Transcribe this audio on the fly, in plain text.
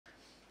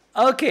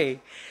Okay,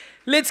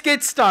 let's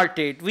get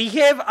started. We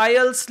have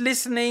IELTS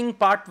listening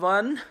part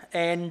 1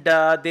 and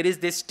there is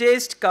this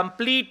test.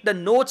 Complete the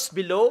notes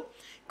below.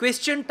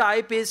 Question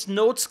type is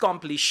notes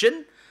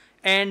completion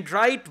and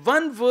write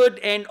one word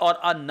and or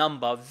a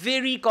number.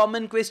 Very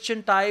common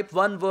question type,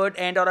 one word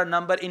and or a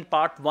number in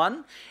part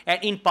 1,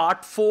 and in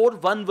part 4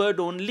 one word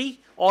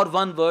only or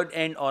one word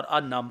and or a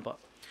number.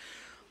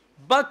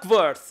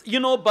 Buckworth, you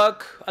know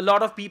buck, a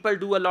lot of people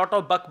do a lot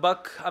of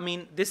buck. I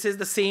mean, this is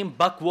the same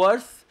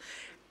Buckworth.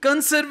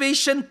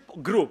 Conservation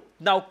group.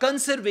 Now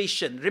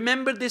conservation,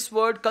 remember this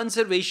word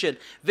conservation.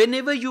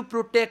 Whenever you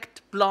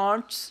protect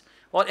plants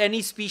or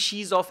any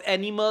species of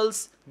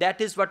animals, that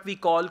is what we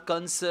call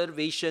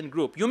conservation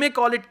group. You may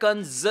call it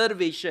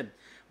conservation,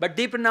 but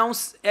they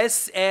pronounce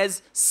S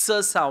as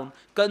S sound,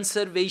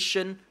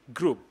 conservation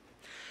group.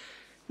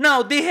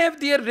 Now they have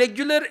their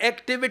regular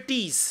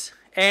activities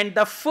and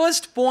the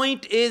first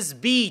point is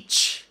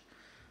beach.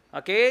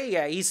 Okay,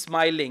 yeah, he's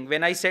smiling.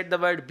 When I said the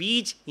word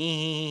beach,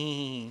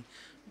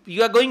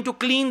 you are going to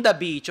clean the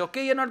beach,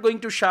 okay? You're not going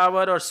to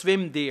shower or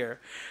swim there.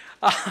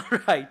 All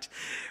right.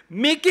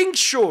 Making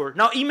sure.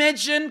 Now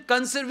imagine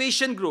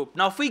conservation group.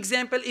 Now for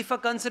example, if a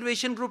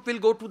conservation group will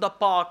go to the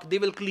park, they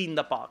will clean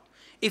the park.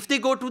 If they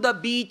go to the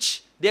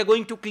beach, they are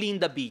going to clean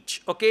the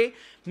beach, okay?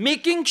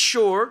 Making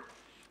sure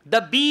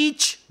the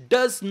beach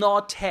does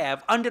not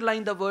have,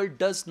 underline the word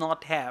does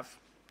not have.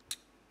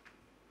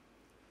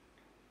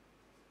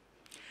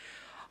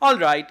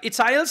 Alright, it's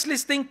IELTS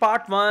listening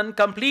part 1.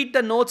 Complete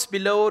the notes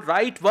below.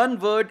 Write one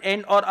word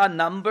and or a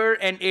number,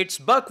 and it's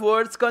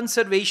Buckworth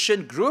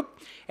conservation group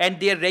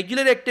and their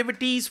regular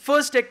activities.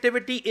 First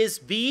activity is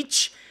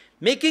beach.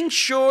 Making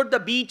sure the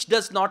beach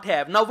does not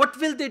have. Now what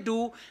will they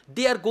do?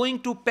 They are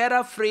going to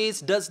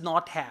paraphrase does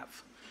not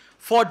have.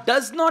 For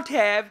does not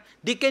have,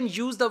 they can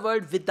use the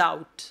word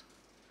without.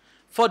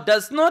 For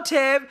does not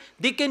have,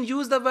 they can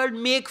use the word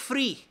make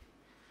free.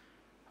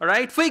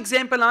 Alright, for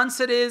example,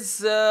 answer is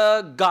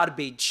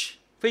garbage.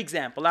 For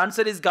example,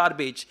 answer is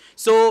garbage.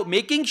 So,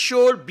 making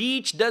sure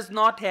beach does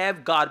not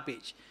have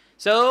garbage.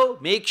 So,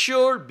 make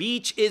sure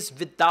beach is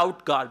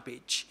without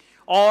garbage.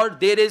 Or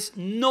there is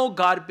no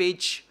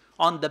garbage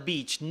on the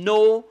beach.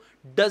 No,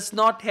 does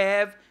not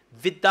have,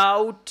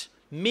 without,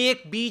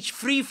 make beach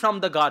free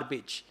from the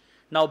garbage.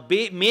 Now,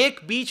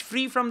 make beach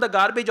free from the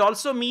garbage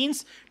also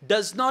means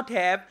does not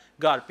have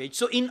garbage.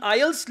 So in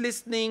IELTS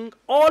listening,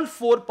 all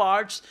 4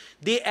 parts,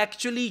 they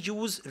actually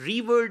use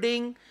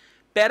rewording,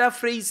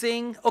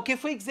 paraphrasing. Okay,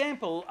 for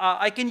example,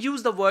 I can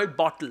use the word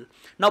bottle.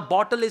 Now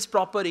bottle is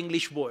proper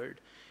English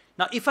word.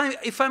 Now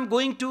if I'm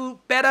going to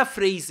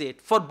paraphrase it,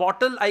 for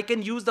bottle I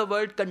can use the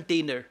word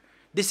container.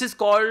 This is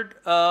called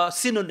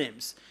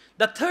synonyms.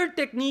 The third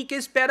technique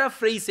is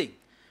paraphrasing.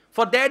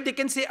 For that they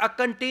can say a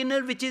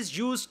container which is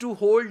used to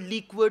hold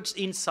liquids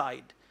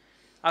inside.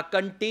 A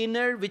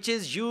container which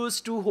is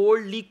used to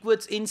hold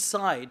liquids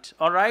inside,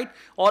 alright?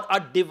 Or a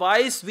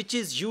device which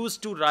is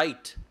used to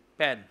write,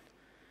 pen.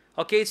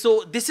 Okay,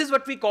 so this is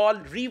what we call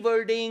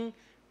rewording,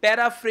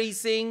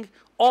 paraphrasing,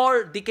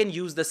 or they can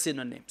use the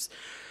synonyms.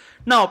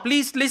 Now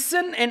please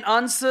listen and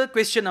answer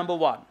question number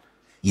 1.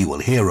 You will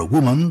hear a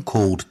woman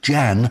called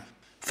Jan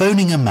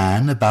phoning a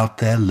man about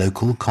their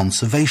local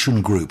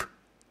conservation group.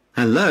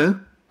 Hello?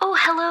 Oh,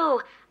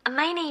 hello.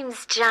 My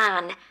name's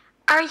Jan.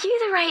 Are you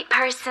the right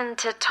person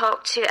to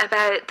talk to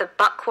about the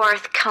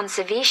Buckworth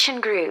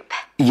Conservation Group?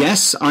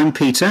 Yes, I'm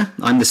Peter.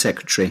 I'm the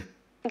secretary.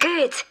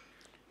 Good.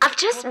 I've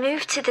just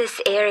moved to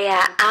this area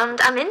and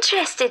I'm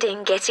interested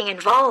in getting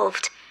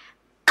involved.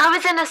 I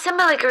was in a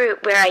similar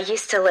group where I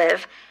used to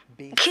live.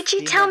 Could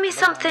you tell me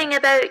something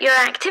about your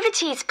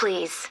activities,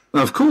 please?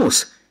 Of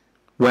course.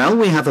 Well,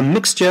 we have a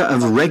mixture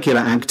of regular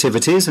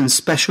activities and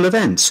special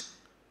events.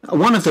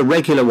 One of the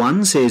regular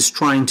ones is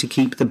trying to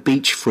keep the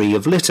beach free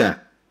of litter.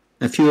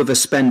 A few of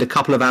us spend a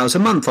couple of hours a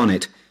month on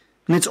it.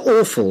 And it's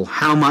awful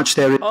how much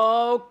there is.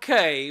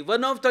 Okay,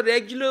 one of the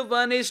regular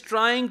one is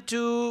trying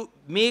to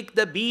make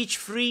the beach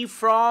free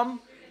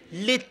from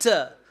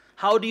litter.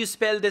 How do you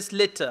spell this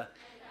litter?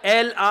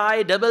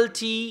 L-I-T-T-E-R.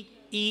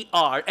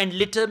 And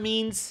litter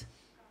means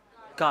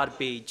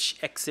garbage.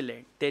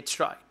 Excellent, that's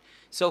right.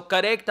 So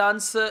correct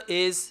answer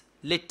is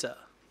litter.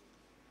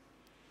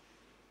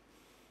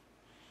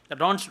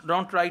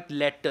 Don't write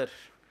letter,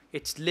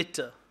 it's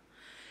litter.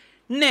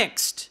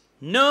 Next,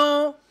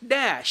 no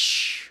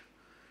dash.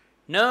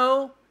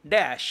 No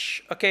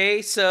dash.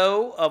 Okay,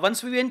 so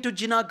once we went to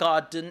Jinnah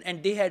Garden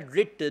and they had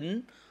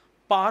written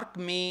park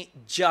mein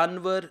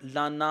janwar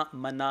lana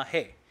mana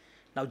hai.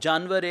 Now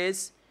janwar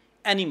is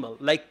animal,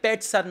 like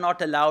pets are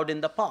not allowed in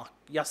the park.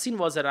 Yasin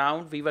was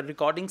around, we were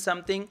recording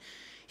something.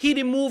 He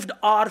removed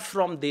R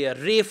from there,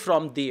 Ray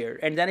from there,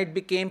 and then it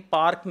became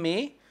park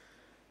mein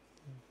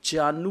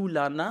जानू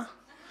लाना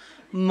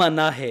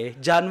मना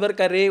है. जानवर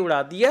का रे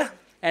उड़ा दिया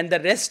and the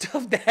rest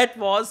of that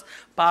was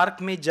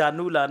park में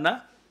जानू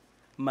लाना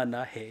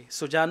मना है.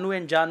 सो जानू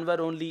एंड जानवर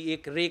ओनली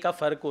एक रे का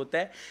फर्क होता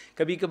है.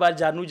 कभी कभार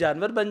जानू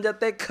जानवर बन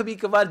जाता है, कभी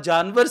कभार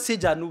जानवर से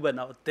जानू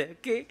बना होता है.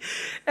 Okay,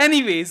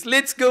 anyways,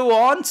 let's go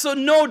on. So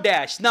no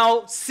dash.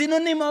 Now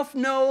synonym of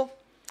no,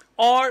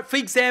 Or for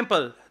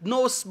example,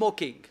 no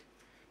smoking.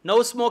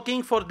 No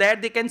smoking, for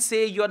that they can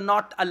say you are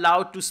not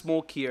allowed to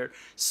smoke here.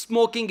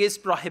 Smoking is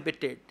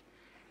prohibited,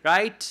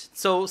 right?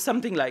 So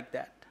something like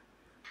that.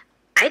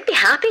 I'd be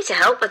happy to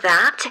help with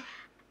that.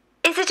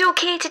 Is it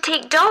okay to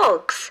take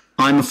dogs?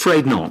 I'm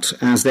afraid not,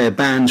 as they're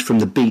banned from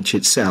the beach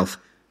itself.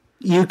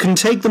 You can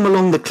take them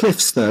along the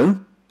cliffs,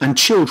 though, and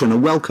children are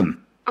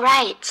welcome.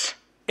 Right.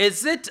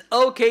 Is it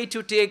okay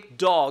to take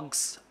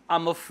dogs?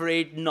 I'm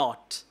afraid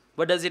not.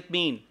 What does it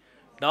mean?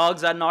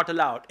 Dogs are not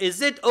allowed.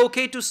 Is it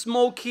okay to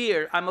smoke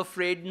here? I'm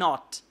afraid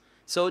not.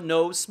 So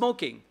no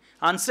smoking.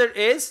 Answer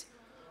is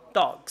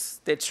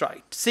dogs. That's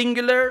right.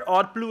 Singular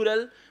or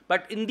plural.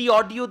 But in the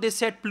audio they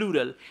said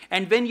plural.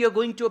 And when you're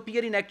going to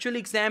appear in actual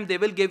exam, they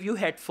will give you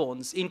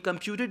headphones. In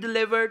computer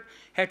delivered,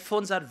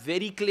 headphones are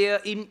very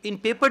clear. In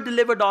paper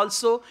delivered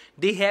also,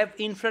 they have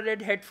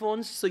infrared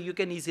headphones, so you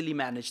can easily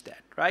manage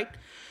that, right?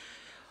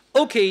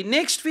 Okay,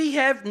 next we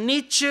have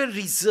nature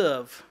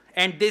reserve.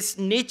 And this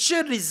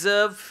nature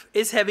reserve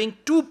is having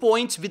 2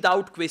 points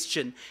without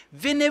question.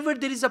 Whenever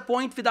there is a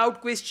point without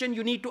question,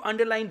 you need to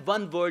underline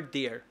one word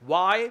there.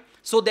 Why?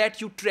 So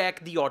that you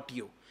track the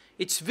audio.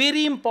 It's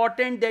very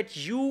important that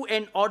you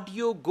and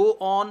audio go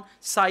on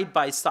side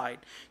by side.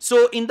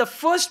 So in the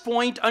first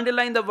point,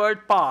 underline the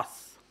word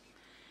path.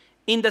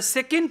 In the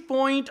second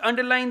point,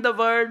 underline the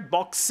word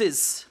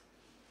boxes.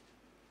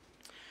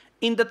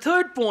 In the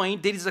third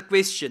point, there is a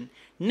question.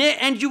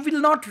 And you will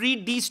not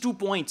read these 2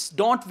 points.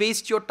 Don't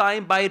waste your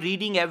time by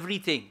reading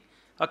everything.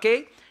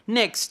 Okay?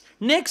 Next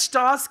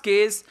task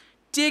is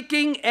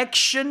taking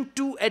action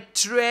to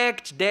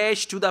attract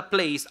dash to the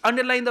place.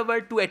 Underline the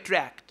word to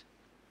attract.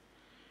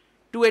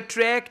 To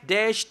attract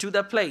dash to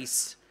the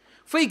place.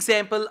 For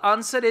example,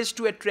 answer is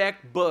to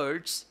attract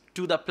birds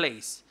to the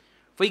place.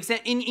 For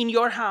example, in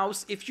your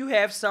house, if you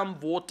have some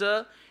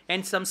water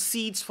and some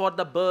seeds for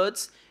the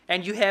birds,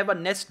 and you have a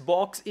nest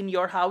box in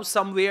your house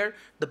somewhere,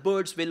 the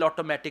birds will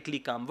automatically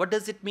come. What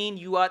does it mean?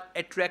 You are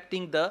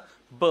attracting the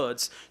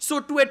birds. So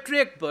to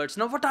attract birds.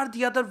 Now what are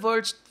the other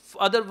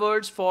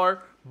words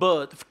for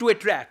bird, to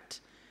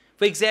attract?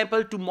 For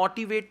example, to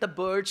motivate the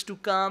birds to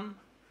come,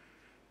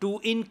 to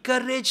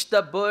encourage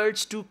the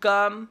birds to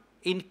come,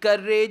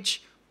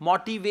 encourage,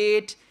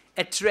 motivate,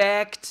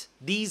 attract.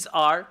 These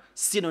are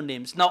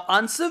synonyms. Now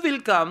answer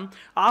will come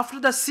after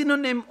the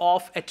synonym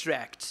of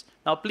attract.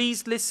 Now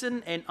please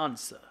listen and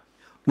answer.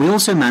 We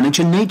also manage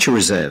a nature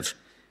reserve,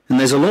 and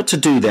there's a lot to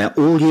do there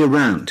all year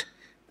round.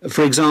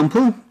 For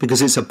example, because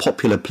it's a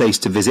popular place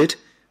to visit,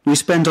 we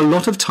spend a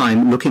lot of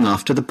time looking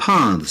after the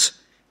paths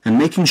and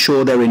making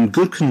sure they're in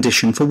good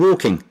condition for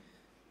walking.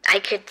 I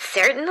could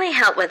certainly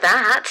help with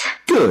that.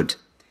 Good.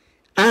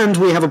 And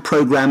we have a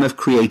program of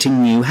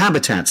creating new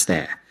habitats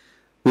there.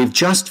 We've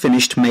just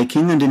finished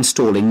making and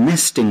installing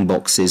nesting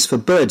boxes for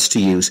birds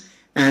to use,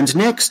 and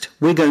next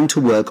we're going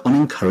to work on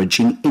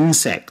encouraging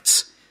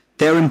insects.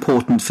 They're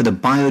important for the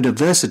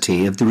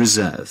biodiversity of the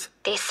reserve.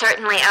 They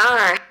certainly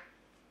are.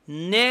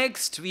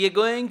 Next, we are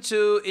going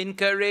to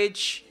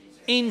encourage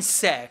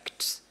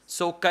insects.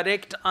 So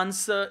correct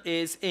answer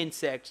is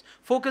insects.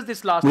 Focus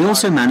this last We part.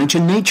 also manage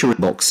a nature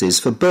boxes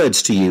for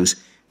birds to use.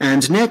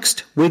 And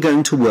next, we're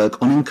going to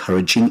work on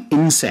encouraging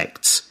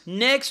insects.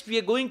 Next, we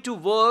are going to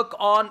work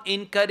on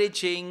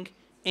encouraging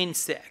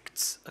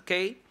insects.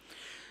 Okay.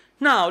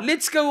 Now,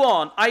 let's go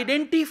on.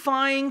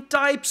 Identifying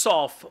types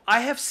of.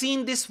 I have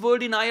seen this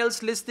word in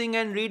IELTS listening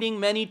and reading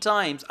many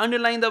times.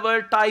 Underline the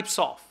word types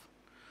of.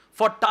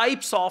 For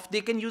types of,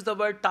 they can use the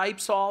word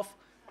types of,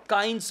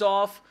 kinds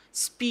of,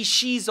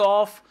 species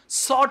of,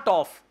 sort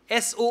of,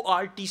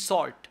 S-O-R-T,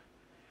 sort.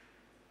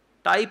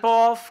 Type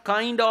of,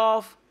 kind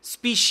of,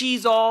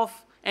 species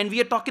of, and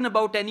we are talking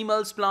about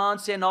animals,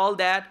 plants and all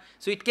that.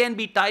 So it can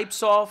be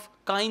types of,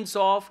 kinds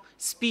of,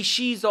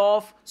 species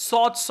of,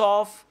 sorts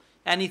of,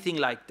 anything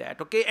like that,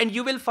 okay? And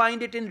you will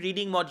find it in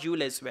reading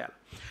module as well.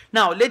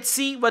 Now, let's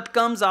see what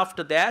comes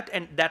after that,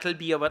 and that will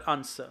be our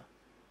answer.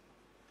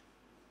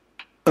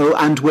 Oh,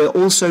 and we're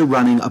also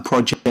running a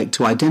project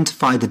to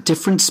identify the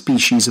different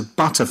species of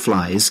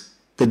butterflies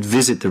that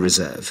visit the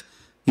reserve.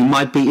 You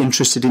might be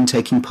interested in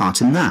taking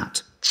part in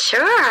that.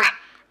 Sure.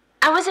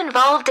 I was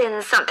involved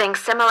in something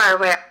similar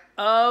where...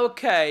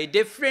 Okay,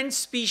 different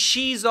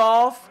species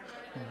of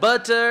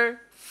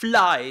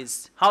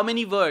butterflies. How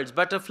many words?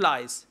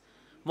 Butterflies.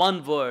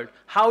 One word.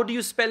 How do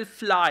you spell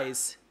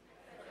flies?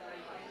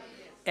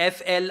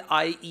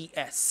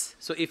 F-L-I-E-S.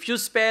 So if you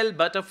spell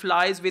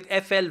butterflies with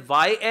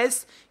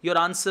F-L-Y-S, your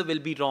answer will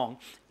be wrong.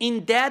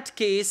 In that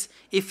case,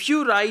 if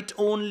you write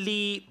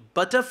only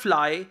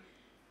butterfly,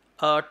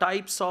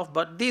 types of,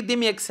 but they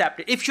may accept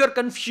it. If you're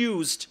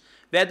confused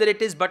whether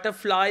it is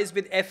butterflies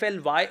with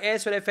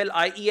F-L-Y-S or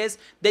F-L-I-E-S,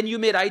 then you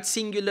may write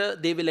singular,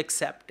 they will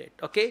accept it,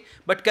 okay?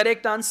 But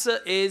correct answer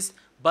is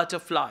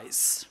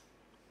butterflies.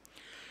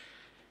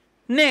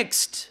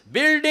 Next,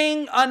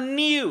 building a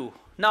new.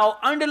 Now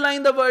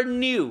underline the word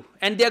new,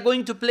 and they are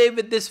going to play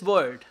with this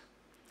word.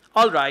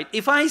 Alright,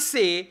 if I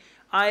say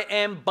I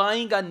am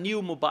buying a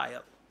new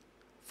mobile,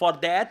 for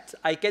that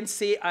I can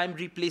say I am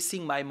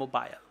replacing my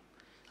mobile.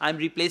 I'm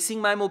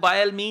replacing my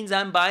mobile means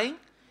I'm buying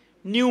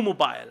new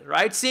mobile,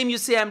 right? Same you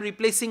say I'm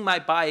replacing my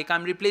bike,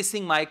 I'm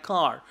replacing my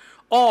car,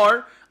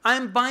 or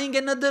I'm buying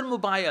another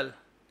mobile,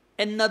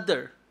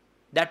 another,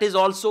 that is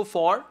also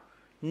for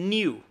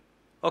new,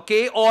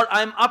 okay? Or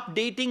I'm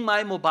updating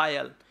my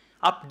mobile,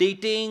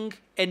 updating,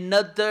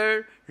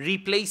 another,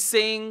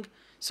 replacing.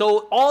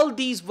 So all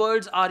these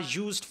words are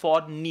used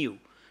for new.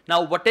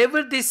 Now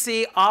whatever they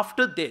say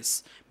after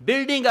this,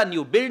 building a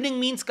new, building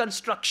means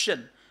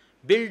construction,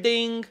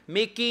 building,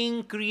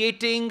 making,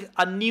 creating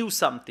a new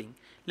something.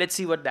 Let's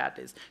see what that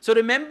is. So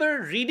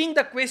remember, reading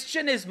the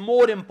question is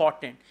more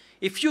important.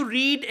 If you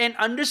read and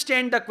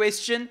understand the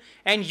question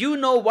and you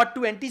know what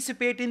to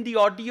anticipate in the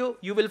audio,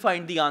 you will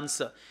find the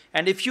answer.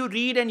 And if you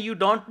read and you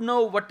don't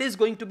know what is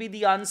going to be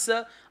the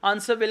answer,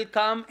 answer will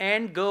come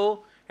and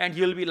go and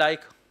you'll be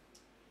like,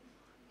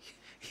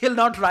 he'll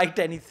not write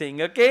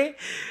anything, okay?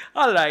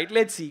 All right,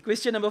 let's see.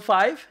 Question number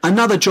 5.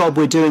 Another job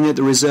we're doing at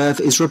the reserve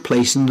is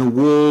replacing the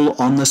wall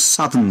on the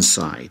southern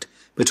side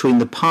between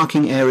the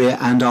parking area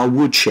and our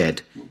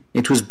woodshed.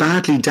 It was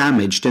badly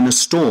damaged in a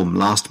storm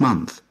last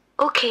month.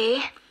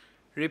 Okay.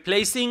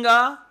 Replacing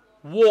a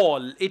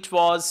wall. It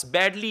was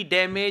badly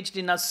damaged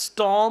in a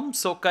storm.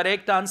 So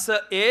correct answer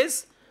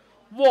is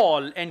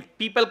wall. And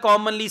people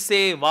commonly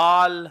say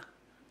wall,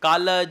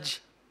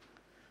 college.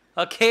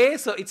 Okay,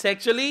 so it's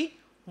actually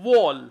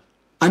wall.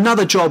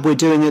 Another job we're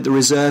doing at the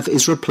reserve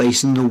is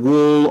replacing the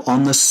wall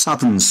on the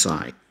southern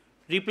side.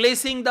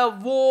 Replacing the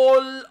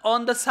wall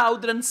on the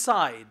southern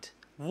side.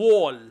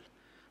 Wall.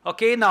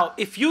 Okay, now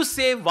if you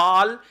say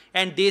wall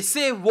and they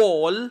say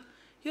wall,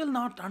 you'll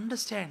not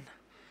understand.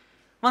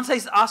 Once I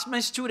asked my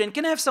student,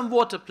 can I have some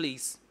water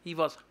please? He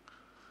was,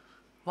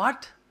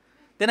 what?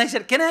 Then I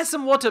said, can I have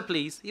some water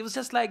please? He was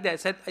just like that. I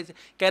said,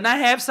 can I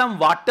have some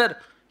water?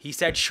 He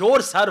said,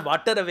 sure sir,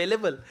 water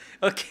available.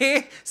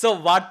 Okay, so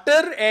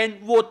water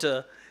and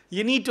water,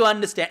 you need to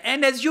understand.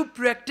 And as you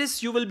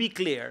practice, you will be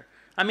clear.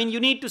 I mean, you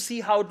need to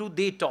see how do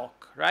they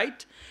talk,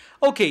 right?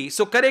 Okay,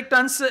 so correct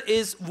answer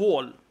is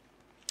wall.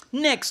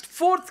 Next,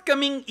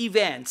 forthcoming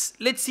events.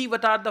 Let's see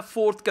what are the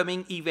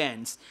forthcoming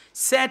events.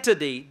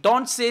 Saturday.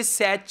 Don't say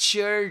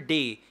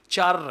Saturday.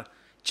 Char.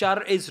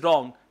 Char is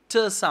wrong.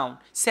 T sound.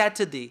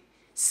 Saturday.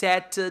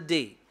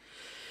 Saturday.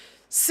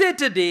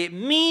 Saturday.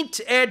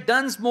 Meet at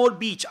Dunsmore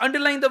Beach.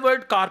 Underline the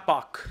word car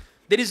park.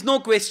 There is no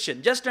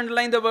question. Just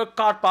underline the word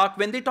car park.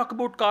 When they talk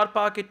about car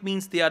park, it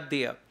means they are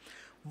there.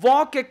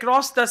 Walk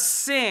across the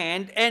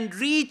sand and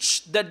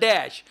reach the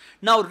dash.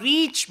 Now,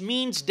 reach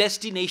means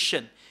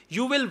destination.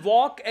 You will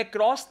walk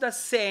across the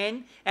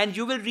sand and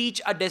you will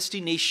reach a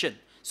destination.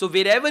 So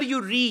wherever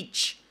you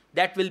reach,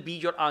 that will be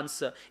your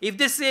answer. If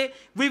they say,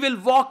 we will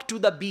walk to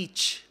the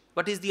beach,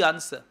 what is the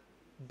answer?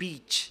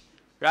 Beach,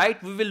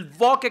 right? We will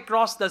walk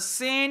across the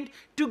sand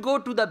to go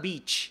to the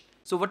beach.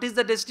 So what is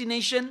the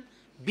destination?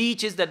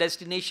 Beach is the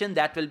destination.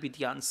 That will be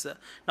the answer.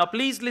 Now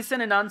please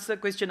listen and answer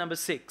question number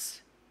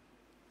 6.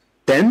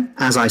 Then,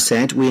 as I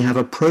said, we have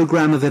a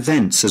program of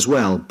events as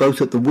well,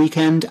 both at the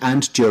weekend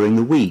and during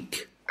the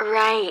week.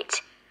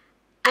 Right.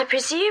 I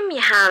presume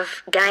you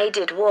have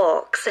guided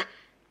walks.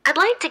 I'd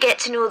like to get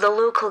to know the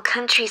local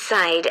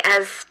countryside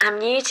as I'm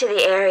new to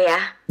the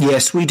area.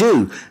 Yes, we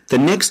do. The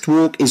next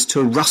walk is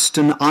to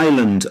Ruston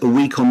Island a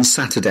week on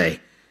Saturday.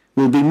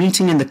 We'll be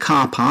meeting in the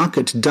car park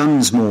at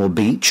Dunsmore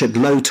Beach at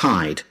low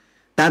tide.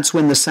 That's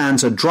when the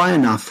sands are dry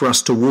enough for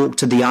us to walk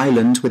to the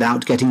island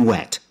without getting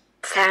wet.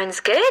 Sounds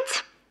good.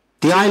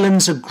 The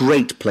island's a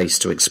great place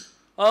to explore.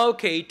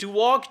 Okay, to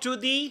walk to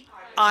the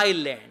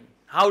island.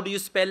 How do you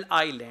spell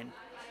island?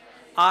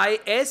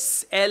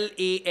 I-S-L-A-N-D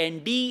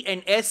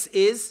and S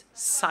is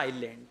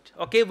silent.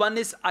 Okay, one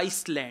is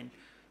Iceland.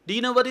 Do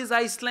you know what is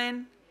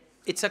Iceland?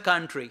 It's a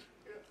country.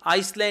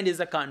 Iceland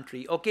is a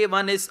country. Okay,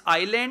 one is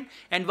island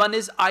and one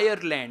is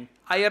Ireland.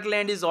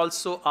 Ireland is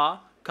also a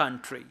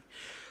country.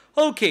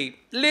 Okay,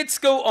 let's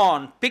go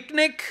on.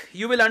 Picnic,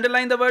 you will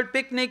underline the word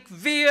picnic.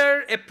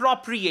 Where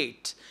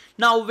appropriate.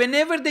 Now,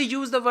 whenever they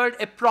use the word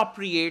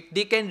appropriate,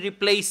 they can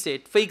replace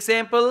it. For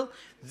example,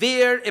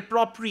 where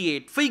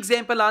appropriate. For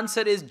example,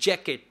 answer is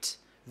jacket.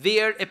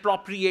 Wear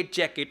appropriate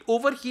jacket.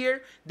 Over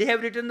here, they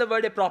have written the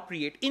word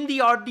appropriate. In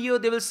the audio,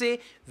 they will say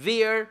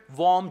wear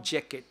warm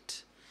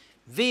jacket.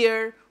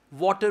 Wear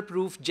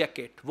waterproof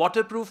jacket.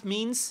 Waterproof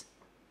means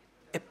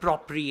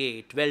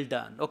appropriate. Well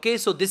done. Okay,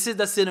 so this is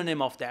the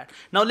synonym of that.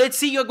 Now, let's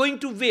see, you're going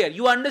to wear.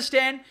 You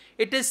understand?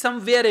 It is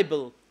some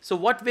wearable. So,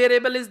 what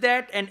wearable is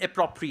that? And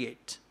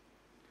appropriate.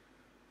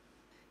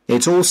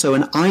 It's also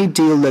an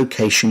ideal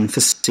location for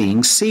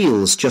seeing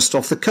seals just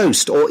off the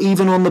coast or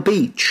even on the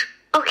beach.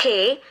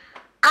 Okay,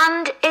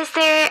 and is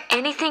there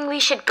anything we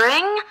should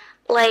bring?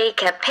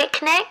 Like a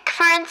picnic,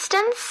 for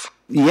instance?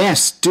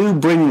 Yes, do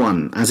bring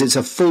one, as it's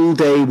a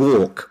full-day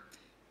walk.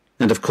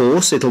 And of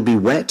course, it'll be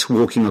wet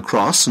walking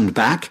across and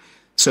back,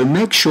 so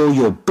make sure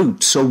your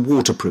boots are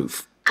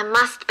waterproof. I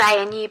must buy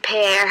a new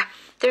pair.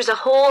 There's a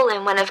hole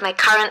in one of my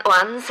current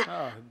ones.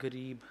 Ah,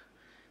 Garib.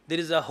 There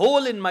is a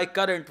hole in my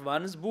current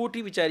ones. Boot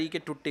hi bichari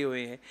ke tutte hue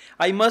hain.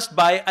 I must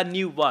buy a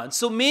new one.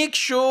 So make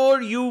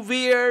sure you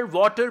wear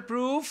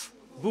waterproof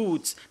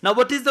Boots. Now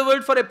what is the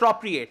word for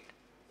appropriate?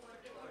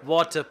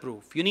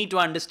 Waterproof. You need to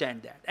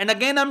understand that. And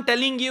again, I'm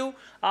telling you,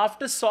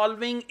 after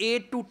solving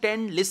 8 to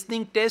 10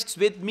 listening tests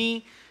with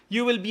me,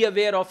 you will be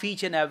aware of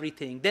each and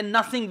everything. Then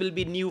nothing will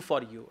be new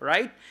for you,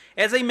 right?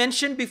 As I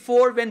mentioned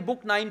before, when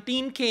book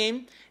 19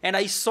 came and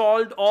I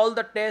solved all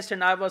the tests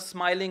and I was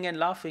smiling and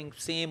laughing,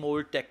 same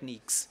old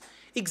techniques.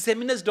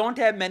 Examiners don't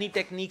have many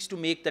techniques to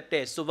make the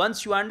test. So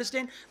once you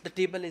understand, the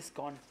table is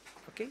gone.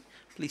 Okay?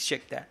 Please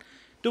check that.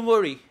 Don't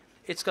worry,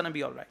 it's going to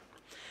be all right.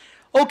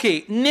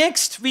 Okay,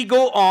 next we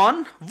go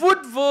on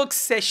woodwork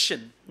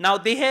session. Now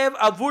they have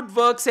a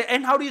woodwork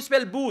and how do you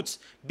spell boots?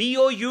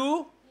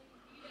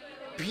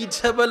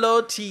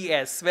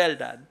 B-O-U-B-O-O-T-S. Well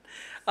done.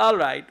 All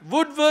right,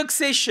 woodwork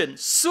session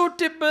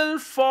suitable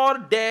for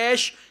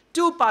dash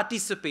to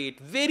participate.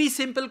 Very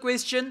simple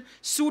question.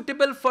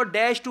 Suitable for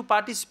dash to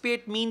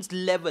participate means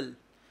level.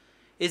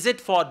 Is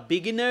it for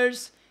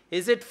beginners?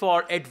 Is it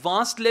for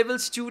advanced level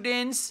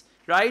students?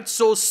 Right?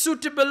 So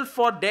suitable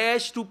for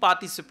dash to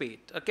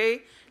participate.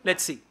 Okay?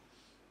 Let's see.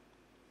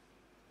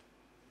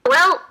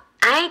 Well,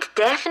 I'd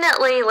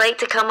definitely like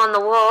to come on the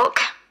walk.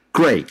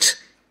 Great.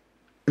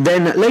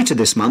 Then later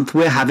this month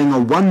we're having a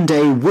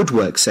one-day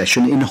woodwork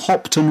session in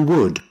Hopton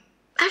Wood.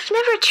 I've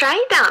never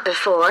tried that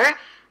before.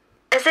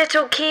 Is it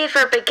okay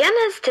for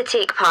beginners to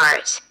take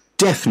part?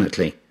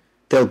 Definitely.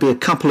 There'll be a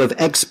couple of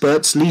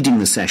experts leading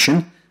the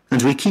session,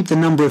 and we keep the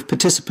number of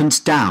participants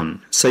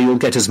down, so you'll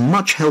get as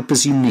much help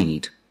as you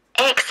need.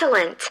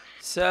 Excellent.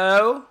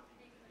 So,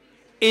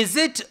 is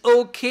it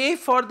okay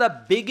for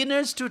the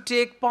beginners to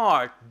take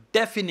part?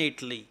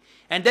 Definitely.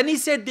 And then he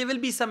said there will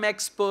be some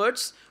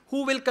experts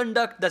who will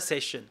conduct the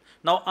session.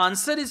 Now,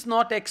 answer is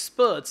not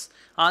experts.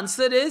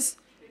 Answer is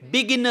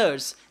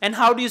beginners. And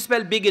how do you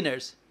spell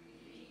beginners?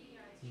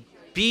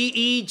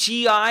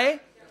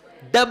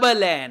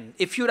 B-E-G-I-double-N.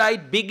 If you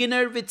write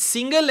beginner with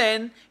single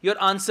N,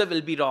 your answer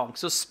will be wrong.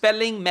 So,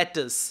 spelling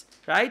matters,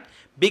 right?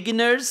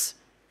 Beginners,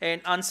 and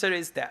answer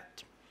is that.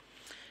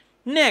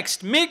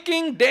 Next,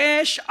 making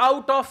dash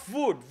out of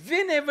wood.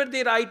 Whenever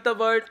they write the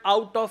word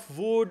out of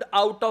wood,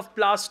 out of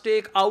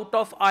plastic, out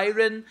of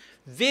iron,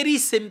 very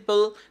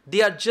simple,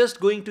 they are just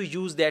going to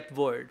use that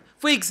word.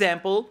 For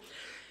example,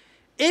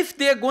 if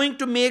they are going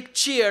to make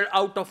chair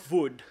out of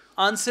wood,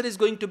 answer is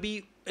going to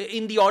be,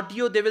 in the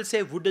audio they will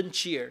say wooden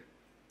chair.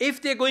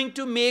 If they are going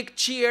to make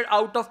chair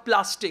out of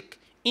plastic,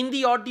 in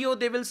the audio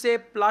they will say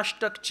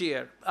plastic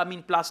chair.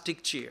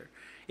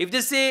 If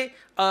they say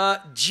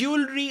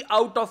jewelry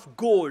out of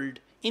gold,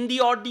 in the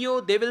audio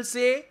they will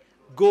say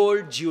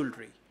gold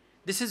jewelry.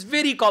 This is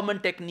very common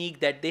technique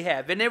that they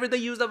have. Whenever they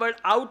use the word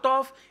out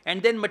of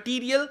and then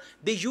material,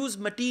 they use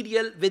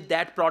material with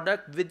that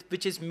product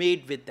which is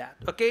made with that.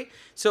 Okay,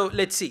 so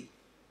let's see.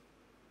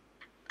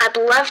 I'd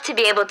love to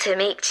be able to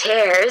make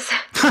chairs.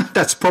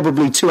 That's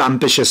probably too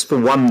ambitious for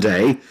one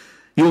day.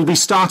 You'll be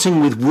starting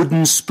with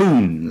wooden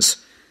spoons,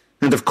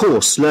 and of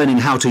course learning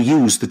how to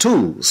use the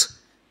tools.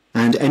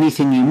 And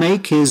anything you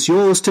make is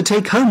yours to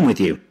take home with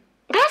you.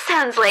 That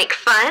sounds like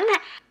fun.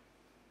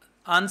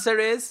 Answer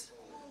is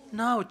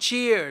no,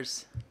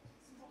 cheers.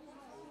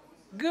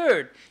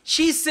 Good.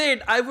 She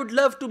said, I would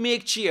love to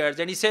make cheers.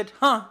 And he said,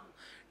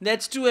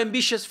 that's too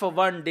ambitious for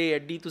one day,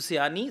 Addi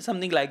Tusiani.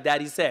 Something like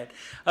that he said.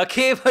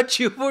 Okay, but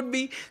you would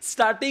be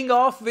starting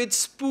off with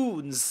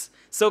spoons.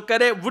 So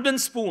correct, wooden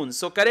spoons.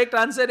 So correct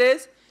answer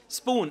is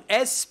spoon.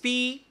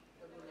 S-P-O-O-N-S.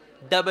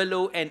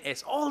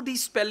 All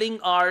these spelling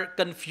are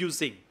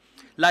confusing.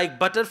 Like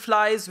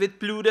butterflies with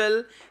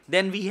plural.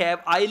 Then we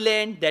have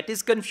island, that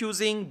is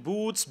confusing.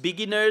 Boots,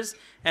 beginners,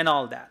 and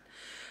all that.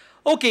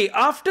 Okay,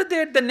 after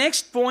that, the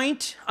next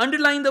point,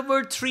 underline the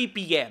word 3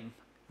 p.m.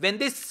 When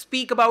they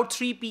speak about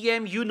 3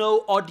 p.m., you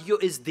know audio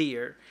is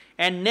there.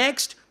 And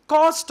next,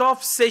 cost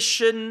of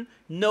session,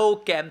 no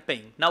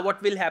camping. Now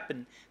what will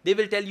happen? They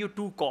will tell you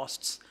two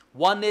costs.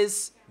 One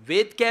is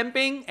with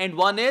camping and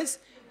one is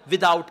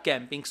without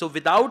camping. So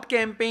without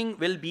camping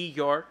will be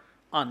your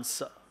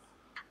answer.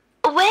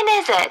 When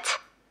is it?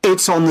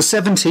 It's on the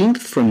 17th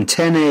from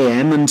 10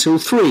 a.m. until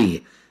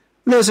 3.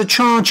 There's a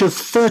charge of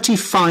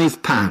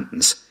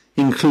 £35,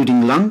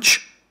 including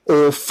lunch,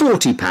 or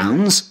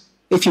 £40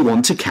 if you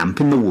want to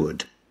camp in the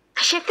wood.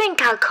 I should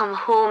think I'll come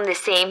home the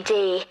same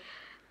day.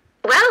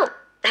 Well,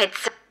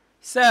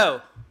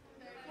 So,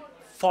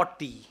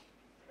 40.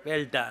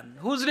 Well done.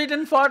 Who's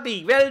written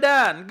 40? Well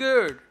done.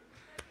 Good.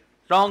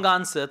 Wrong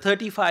answer.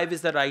 35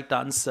 is the right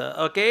answer.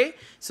 Okay.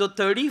 So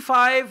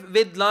 35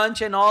 with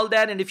lunch and all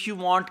that. And if you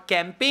want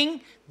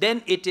camping,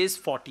 then it is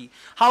 40.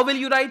 How will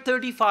you write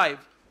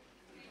 35?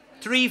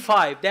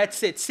 35.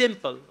 That's it.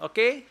 Simple.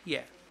 Okay.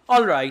 Yeah.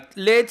 All right.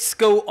 Let's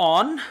go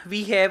on.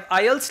 We have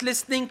IELTS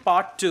listening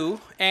part 2.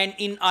 And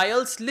in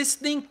IELTS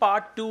listening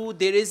part 2,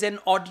 there is an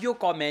audio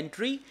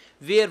commentary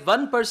where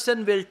one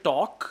person will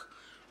talk.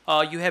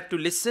 You have to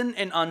listen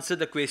and answer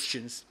the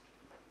questions.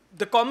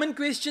 The common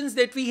questions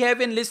that we have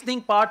in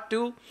listening part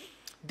 2,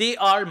 they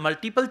are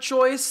multiple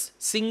choice,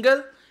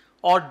 single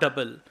or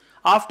double.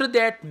 After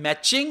that,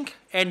 matching,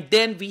 and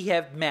then we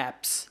have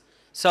maps.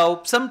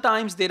 So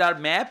sometimes there are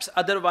maps,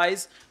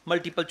 otherwise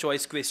multiple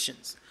choice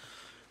questions.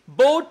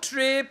 Boat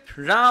trip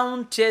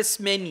round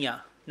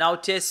Tasmania. Now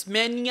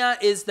Tasmania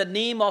is the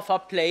name of a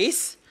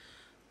place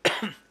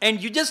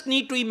and you just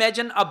need to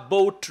imagine a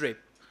boat trip.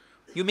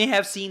 You may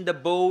have seen the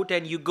boat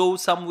and you go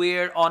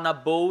somewhere on a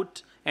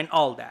boat and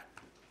all that.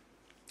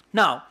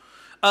 Now,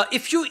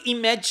 if you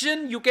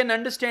imagine, you can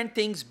understand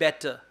things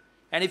better.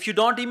 And if you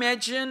don't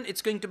imagine,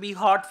 it's going to be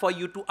hard for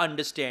you to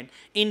understand.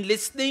 In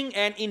listening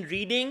and in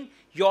reading,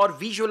 your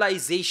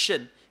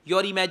visualization,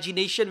 your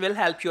imagination will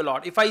help you a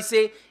lot. If I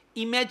say,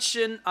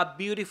 imagine a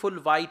beautiful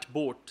white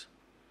boat.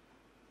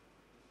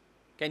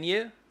 Can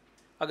you?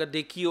 अगर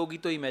देखी होगी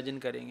तो imagine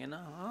करेंगे ना,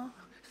 हाँ?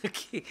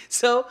 Okay,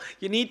 so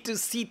you need to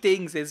see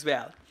things as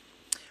well.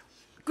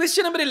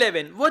 Question number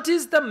 11. What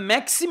is the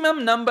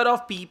maximum number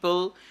of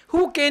people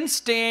who can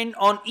stand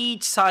on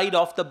each side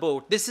of the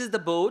boat? This is the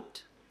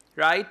boat,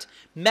 right?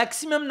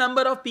 Maximum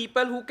number of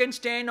people who can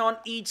stand on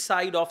each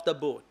side of the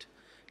boat.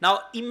 Now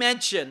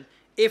imagine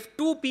if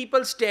 2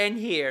 people stand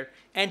here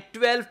and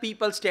 12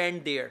 people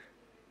stand there.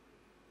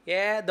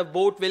 Yeah, the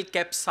boat will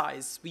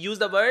capsize. We use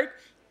the word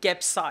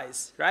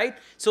capsize, right?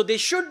 So there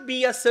should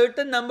be a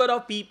certain number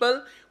of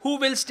people who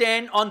will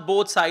stand on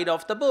both sides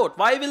of the boat.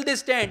 Why will they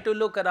stand? To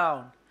look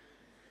around.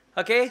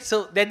 Okay,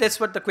 so that's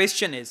what the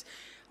question is.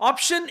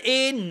 Option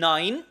A,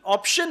 9.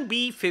 Option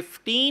B,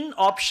 15.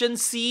 Option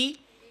C,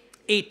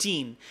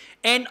 18.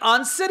 And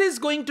answer is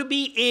going to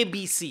be A,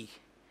 B, C.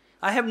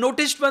 I have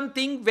noticed one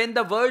thing, when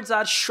the words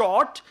are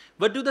short,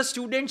 what do the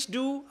students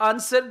do?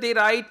 Answer, they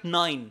write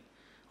 9.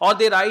 Or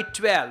they write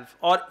 12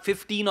 or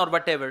 15 or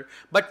whatever.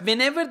 But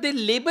whenever they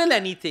label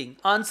anything,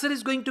 answer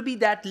is going to be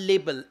that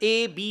label,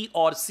 A, B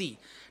or C.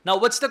 Now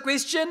what's the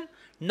question?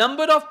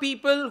 Number of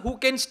people who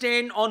can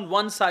stand on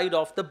one side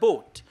of the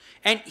boat.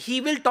 And he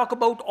will talk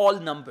about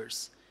all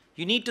numbers.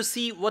 You need to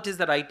see what is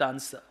the right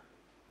answer.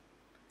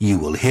 You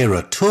will hear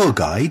a tour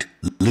guide,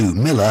 Lou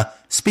Miller,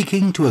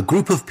 speaking to a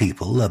group of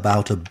people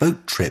about a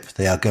boat trip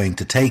they are going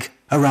to take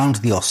around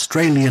the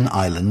Australian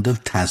island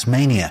of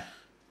Tasmania.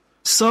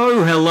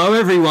 So, hello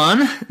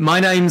everyone. My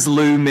name's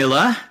Lou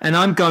Miller and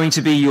I'm going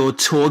to be your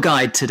tour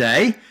guide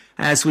today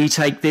as we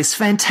take this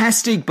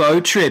fantastic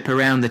boat trip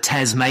around the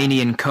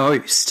Tasmanian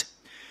coast.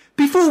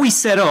 Before we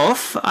set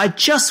off, I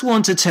just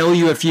want to tell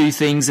you a few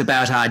things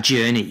about our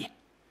journey.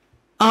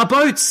 Our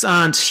boats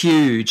aren't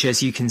huge,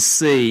 as you can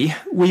see.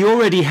 We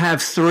already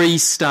have 3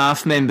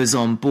 staff members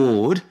on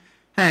board,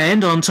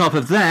 and on top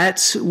of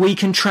that, we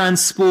can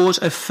transport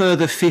a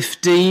further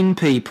 15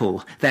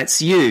 people,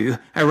 that's you,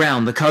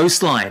 around the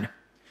coastline.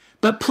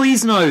 But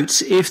please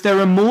note, if there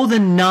are more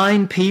than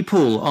 9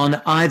 people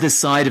on either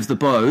side of the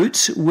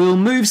boat, we'll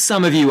move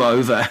some of you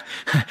over.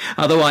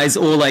 Otherwise,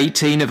 all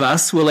 18 of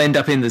us will end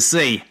up in the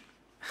sea.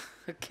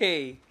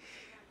 Okay,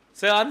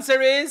 so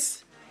answer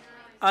is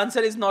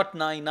not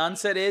 9,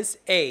 answer is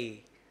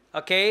A.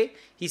 Okay,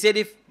 he said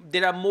if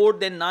there are more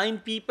than 9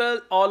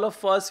 people, all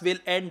of us will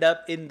end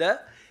up in the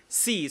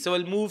sea. So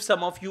we'll move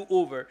some of you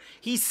over.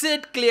 He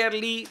said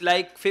clearly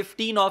like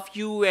 15 of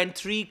you and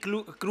 3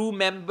 crew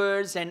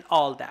members and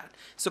all that.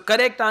 So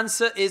correct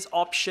answer is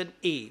option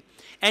A.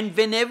 And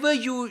whenever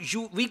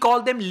we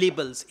call them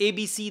labels, A,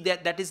 B, C,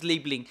 that is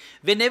labeling.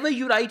 Whenever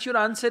you write your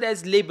answer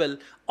as label,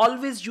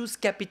 always use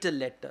capital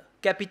letter.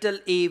 Capital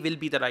A will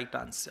be the right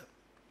answer.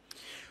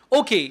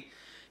 Okay,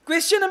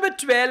 question number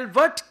 12.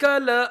 What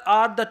color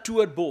are the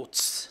tour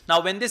boats?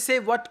 Now when they say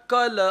what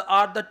color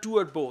are the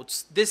tour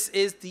boats, this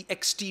is the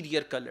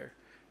exterior color.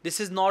 This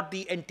is not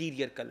the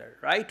interior color,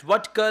 right?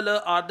 What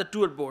color are the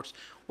tour boats?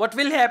 What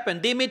will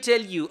happen? They may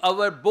tell you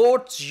our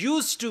boats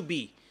used to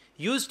be.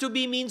 Used to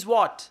be means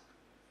what?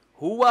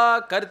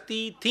 Hua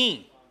karti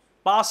thi.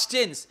 Past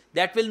tense.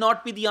 That will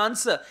not be the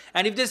answer.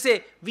 And if they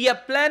say we are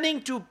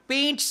planning to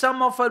paint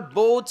some of our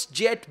boats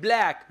jet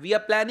black. We are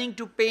planning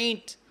to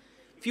paint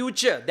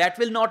future. That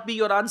will not be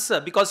your answer,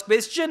 because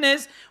question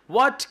is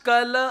what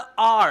color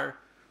are?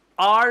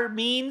 Are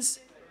means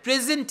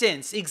present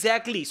tense.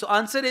 Exactly. So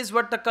answer is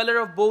what the color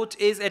of boat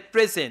is at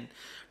present.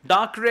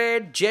 Dark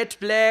red, jet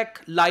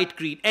black, light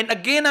green. And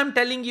again I'm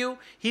telling you,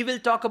 he will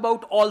talk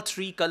about all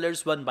 3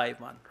 colors one by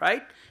one,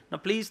 right? Now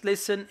please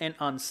listen and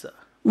answer.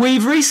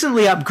 We've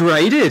recently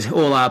upgraded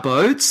all our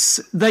boats.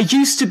 They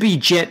used to be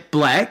jet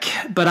black,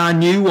 but our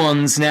new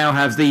ones now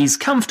have these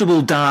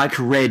comfortable dark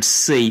red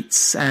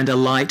seats and a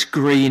light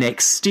green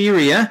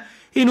exterior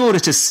in order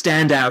to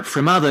stand out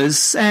from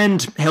others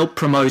and help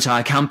promote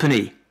our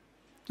company.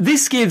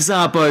 This gives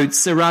our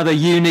boats a rather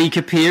unique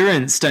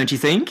appearance, don't you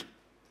think?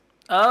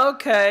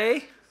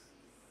 Okay.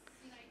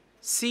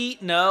 C,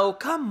 no,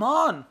 come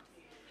on.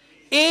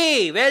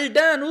 A, well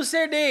done. Who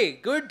said A?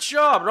 Good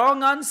job.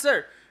 Wrong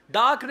answer.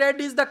 Dark red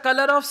is the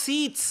color of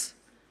seats.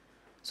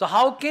 So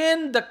how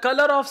can the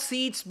color of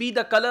seats be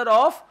the color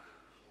of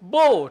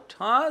boat?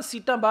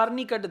 Seeta bahar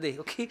nahi kad de.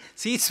 Okay,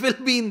 seats will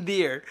be in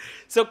there.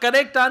 So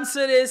correct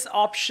answer is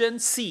option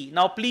C.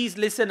 Now please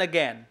listen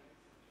again.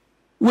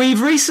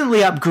 We've recently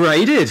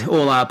upgraded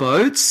all our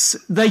boats.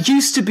 They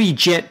used to be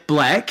jet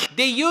black.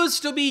 They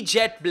used to be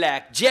jet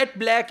black. Jet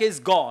black is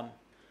gone.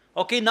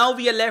 Okay, now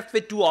we are left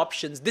with 2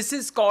 options. This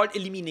is called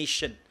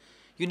elimination.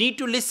 You need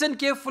to listen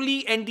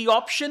carefully, and the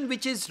option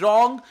which is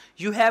wrong,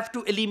 you have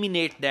to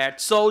eliminate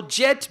that. So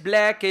jet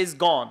black is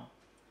gone.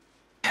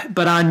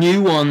 But our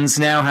new ones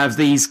now have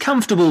these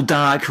comfortable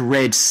dark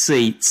red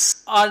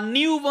seats. Our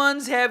new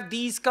ones have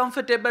these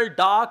comfortable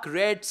dark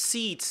red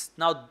seats.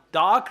 Now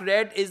dark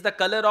red is the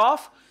color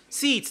of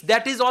seats.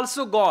 That is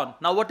also gone.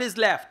 Now what is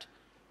left?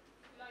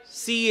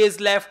 C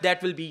is left.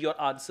 That will be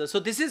your answer. So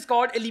this is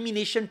called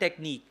elimination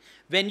technique.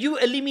 When you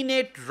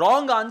eliminate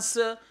wrong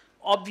answer,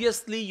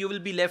 obviously you will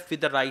be left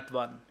with the right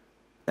one.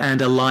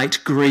 And a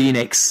light green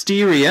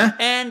exterior.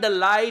 And a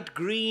light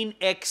green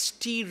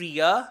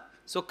exterior.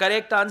 So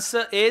correct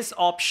answer is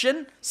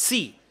option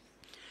C.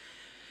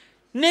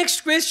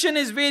 Next question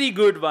is very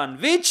good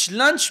one. Which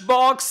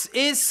lunchbox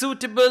is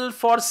suitable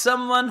for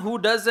someone who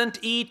doesn't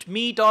eat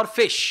meat or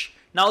fish?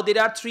 Now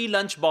there are 3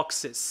 lunch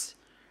boxes,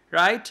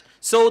 right?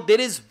 So there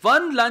is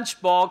one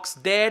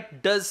lunchbox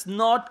that does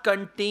not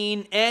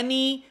contain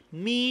any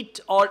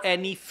meat or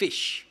any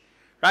fish,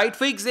 right?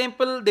 For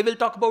example, they will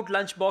talk about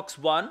lunchbox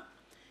 1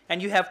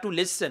 and you have to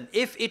listen.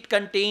 If it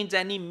contains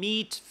any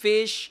meat,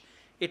 fish,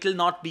 it will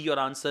not be your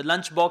answer.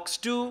 Lunchbox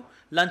 2,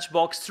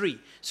 lunchbox 3.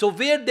 So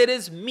where there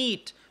is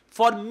meat,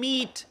 for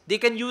meat, they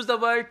can use the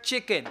word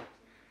chicken,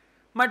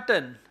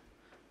 mutton,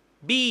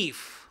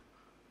 beef,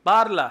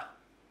 barla.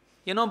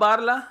 You know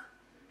barla?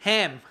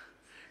 Ham.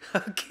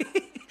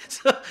 Okay.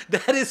 So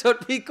that is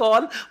what we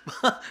call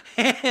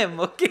ham.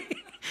 Okay.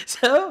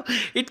 So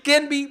it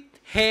can be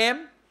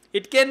ham,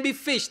 it can be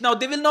fish. Now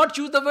they will not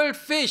use the word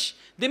fish.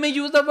 They may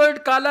use the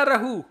word kala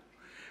rahu.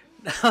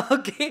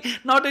 Okay,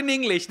 not in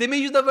English. They may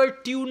use the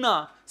word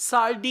tuna,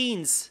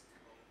 sardines,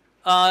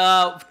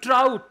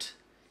 trout,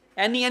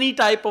 any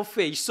type of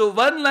fish. So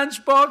one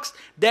lunchbox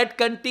that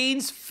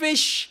contains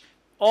fish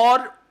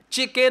or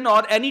chicken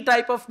or any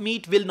type of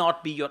meat will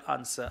not be your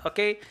answer.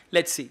 Okay,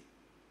 let's see.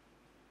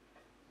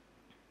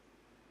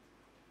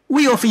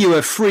 We offer you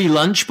a free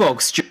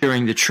lunchbox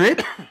during the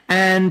trip,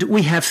 and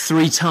we have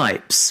 3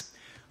 types.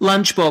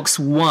 Lunchbox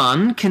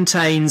 1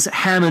 contains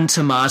ham and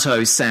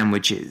tomato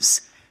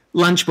sandwiches.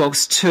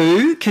 Lunchbox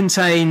 2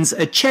 contains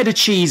a cheddar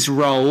cheese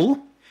roll,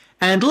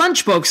 and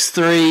lunchbox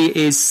 3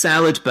 is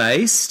salad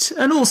based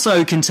and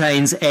also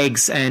contains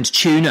eggs and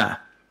tuna.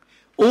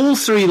 All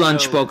 3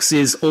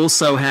 lunchboxes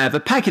also have a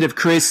packet of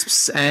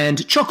crisps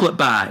and chocolate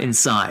bar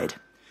inside.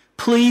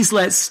 Please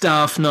let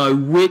staff know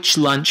which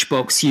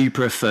lunchbox you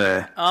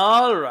prefer.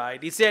 All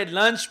right. He said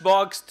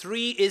lunchbox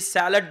 3 is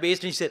salad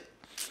based, and he said,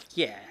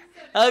 yeah.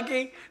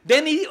 Okay.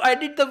 Then he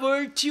added the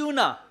word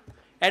tuna.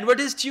 And what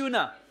is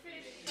tuna?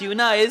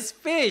 Tuna is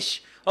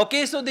fish.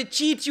 Okay, so they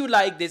cheat you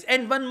like this.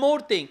 And one more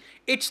thing.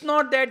 It's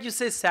not that you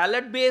say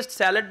salad based,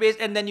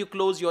 and then you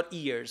close your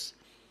ears.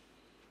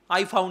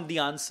 I found the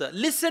answer.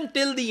 Listen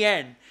till the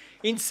end.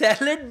 In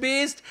salad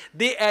based,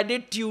 they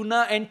added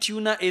tuna, and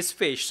tuna is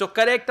fish. So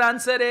correct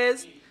answer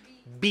is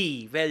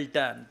B. Well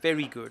done.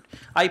 Very good.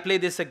 I play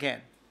this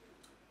again.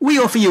 We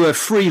offer you a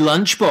free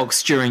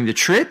lunchbox during the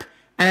trip,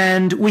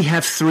 and we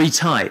have 3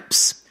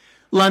 types.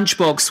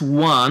 Lunchbox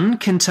 1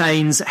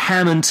 contains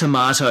ham and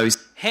tomatoes.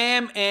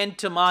 Ham and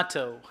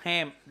tomato.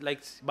 Ham,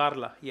 like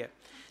barla, yeah.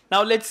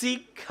 Now let's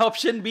see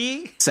option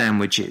B.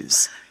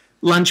 Sandwiches.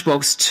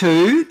 Lunchbox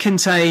 2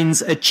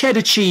 contains a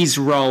cheddar cheese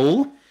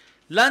roll.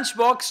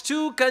 Lunchbox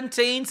 2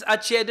 contains a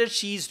cheddar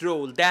cheese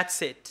roll.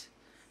 That's it.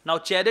 Now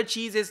cheddar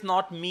cheese is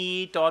not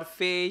meat or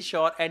fish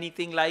or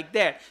anything like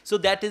that. So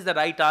that is the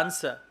right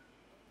answer.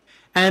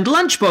 And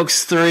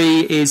lunchbox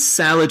 3 is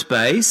salad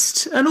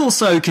based and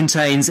also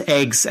contains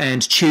eggs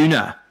and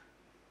tuna.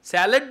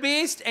 Salad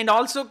based and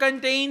also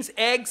contains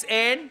eggs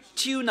and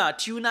tuna.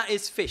 Tuna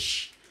is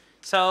fish.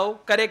 So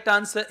correct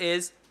answer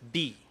is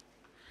B.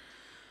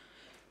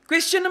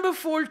 Question number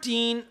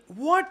 14.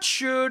 What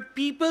should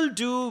people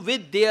do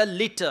with their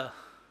litter?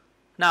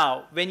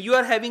 Now, when you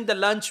are having the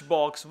lunch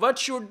box, what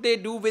should they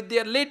do with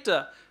their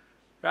litter?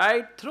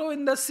 Right? Throw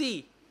in the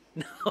sea.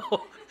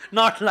 No,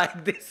 not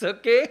like this,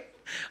 okay?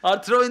 Or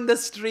throw in the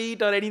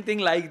street or anything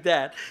like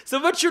that. So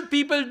what should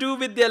people do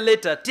with their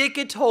litter? Take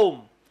it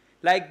home.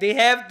 Like they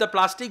have the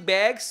plastic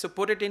bags, so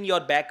put it in your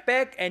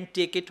backpack and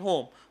take it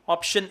home.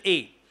 Option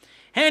A.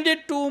 Hand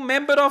it to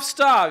member of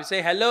staff.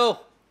 Say hello.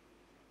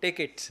 Take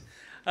it.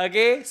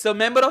 Okay, so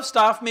member of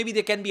staff, maybe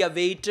they can be a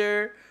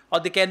waiter or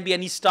they can be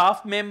any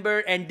staff member,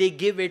 and they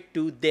give it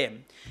to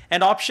them.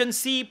 And option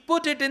C,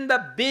 put it in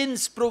the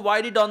bins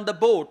provided on the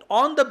boat.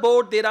 On the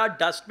boat there are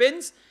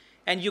dustbins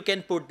and you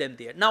can put them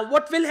there. Now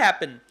what will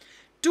happen?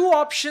 2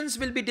 options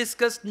will be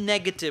discussed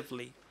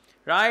negatively,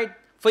 right?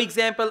 For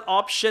example,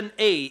 option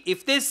A,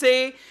 if they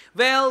say,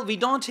 well, we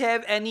don't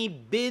have any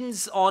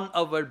bins on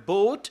our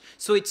boat,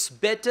 so it's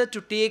better to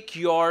take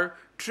your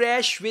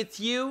trash with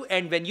you,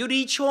 and when you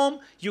reach home,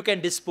 you can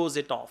dispose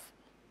it off.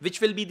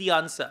 Which will be the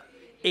answer?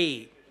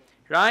 A,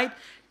 right?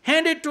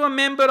 Hand it to a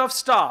member of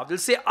staff. They'll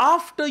say,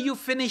 after you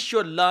finish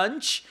your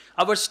lunch,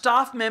 our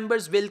staff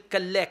members will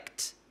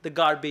collect the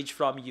garbage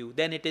from you.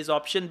 Then it is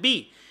option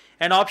B.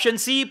 And option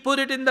C, put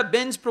it in the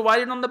bins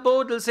provided on the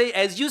boat. They'll say,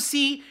 as you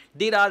see,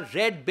 there are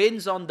red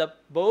bins on the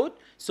boat,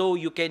 so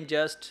you can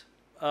just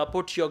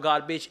put your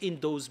garbage in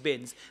those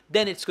bins,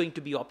 then it's going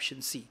to be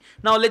option C.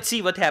 Now let's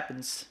see what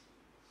happens.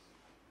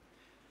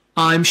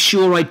 I'm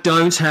sure I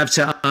don't have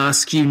to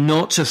ask you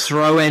not to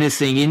throw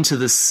anything into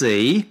the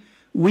sea.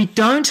 We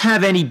don't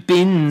have any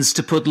bins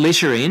to put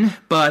litter in,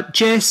 but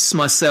Jess,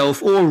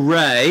 myself or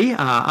Ray,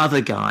 our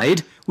other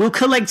guide, will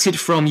collect it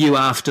from you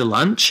after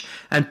lunch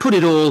and put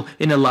it all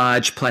in a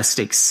large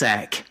plastic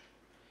sack.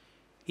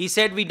 He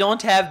said we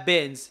don't have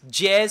bins.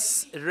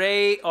 Jess,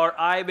 Ray or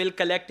I will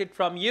collect it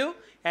from you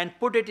and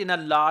put it in a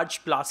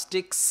large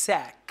plastic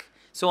sack.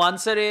 So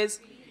answer is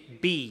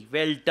B.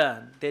 Well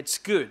done. That's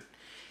good.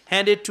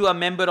 Hand it to a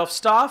member of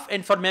staff,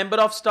 and for member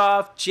of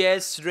staff,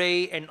 Jess,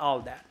 Ray and all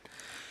that.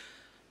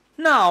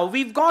 Now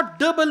we've got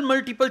double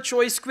multiple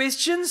choice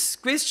questions.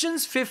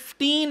 Questions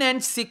 15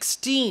 and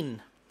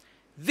 16.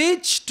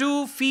 Which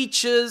two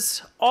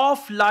features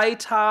of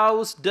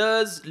lighthouse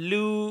does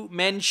Lou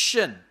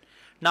mention?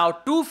 Now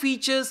two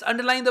features,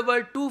 underline the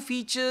word two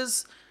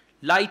features,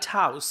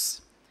 lighthouse.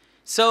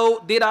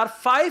 So there are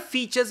 5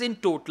 features in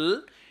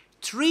total.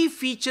 3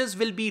 features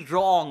will be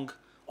wrong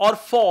or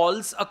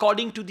false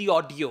according to the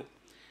audio.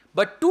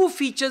 But 2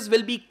 features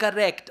will be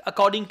correct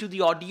according to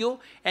the audio,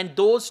 and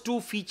those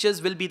 2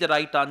 features will be the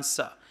right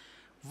answer.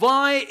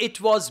 Why it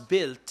was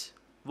built?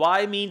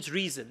 Why means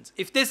reasons.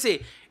 If they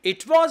say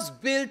it was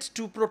built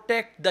to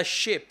protect the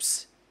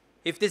ships,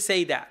 if they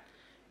say that,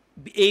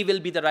 A will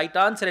be the right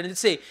answer. And they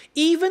say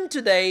even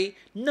today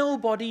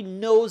nobody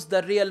knows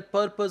the real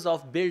purpose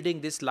of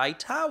building this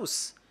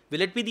lighthouse.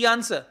 Will it be the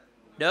answer?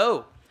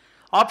 No.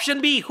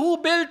 Option B, who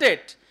built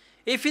it?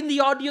 If in the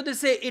audio they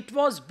say it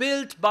was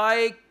built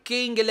by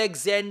King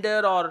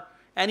Alexander or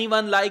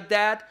anyone like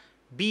that,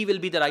 B will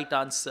be the right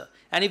answer.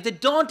 And if they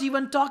don't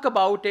even talk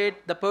about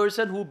it, the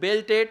person who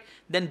built it,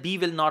 then B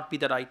will not be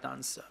the right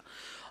answer.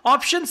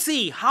 Option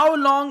C, how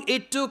long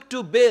it took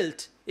to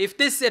build. If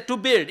they say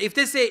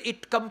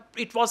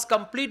it was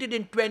completed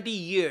in 20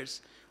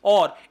 years,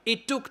 or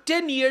it took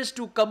 10 years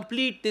to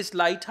complete this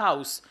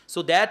lighthouse,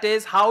 so that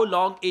is how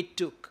long it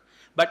took.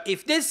 But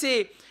if they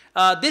say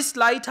this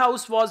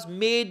lighthouse was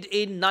made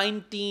in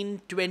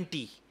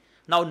 1920.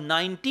 Now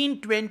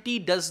 1920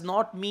 does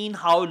not mean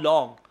how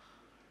long,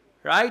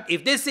 right?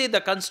 If they say the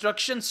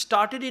construction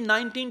started in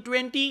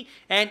 1920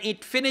 and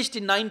it finished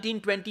in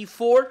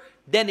 1924,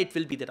 then it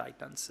will be the right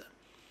answer.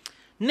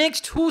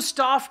 Next, who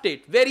staffed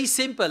it? Very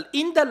simple.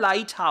 In the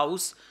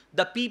lighthouse,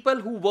 the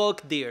people who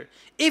work there.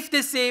 If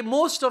they say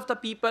most of the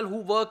people who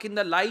work in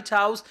the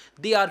lighthouse,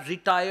 they are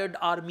retired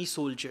army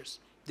soldiers,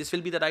 this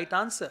will be the right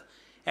answer.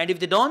 And if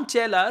they don't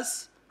tell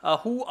us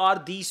who are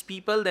these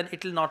people, then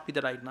it will not be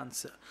the right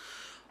answer.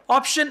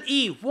 Option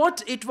E,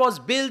 what it was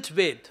built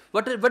with.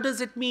 What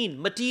does it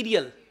mean?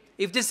 Material.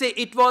 If they say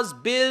it was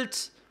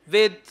built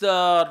with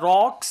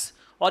rocks,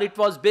 or it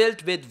was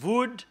built with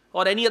wood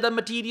or any other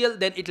material,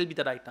 then it will be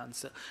the right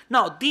answer.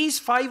 Now these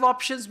 5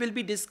 options will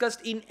be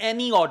discussed in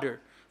any order.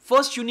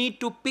 First you need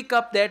to pick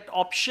up that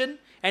option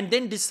and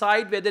then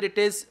decide whether it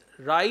is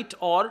right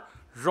or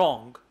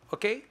wrong.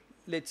 Okay,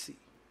 let's see.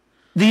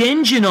 The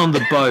engine on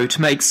the boat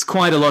makes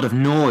quite a lot of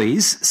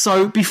noise,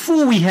 so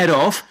before we head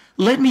off,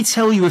 let me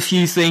tell you a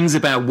few things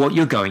about what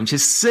you're going to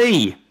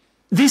see.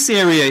 This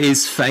area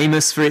is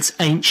famous for its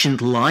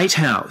ancient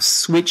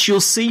lighthouse, which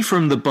you'll see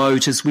from the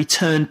boat as we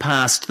turn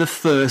past the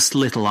first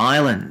little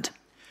island.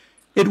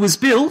 It was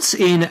built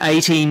in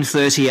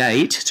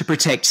 1838 to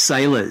protect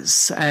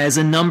sailors, as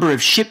a number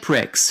of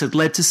shipwrecks had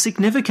led to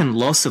significant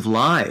loss of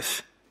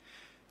life.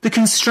 The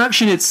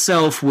construction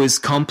itself was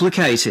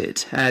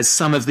complicated, as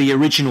some of the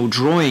original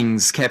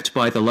drawings kept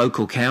by the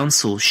local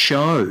council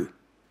show.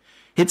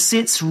 It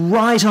sits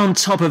right on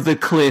top of the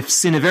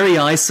cliffs in a very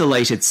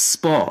isolated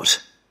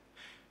spot.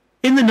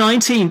 In the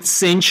 19th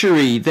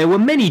century, there were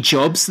many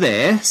jobs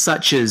there,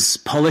 such as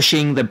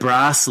polishing the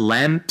brass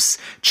lamps,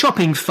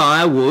 chopping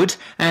firewood,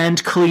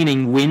 and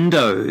cleaning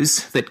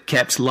windows that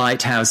kept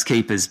lighthouse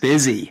keepers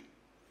busy.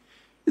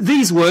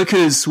 These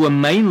workers were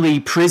mainly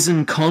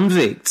prison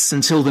convicts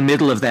until the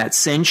middle of that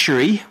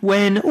century,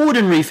 when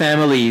ordinary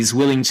families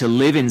willing to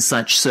live in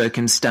such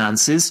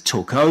circumstances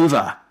took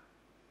over.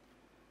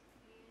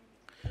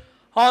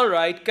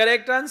 Alright,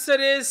 correct answer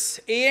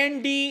is A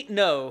and D,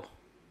 no.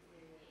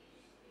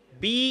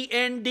 B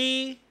and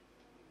D,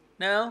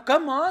 no.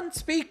 Come on,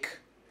 speak.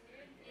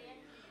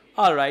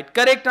 Alright,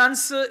 correct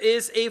answer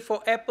is A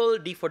for apple,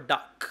 D for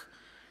duck.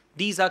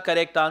 These are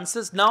correct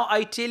answers. Now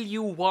I tell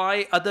you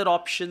why other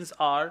options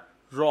are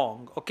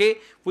wrong. Okay,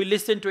 we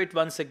listen to it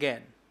once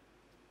again.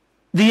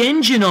 The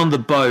engine on the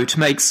boat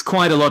makes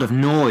quite a lot of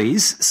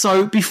noise,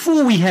 so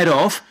before we head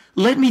off,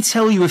 let me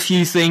tell you a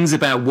few things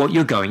about what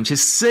you're going to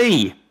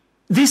see.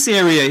 This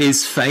area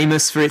is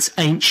famous for its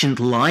ancient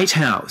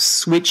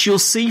lighthouse, which you'll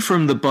see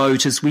from the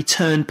boat as we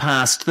turn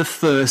past the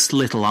first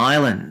little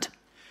island.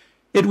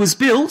 It was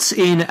built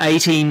in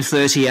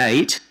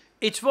 1838.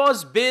 It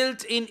was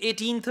built in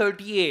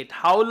 1838.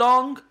 How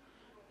long?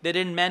 They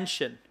didn't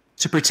mention.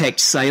 To protect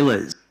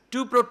sailors.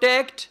 To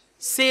protect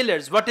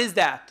sailors. What is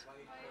that?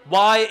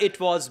 Why it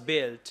was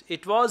built?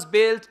 It was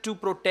built to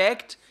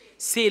protect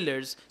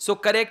sailors. So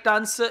correct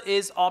answer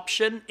is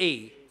option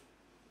A.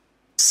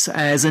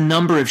 As a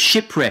number of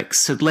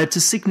shipwrecks had led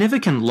to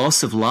significant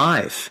loss of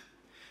life.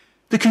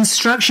 The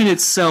construction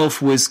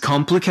itself was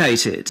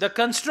complicated. The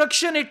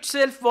construction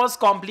itself was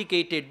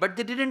complicated, but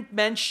they didn't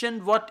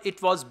mention what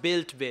it was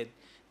built with.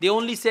 They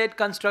only said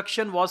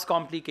construction was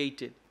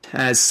complicated.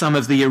 As some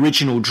of the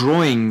original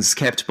drawings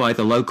kept by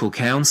the local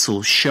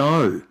council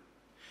show.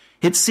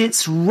 It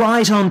sits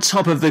right on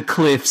top of the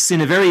cliffs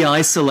in a very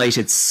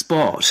isolated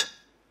spot.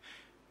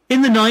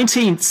 In the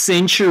 19th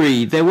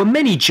century, there were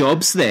many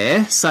jobs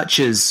there, such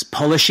as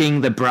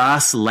polishing the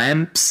brass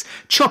lamps,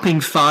 chopping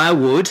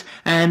firewood,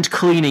 and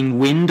cleaning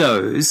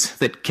windows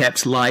that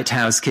kept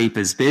lighthouse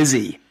keepers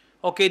busy.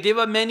 Okay, there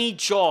were many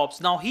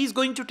jobs. Now he's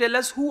going to tell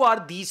us who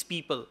are these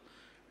people,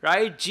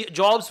 right?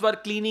 Jobs were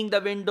cleaning the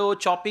window,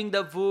 chopping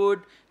the wood,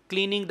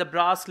 cleaning the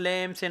brass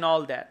lamps and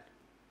all that.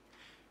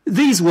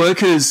 These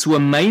workers were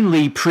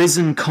mainly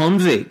prison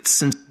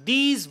convicts and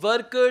These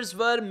workers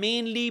were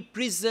mainly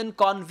prison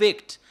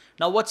convict.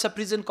 Now what's a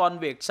prison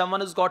convict?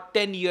 Someone who's got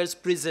 10 years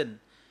prison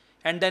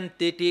and then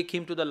they take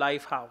him to the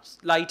lighthouse.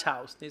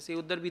 They say,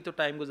 "Udhar bhi to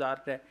time guzar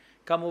rahe.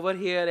 Come over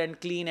here and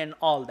clean and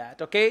all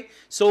that." Okay.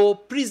 So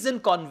prison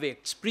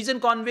convicts. Prison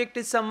convict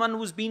is someone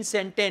who's been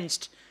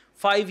sentenced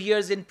 5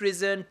 years in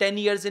prison, 10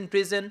 years in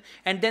prison,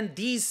 and then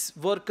these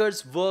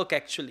workers work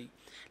actually.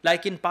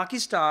 Like in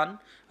Pakistan,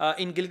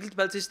 in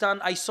Gilgit-Baltistan,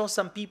 I saw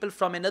some people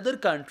from another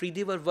country,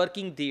 they were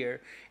working there.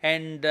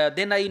 And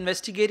then I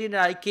investigated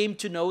and I came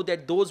to know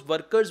that those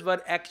workers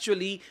were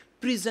actually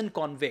prison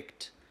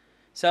convict.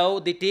 So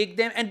they take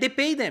them and they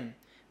pay them.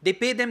 They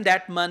pay them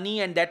that money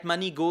and that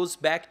money goes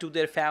back to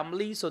their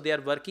family. So they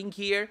are working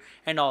here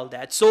and all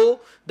that.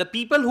 So the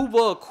people who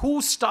work,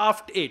 who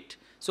staffed it?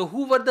 So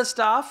who were the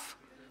staff?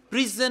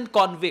 Prison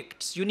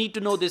convicts. You need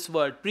to know this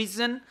word,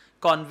 prison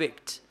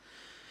convict.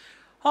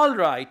 All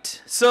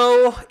right,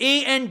 so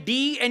A and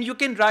D, and you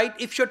can write,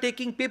 if you're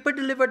taking paper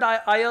delivered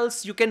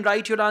IELTS, you can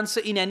write your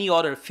answer in any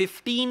order,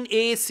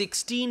 15A,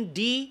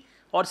 16D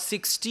or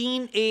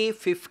 16A,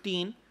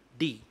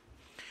 15D.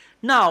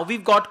 Now,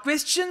 we've got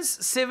questions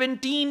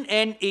 17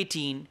 and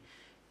 18.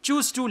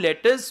 Choose two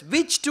letters.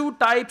 Which two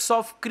types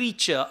of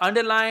creature?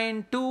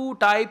 Underline two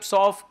types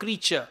of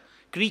creature.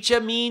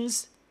 Creature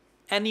means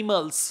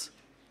animals.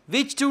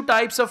 Which two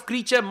types of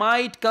creature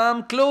might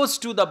come close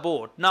to the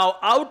boat? Now,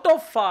 out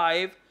of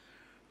 5,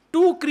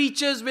 2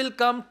 creatures will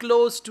come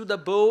close to the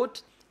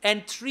boat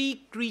and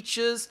 3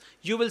 creatures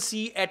you will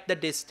see at the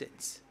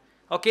distance.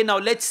 Okay, now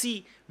let's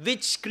see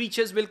which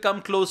creatures will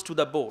come close to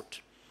the boat.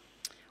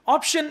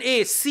 Option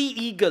A, sea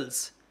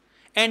eagles.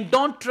 And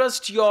don't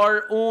trust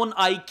your own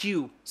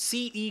IQ.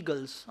 Sea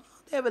eagles,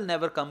 they will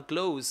never come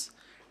close.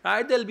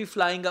 Right? They'll be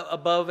flying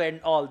above and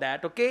all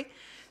that, okay?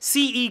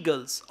 Sea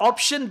eagles.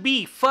 Option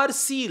B, fur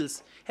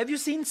seals. Have you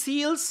seen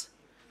seals?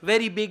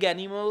 Very big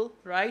animal,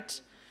 right?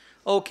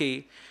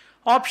 Okay.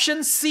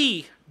 Option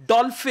C,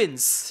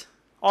 dolphins.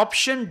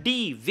 Option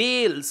D,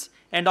 whales.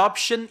 And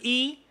option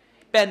E,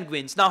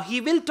 penguins. Now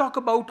he will talk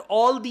about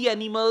all the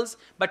animals,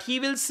 but he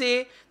will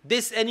say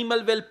this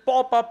animal will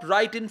pop up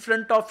right in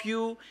front of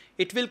you.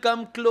 It will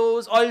come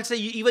close, or he'll say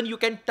even you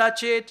can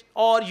touch it,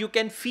 or you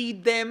can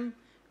feed them.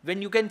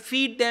 When you can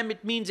feed them,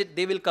 it means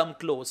they will come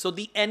close. So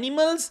the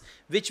animals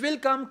which will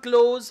come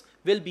close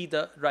will be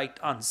the right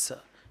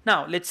answer.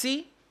 Now, let's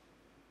see.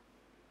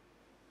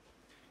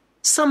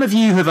 Some of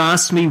you have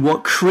asked me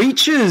what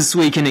creatures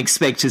we can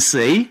expect to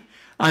see.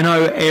 I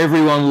know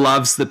everyone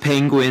loves the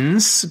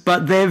penguins,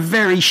 but they're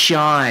very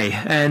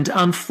shy and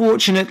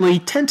unfortunately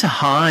tend to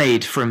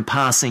hide from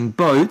passing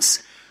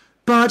boats.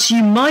 But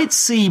you might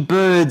see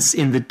birds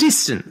in the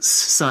distance,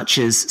 such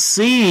as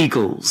sea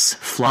eagles,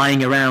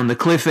 flying around the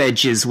cliff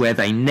edges where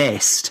they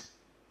nest.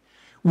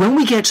 When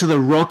we get to the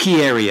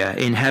rocky area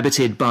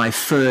inhabited by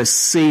fur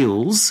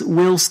seals,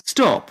 we'll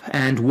stop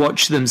and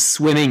watch them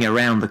swimming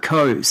around the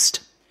coast.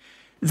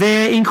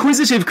 They're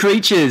inquisitive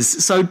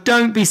creatures, so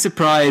don't be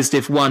surprised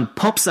if one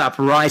pops up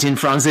right in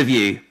front of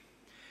you.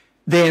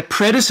 Their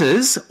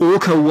predators,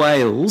 orca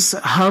whales,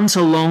 hunt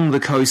along the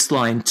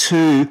coastline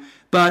too,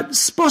 but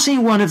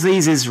spotting one of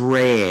these is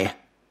rare.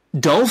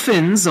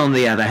 Dolphins, on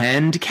the other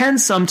hand, can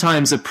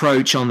sometimes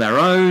approach on their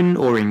own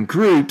or in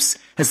groups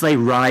as they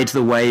ride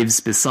the waves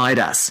beside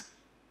us.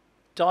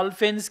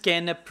 Dolphins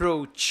can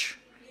approach.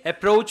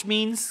 Approach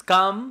means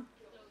come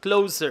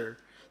closer.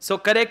 So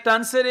correct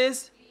answer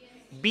is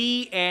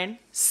B and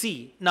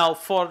C. Now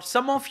for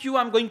some of you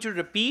I'm going to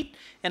repeat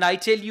and I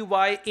tell you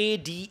why A,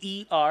 D,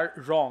 E are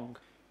wrong.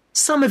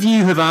 Some of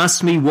you have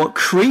asked me what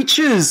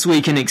creatures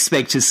we can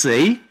expect to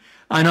see.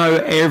 I know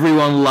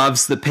everyone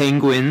loves the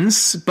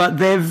penguins, but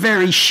they're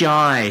very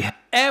shy.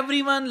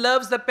 Everyone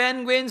loves the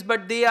penguins,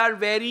 but they are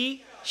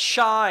very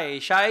shy.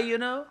 Shy, you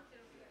know?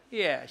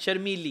 Yeah,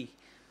 Sharmili.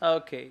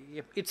 Okay,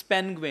 it's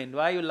penguin.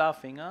 Why are you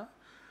laughing, huh?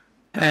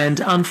 And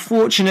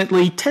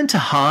unfortunately tend to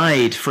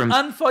hide from...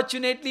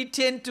 Unfortunately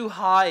tend to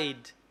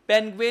hide.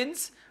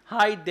 Penguins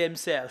hide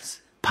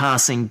themselves.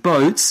 ...passing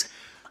boats,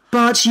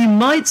 but you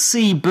might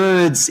see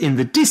birds in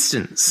the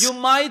distance. You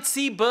might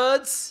see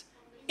birds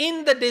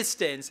In the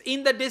distance.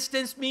 In the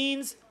distance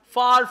means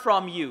far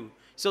from you.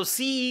 So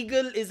sea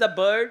eagle is a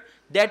bird.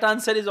 That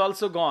answer is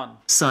also gone.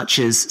 Such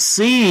as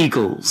sea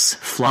eagles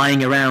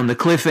flying around the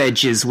cliff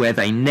edges where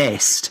they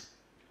nest.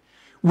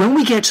 When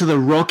we get to the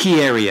rocky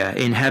area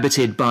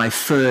inhabited by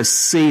fur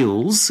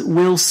seals,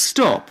 we'll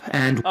stop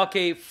and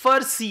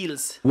fur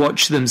seals.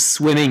 Watch them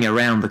swimming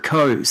around the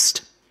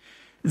coast.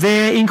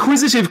 They're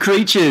inquisitive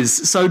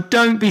creatures, so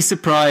don't be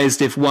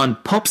surprised if one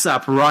pops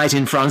up right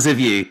in front of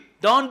you.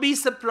 Don't be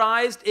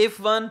surprised if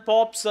one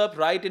pops up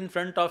right in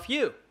front of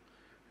you.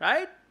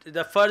 Right?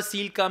 The fur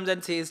seal comes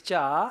and says,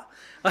 cha.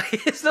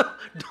 Okay, so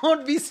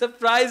don't be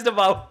surprised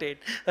about it.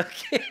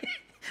 Okay?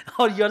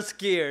 Or you're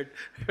scared.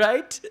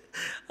 Right?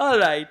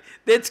 Alright,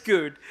 that's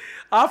good.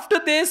 After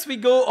this, we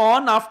go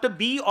on. After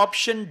B,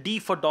 option D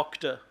for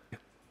doctor.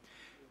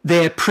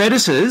 They're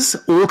predators,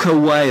 orca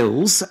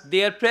whales.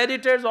 They are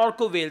predators,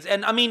 orca whales.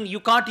 And I mean, you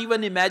can't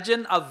even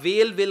imagine a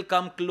whale will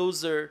come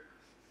closer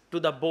to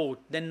the boat.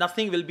 Then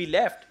nothing will be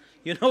left.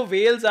 You know,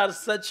 whales are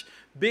such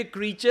big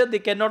creature, they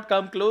cannot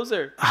come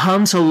closer.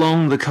 Hunt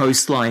along the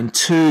coastline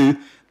too,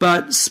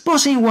 but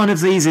spotting one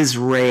of these is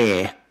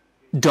rare.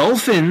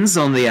 Dolphins,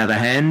 on the other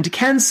hand,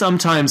 can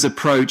sometimes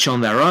approach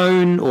on their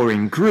own or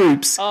in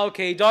groups.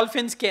 Okay,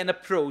 dolphins can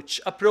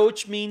approach.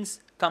 Approach means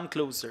come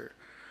closer.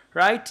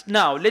 Right?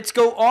 Now, let's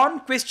go on.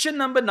 Question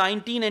number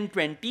 19 and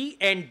 20.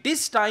 And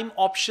this time,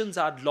 options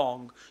are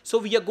long. So,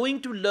 we are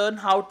going to learn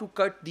how to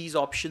cut these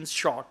options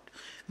short.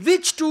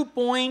 Which 2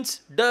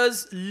 points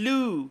does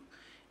loo?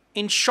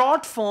 In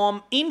short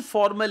form, in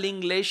formal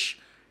English,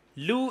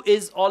 loo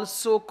is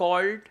also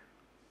called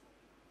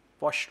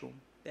washroom.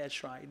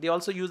 That's right. They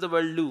also use the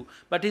word loo,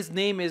 but his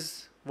name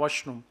is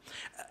washroom.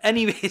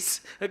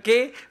 Anyways,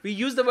 okay, we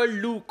use the word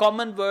loo,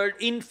 common word,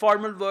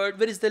 informal word.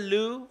 Where is the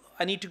loo?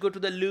 I need to go to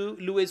the loo.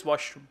 Loo is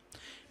washroom.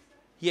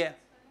 Yeah.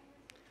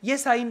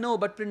 Yes, I know,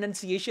 but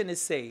pronunciation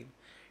is same,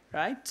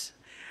 right?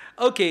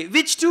 Okay,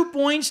 which 2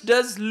 points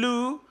does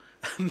loo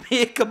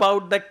make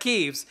about the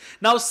caves?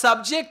 Now,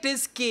 subject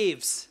is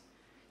caves.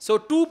 So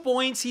 2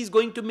 points he's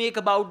going to make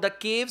about the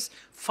caves.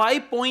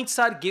 5 points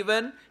are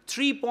given.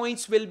 3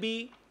 points will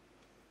be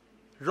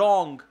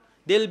wrong.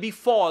 They'll be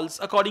false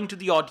according to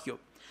the audio.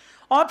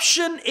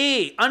 Option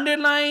A,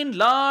 underline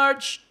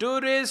large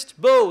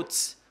tourist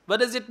boats.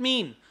 What does it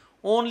mean?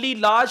 Only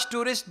large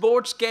tourist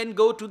boats can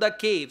go to the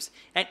caves.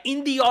 And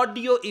in the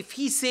audio, if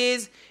he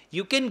says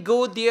you can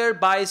go there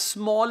by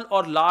small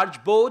or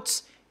large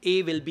boats,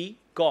 A will be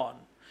gone.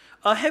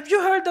 Have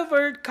you heard the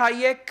word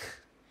kayak?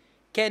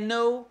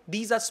 Canoe?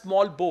 These are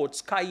small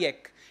boats.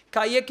 Kayak.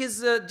 Kayak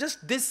is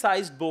just this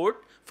sized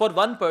boat for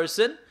one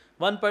person.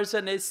 One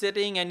person is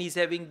sitting and he's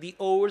having the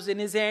oars in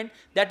his hand.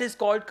 That is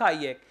called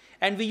kayak.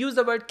 And we use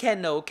the word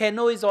canoe.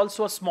 Canoe is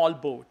also a small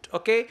boat.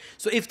 Okay.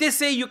 So if they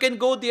say you can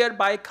go there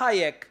by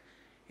kayak,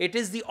 it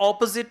is the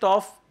opposite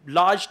of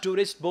large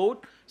tourist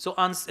boat. So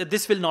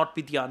this will not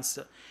be the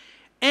answer.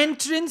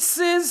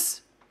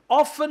 Entrances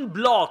often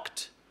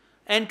blocked.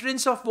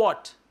 Entrance of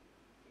what?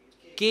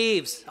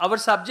 Caves. Our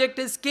subject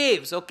is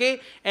caves,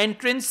 okay?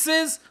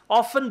 Entrances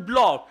often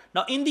blocked.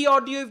 Now, in the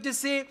audio, if they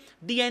say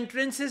the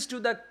entrances to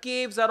the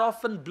caves are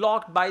often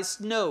blocked by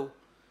snow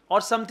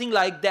or something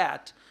like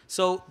that.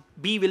 So,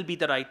 B will be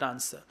the right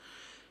answer.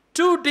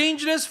 Too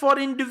dangerous for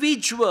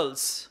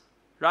individuals,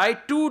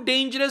 right? Too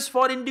dangerous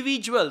for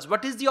individuals.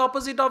 What is the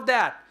opposite of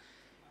that?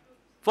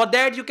 For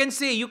that, you can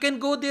say you can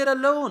go there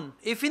alone.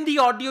 If in the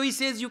audio he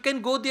says you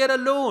can go there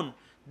alone,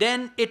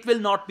 then it will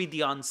not be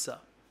the answer.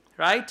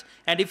 Right?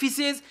 And if he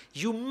says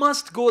you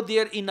must go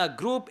there in a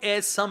group,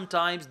 as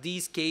sometimes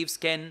these caves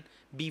can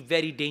be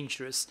very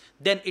dangerous,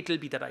 then it will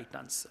be the right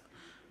answer.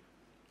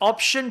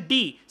 Option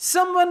D,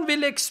 someone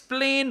will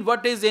explain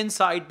what is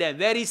inside them.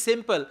 Very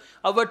simple.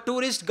 Our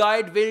tourist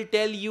guide will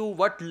tell you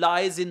what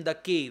lies in the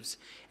caves.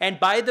 And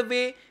by the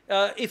way,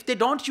 if they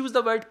don't use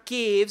the word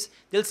caves,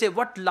 they'll say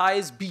what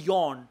lies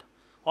beyond.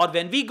 Or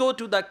when we go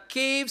to the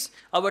caves,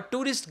 our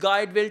tourist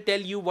guide will tell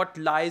you what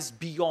lies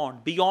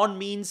beyond. Beyond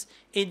means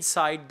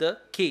inside the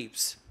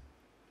caves.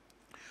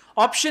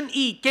 Option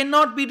E,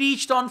 cannot be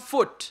reached on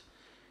foot.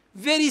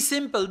 Very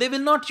simple. They will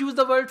not use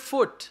the word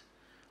foot.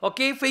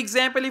 Okay, for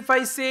example, if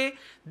I say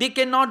they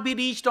cannot be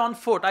reached on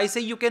foot, I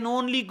say you can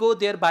only go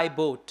there by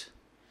boat.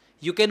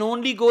 You can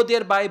only go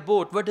there by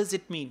boat. What does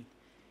it mean?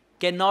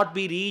 Cannot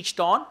be reached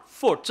on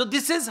foot. So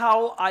this is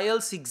how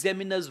IELTS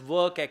examiners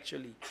work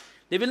actually.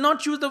 They will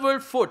not use the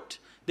word foot.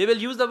 They will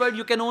use the word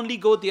you can only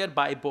go there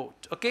by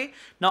boat. Okay.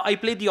 Now I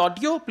play the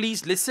audio.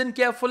 Please listen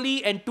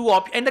carefully and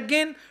and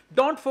again,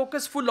 don't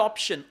focus full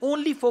option.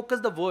 Only focus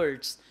the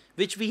words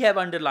which we have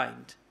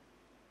underlined.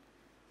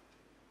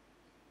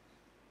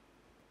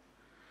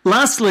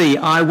 Lastly,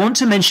 I want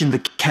to mention the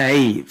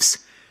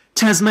caves.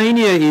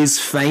 Tasmania is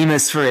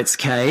famous for its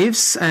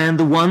caves, and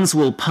the ones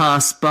we'll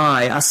pass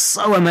by are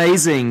so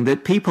amazing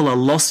that people are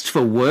lost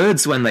for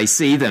words when they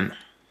see them.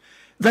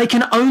 They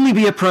can only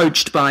be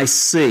approached by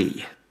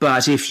sea,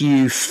 but if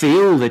you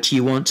feel that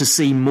you want to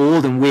see more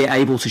than we're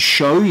able to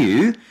show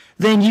you,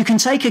 then you can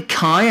take a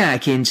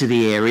kayak into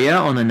the area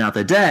on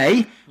another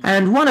day,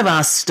 and one of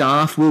our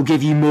staff will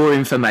give you more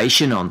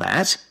information on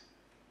that.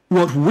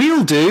 What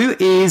we'll do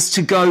is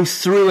to go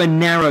through a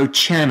narrow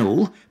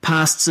channel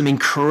past some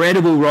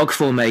incredible rock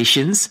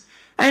formations,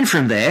 and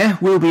from there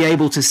we'll be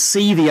able to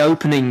see the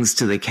openings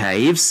to the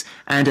caves,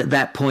 and at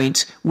that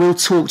point we'll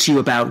talk to you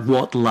about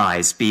what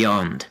lies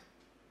beyond.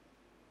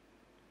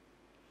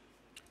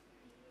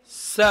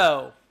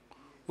 So,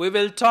 we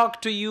will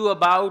talk to you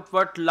about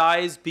what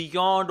lies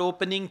beyond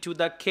opening to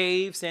the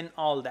caves and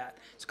all that.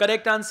 So,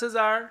 correct answers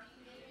are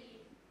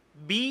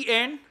B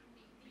and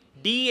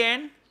D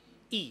and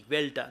E.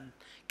 Well done.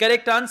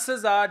 Correct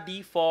answers are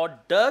D for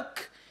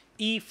duck,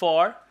 E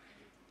for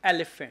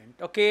elephant.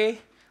 Okay.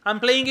 I'm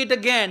playing it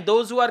again.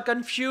 Those who are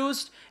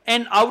confused,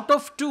 and out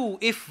of 2,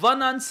 if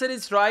one answer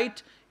is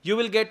right, you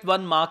will get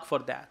 1 mark for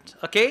that.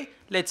 Okay.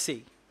 Let's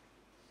see.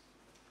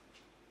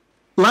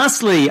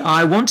 Lastly,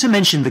 I want to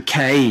mention the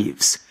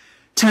caves.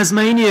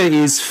 Tasmania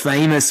is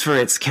famous for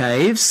its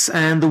caves,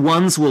 and the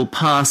ones we'll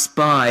pass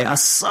by are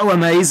so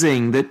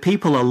amazing that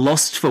people are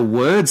lost for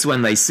words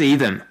when they see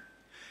them.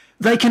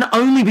 They can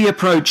only be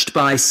approached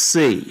by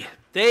sea.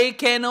 They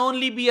can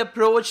only be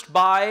approached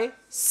by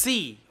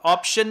sea.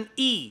 Option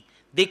E.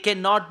 They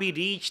cannot be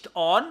reached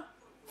on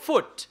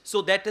foot.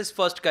 So that is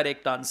first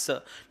correct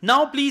answer.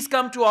 Now please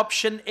come to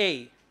option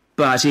A.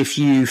 But if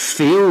you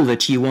feel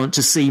that you want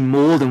to see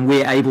more than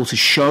we're able to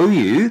show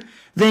you,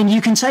 then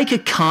you can take a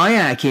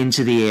kayak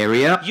into the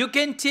area. You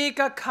can take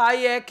a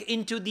kayak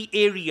into the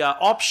area.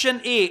 Option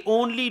A.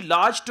 Only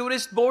large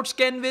tourist boats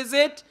can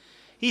visit.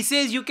 He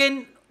says you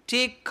can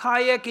take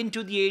kayak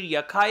into the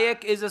area.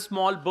 Kayak is a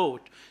small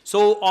boat.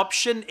 So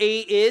option A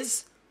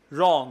is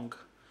wrong.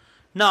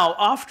 Now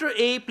after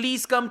A,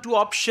 please come to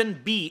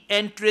option B.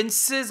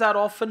 Entrances are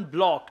often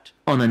blocked.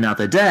 On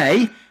another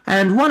day,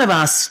 and one of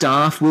our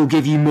staff will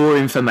give you more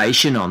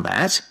information on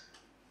that.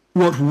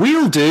 What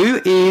we'll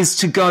do is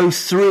to go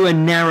through a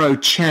narrow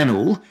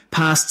channel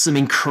past some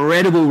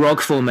incredible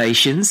rock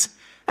formations,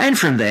 and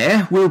from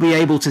there we'll be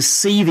able to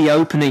see the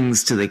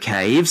openings to the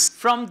caves.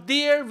 From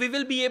there we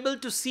will be able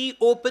to see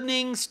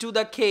openings to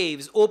the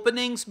caves.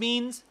 Openings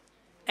means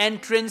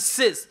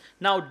entrances.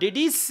 Now did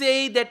he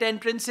say that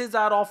entrances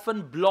are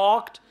often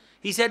blocked?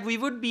 He said we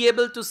would be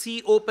able to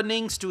see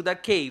openings to the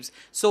caves.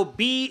 So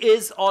B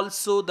is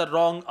also the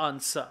wrong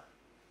answer.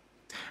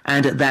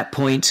 And at that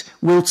point,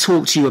 we'll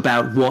talk to you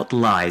about what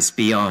lies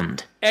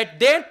beyond. At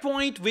that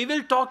point, we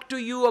will talk to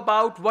you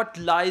about what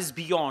lies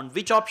beyond.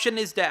 Which option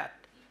is that?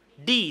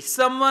 D.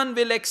 Someone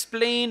will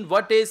explain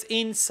what is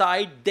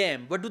inside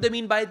them. What do they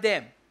mean by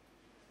them?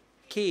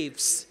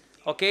 Caves.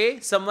 Okay,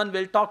 someone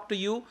will talk to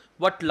you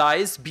what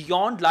lies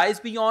beyond. Lies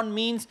beyond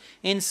means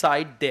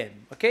inside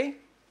them. Okay.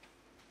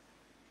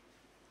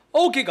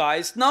 Okay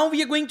guys, now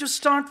we are going to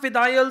start with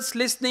IELTS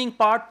listening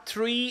part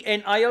 3,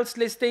 and IELTS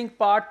listening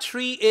part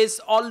 3 is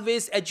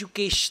always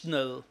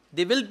educational.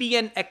 There will be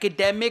an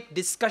academic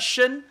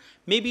discussion,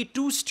 maybe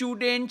 2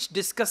 students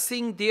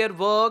discussing their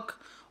work,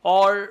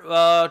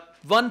 or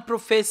 1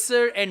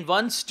 professor and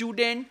 1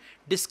 student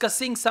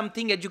discussing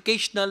something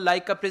educational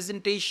like a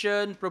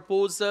presentation,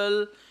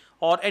 proposal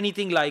or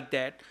anything like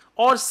that.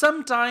 Or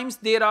sometimes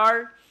there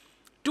are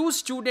 2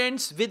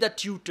 students with a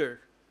tutor.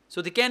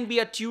 So there can be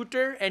a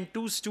tutor and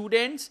 2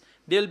 students,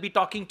 they'll be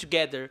talking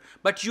together.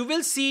 But you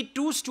will see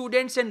 2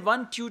 students and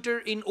 1 tutor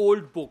in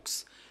old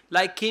books,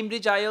 like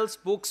Cambridge IELTS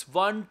books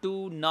 1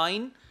 to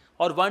 9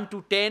 or 1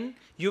 to 10.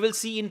 You will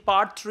see in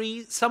part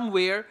 3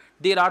 somewhere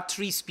there are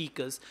 3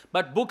 speakers.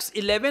 But books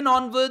 11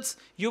 onwards,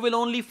 you will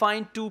only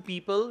find 2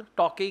 people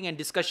talking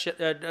and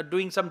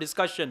doing some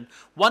discussion.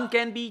 One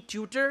can be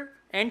tutor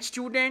and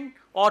student,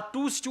 or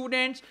 2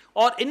 students,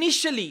 or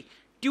initially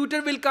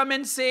tutor will come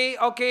and say,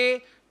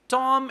 okay,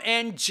 Tom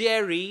and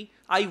Jerry,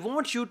 I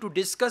want you to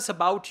discuss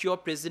about your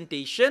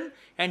presentation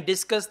and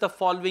discuss the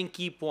following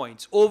key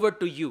points. Over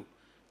to you.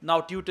 Now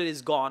tutor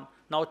is gone.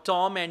 Now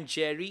Tom and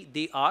Jerry,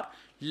 they are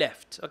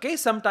left. Okay,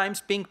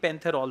 sometimes Pink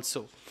Panther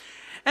also.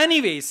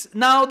 Anyways,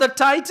 now the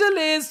title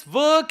is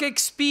Work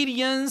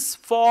Experience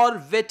for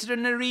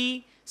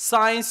Veterinary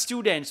Science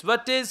Students.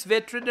 What is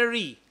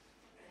veterinary?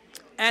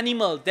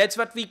 Animal. That's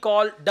what we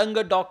call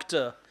Dunga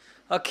Doctor.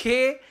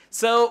 Okay,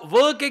 so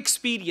work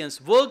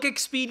experience. Work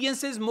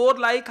experience is more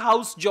like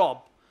house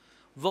job.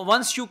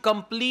 Once you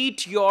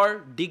complete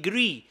your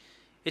degree,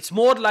 it's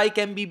more like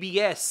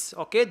MBBS.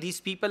 Okay, these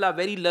people are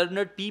very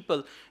learned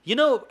people. You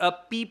know,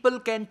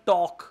 people can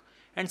talk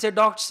and say,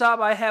 Doctor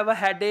Saab, I have a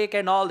headache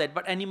and all that,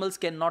 but animals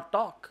cannot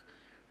talk.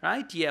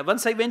 Right? Yeah,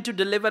 once I went to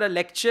deliver a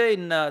lecture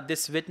in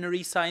this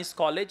veterinary science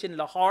college in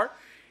Lahore,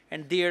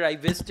 and there I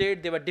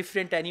visited, there were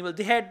different animals.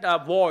 They had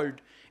a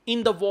ward.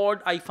 In the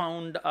ward, I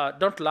found,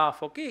 don't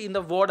laugh, okay? In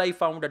the ward, I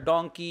found a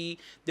donkey,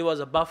 there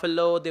was a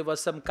buffalo, there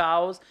was some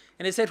cows.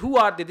 And I said, who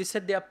are they? They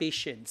said they are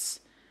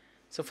patients.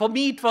 So for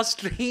me, it was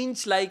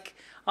strange, like,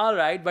 all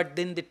right, but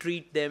then they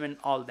treat them and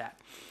all that.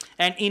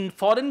 And in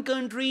foreign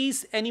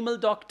countries, animal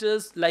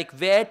doctors, like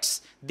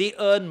vets, they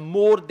earn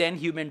more than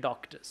human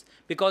doctors.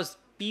 Because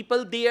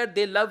people there,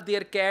 they love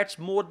their cats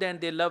more than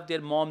they love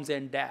their moms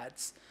and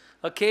dads.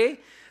 Okay.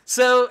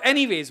 So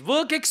anyways,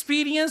 work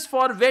experience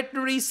for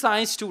veterinary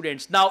science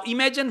students. Now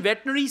imagine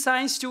veterinary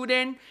science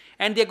student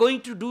and they're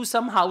going to do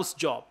some house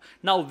job.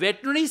 Now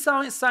veterinary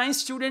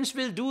science students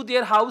will do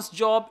their house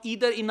job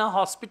either in a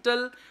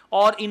hospital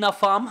or in a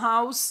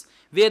farmhouse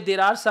where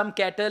there are some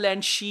cattle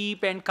and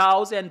sheep and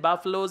cows and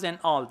buffaloes and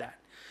all that.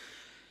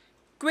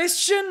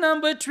 Question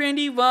number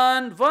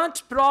 21.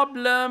 What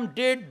problem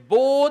did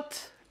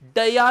both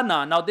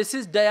Diana, now this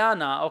is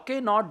Diana, okay,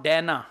 not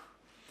Dana.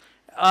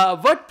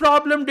 What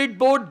problem did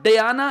both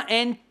Diana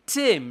and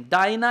Tim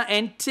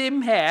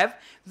have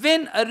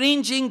when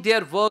arranging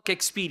their work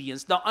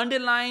experience? Now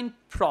underline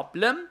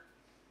problem,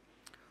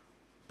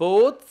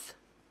 both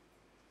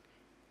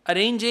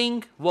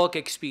arranging work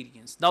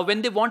experience. Now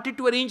when they wanted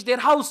to arrange their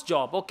house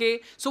job,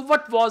 okay, so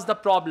what was the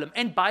problem?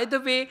 And by the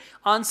way,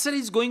 answer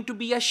is going to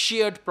be a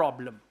shared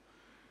problem.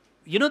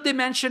 You know, they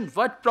mentioned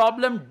what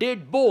problem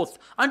did both.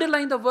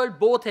 Underline the word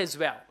both as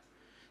well.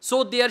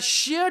 So their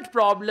shared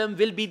problem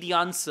will be the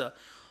answer.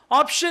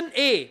 Option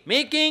A,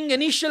 making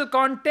initial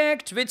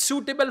contact with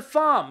suitable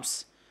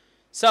farms.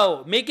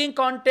 So making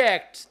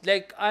contact,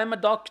 like I'm a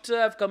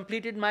doctor, I've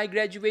completed my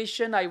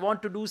graduation, I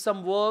want to do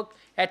some work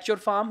at your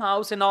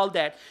farmhouse and all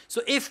that.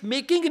 So if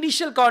making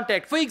initial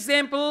contact, for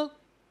example,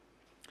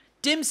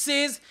 Tim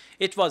says,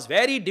 it was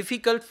very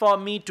difficult for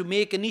me to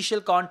make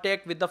initial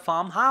contact with the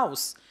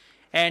farmhouse.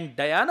 And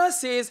Diana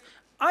says,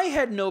 I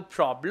had no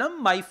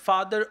problem. My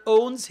father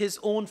owns his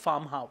own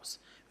farmhouse.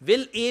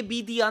 Will A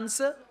be the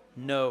answer?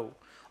 No.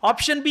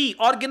 Option B,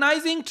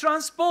 organizing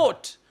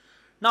transport.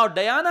 Now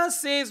Diana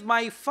says,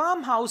 my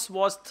farmhouse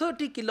was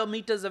 30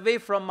 kilometers away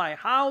from my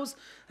house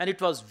and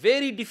it was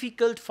very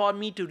difficult for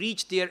me to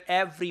reach there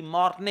every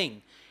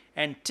morning.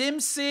 And Tim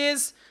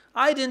says,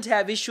 I didn't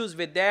have issues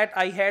with that.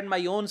 I had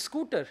my own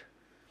scooter.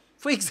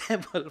 For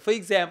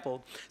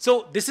example.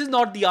 So this is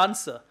not the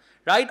answer.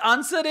 Right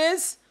answer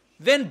is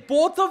when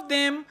both of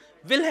them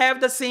will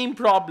have the same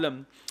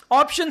problem.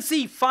 Option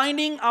C,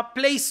 finding a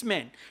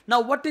placement.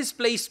 Now what is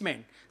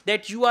placement?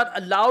 That you are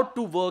allowed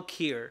to work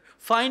here.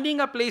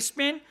 Finding a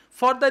placement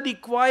for the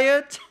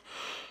required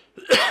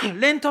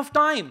length of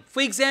time.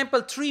 For example,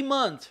 3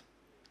 months.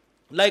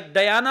 Like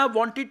Diana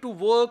wanted to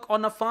work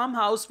on a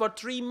farmhouse for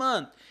 3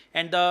 months.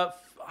 And the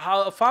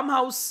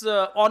farmhouse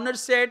owner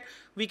said,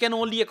 we can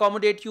only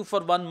accommodate you for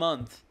 1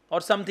 month. Or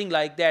something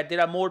like that.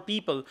 There are more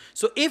people.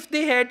 So if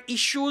they had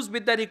issues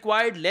with the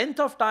required length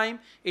of time,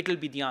 it will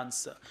be the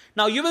answer.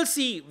 Now you will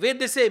see where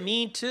they say,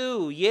 me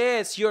too.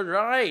 Yes, you're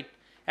right.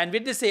 And where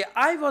they say,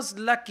 I was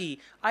lucky,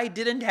 I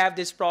didn't have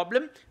this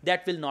problem,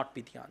 that will not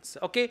be the answer.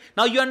 Okay.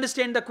 Now you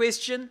understand the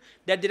question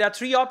that there are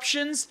 3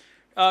 options.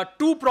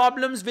 2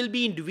 problems will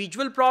be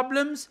individual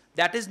problems.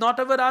 That is not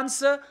our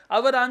answer.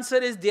 Our answer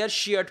is their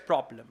shared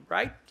problem,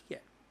 right?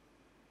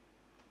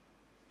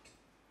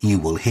 You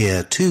will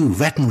hear 2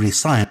 veterinary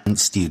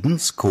science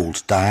students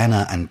called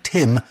Diana and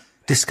Tim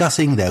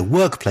discussing their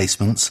work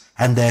placements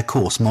and their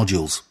course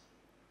modules.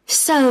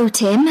 So,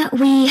 Tim,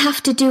 we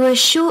have to do a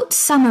short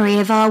summary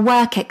of our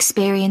work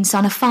experience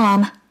on a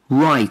farm.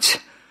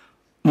 Right.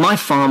 My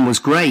farm was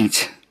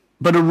great,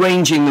 but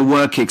arranging the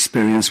work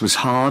experience was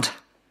hard.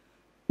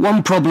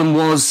 One problem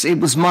was it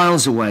was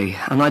miles away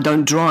and I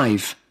don't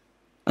drive.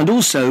 And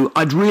also,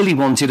 I'd really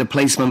wanted a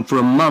placement for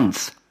a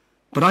month.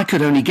 But I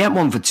could only get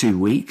one for 2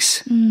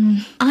 weeks.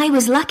 I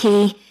was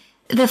lucky.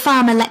 The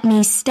farmer let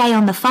me stay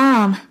on the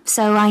farm,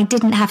 so I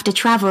didn't have to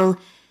travel.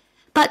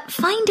 But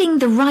finding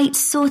the right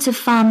sort of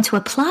farm to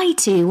apply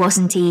to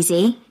wasn't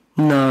easy.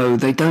 No,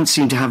 they don't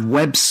seem to have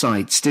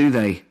websites, do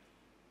they?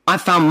 I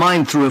found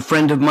mine through a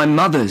friend of my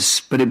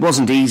mother's, but it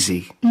wasn't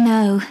easy.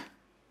 No.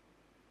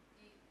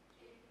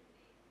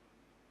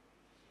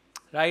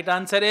 Right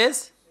answer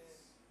is?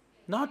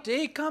 Not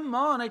A. Come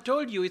on, I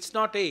told you it's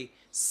not A.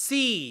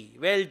 C.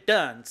 Well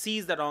done. C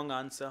is the wrong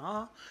answer.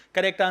 Huh?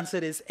 Correct answer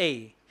is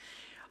A.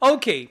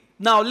 Okay.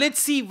 Now let's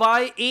see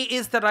why A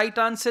is the right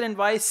answer and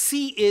why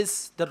C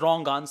is the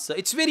wrong answer.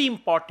 It's very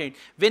important.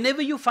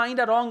 Whenever you find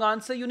a wrong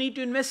answer, you need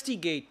to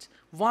investigate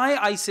why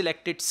I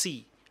selected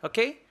C.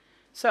 Okay.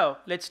 So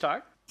let's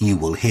start. You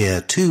will hear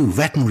 2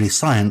 veterinary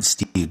science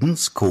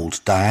students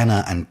called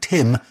Diana and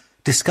Tim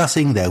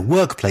discussing their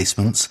work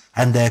placements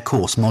and their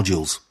course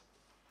modules.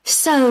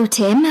 So,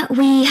 Tim,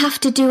 we have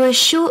to do a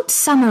short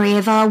summary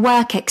of our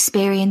work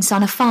experience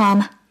on a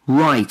farm.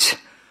 Right.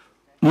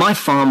 My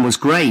farm was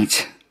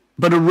great,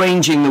 but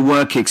arranging the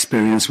work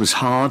experience was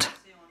hard.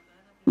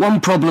 One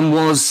problem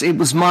was it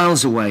was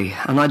miles away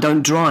and I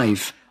don't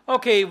drive.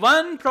 Okay,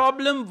 one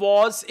problem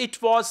was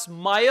it was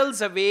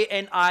miles away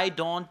and I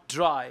don't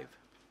drive.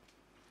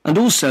 And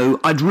also,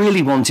 I'd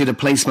really wanted a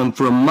placement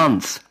for a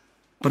month,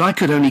 but I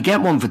could only get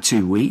one for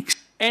 2 weeks.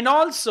 And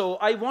also,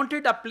 I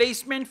wanted a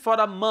placement for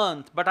a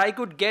month, but I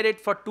could get it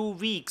for 2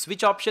 weeks.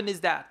 Which option is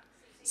that?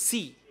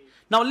 C.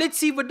 Now, let's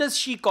see what does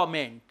she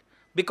comment.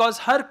 Because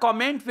her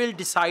comment will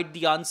decide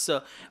the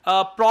answer.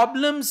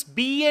 Problems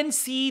B and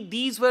C,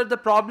 these were the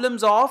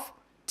problems of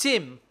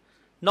Tim,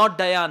 not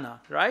Diana,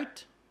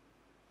 right?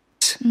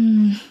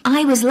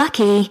 I was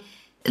lucky.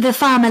 The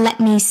farmer let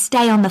me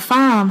stay on the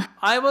farm.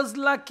 I was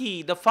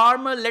lucky. The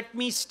farmer let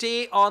me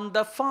stay on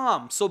the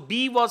farm. So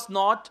B was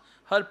not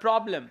her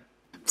problem.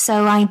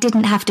 So I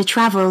didn't have to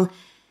travel.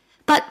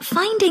 But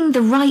finding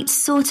the right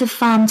sort of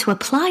farm to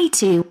apply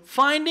to...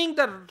 Finding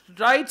the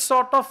right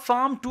sort of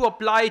farm to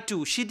apply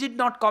to. She did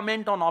not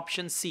comment on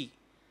option C.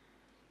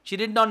 She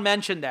did not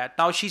mention that.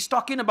 Now she's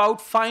talking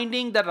about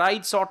finding the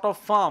right sort of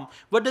farm.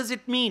 What does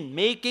it mean?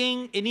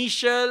 Making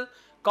initial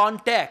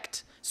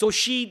contact. So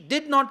she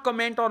did not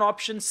comment on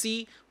option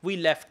C. We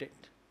left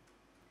it.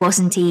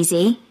 Wasn't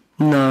easy.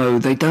 No,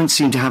 they don't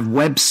seem to have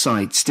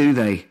websites, do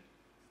they?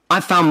 I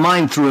found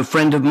mine through a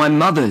friend of my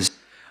mother's.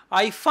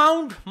 I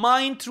found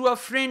mine through a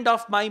friend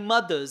of my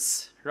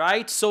mother's,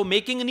 right? So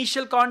making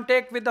initial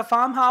contact with the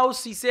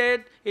farmhouse, he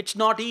said, it's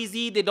not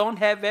easy. They don't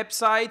have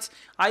websites.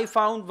 I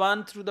found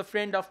one through the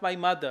friend of my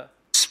mother.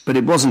 But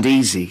it wasn't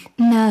easy.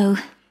 No.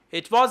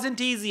 It wasn't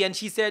easy. And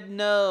she said,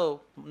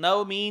 no.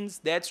 No means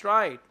that's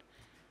right.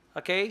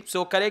 Okay,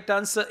 so correct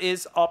answer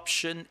is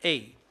option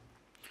A.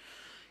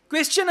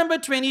 Question number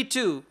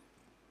 22.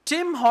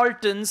 Tim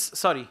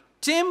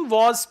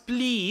was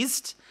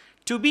pleased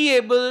to be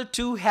able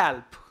to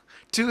help.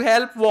 To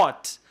help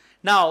what?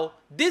 Now,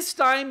 this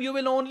time you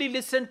will only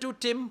listen to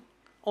Tim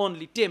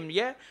only. Tim,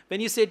 yeah?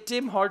 When you say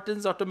Tim,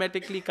 Hortons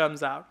automatically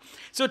comes out.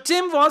 So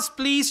Tim was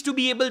pleased to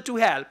be able to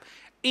help.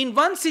 In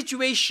one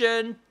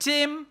situation,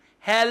 Tim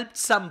helped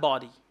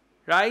somebody,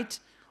 right?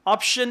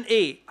 Option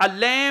A, a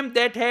lamb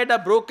that had a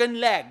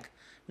broken leg.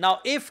 Now,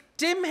 if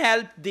Tim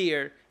helped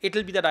there, it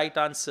will be the right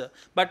answer.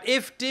 But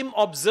if Tim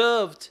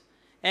observed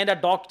and a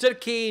doctor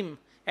came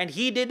and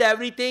he did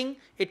everything,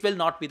 it will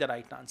not be the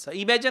right answer.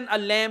 Imagine a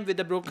lamb with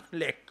a broken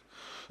leg.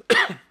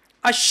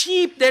 A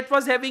sheep that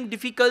was having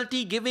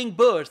difficulty giving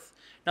birth.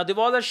 Now, there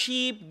was a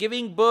sheep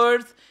giving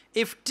birth.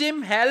 If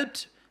Tim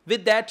helped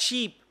with that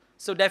sheep,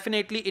 so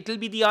definitely it will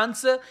be the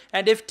answer.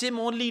 And if Tim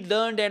only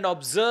learned and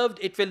observed,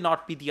 it will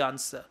not be the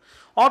answer.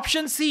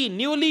 Option C,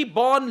 newly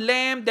born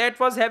lamb that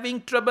was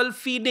having trouble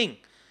feeding.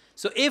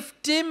 So if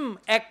Tim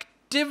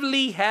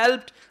actively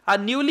helped a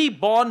newly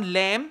born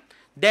lamb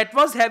that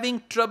was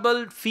having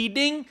trouble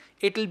feeding,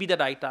 it will be the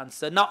right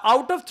answer. Now,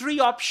 out of 3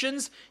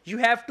 options, you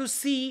have to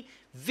see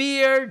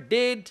where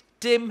did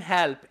Tim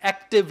help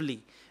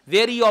actively.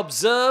 Where he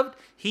observed,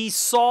 he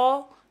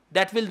saw,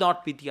 that will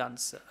not be the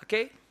answer.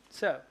 Okay,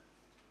 so.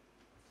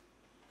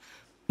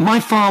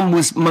 My farm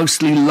was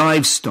mostly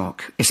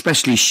livestock,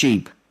 especially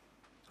sheep.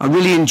 I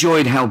really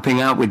enjoyed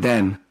helping out with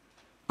them.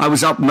 I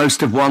was up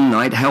most of one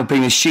night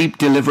helping a sheep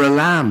deliver a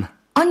lamb.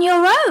 On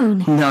your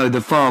own? No,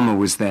 the farmer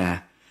was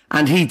there,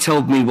 and he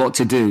told me what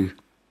to do.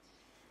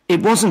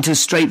 It wasn't a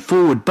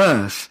straightforward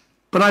birth,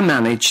 but I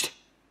managed.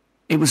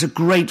 It was a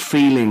great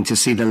feeling to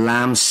see the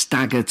lamb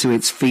stagger to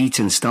its feet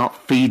and start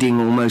feeding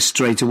almost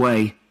straight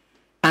away,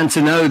 and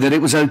to know that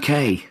it was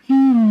okay.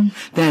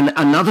 Then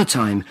another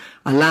time,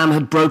 a lamb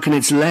had broken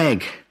its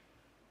leg,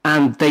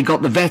 and they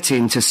got the vet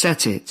in to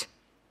set it,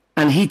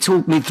 and he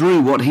talked me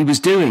through what he was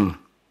doing.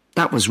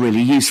 That was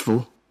really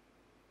useful.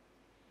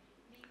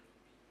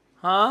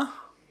 Huh?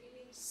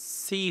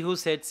 C, who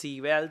said C?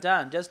 Well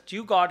done. Just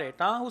you got it.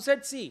 Huh? Who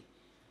said C?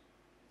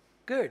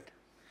 Good.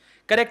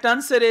 Correct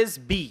answer is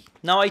B.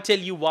 Now I tell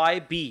you why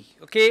B.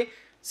 Okay?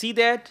 See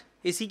that?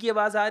 AC की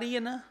आवाज आ रही है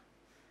ना?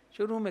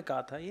 शुरू में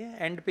कहा था ये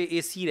एंड पे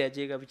AC रह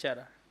जाएगा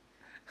बेचारा.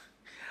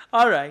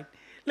 All right.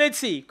 Let's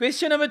see.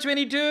 Question number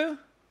 22.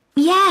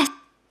 Yes.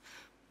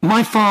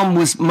 My farm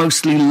was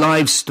mostly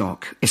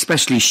livestock,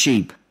 especially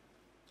sheep.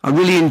 I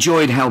really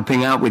enjoyed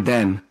helping out with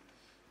them.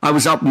 I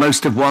was up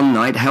most of one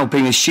night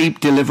helping a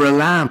sheep deliver a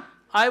lamb.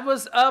 I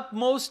was up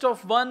most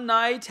of one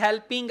night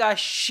helping a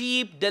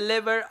sheep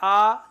deliver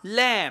a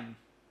lamb.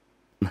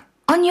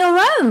 On your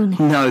own?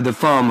 No, the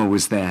farmer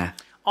was there.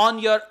 On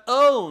your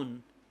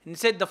own. And he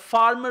said the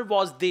farmer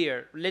was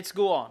there. Let's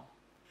go on.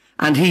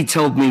 And he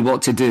told me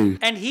what to do.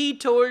 And he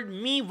told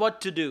me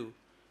what to do.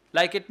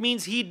 Like it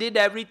means he did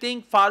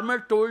everything. Farmer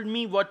told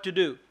me what to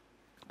do.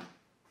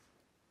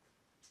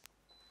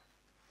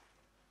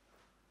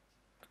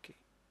 Okay.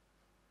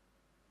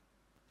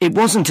 It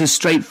wasn't a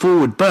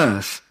straightforward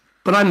birth,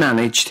 but I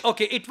managed.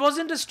 Okay, it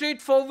wasn't a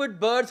straightforward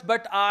birth,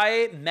 but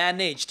I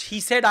managed. He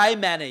said I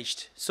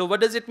managed. So what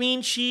does it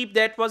mean? Sheep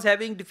that was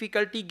having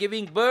difficulty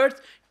giving birth.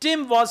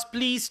 Tim was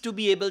pleased to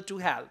be able to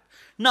help.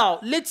 Now,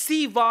 let's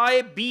see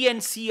why B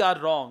and C are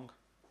wrong.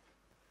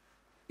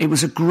 It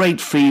was a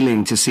great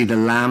feeling to see the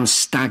lamb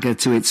stagger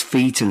to its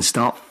feet and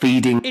start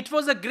feeding. It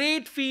was a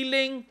great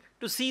feeling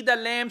to see the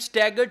lamb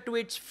stagger to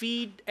its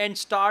feet and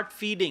start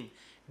feeding.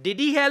 Did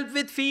he help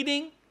with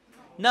feeding?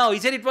 No, he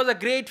said it was a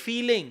great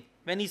feeling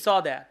when he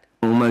saw that.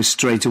 Almost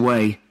straight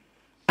away.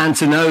 And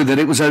to know that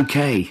it was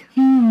okay.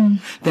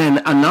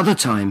 Then another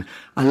time,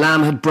 a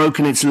lamb had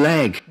broken its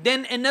leg.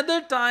 Then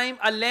another time,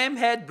 a lamb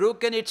had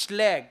broken its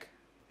leg.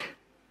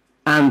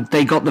 And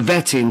they got the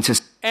vet in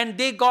to... And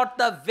they got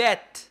the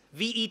vet,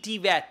 V-E-T,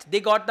 vet. They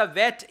got the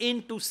vet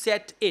in to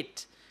set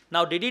it.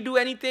 Now, did he do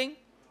anything?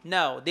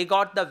 No, they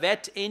got the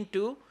vet in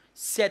to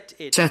set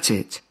it. Set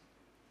it.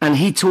 And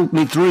he talked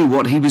me through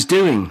what he was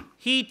doing.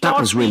 He That taught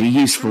was really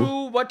me useful.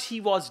 through what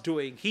he was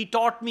doing. He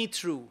taught me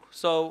through.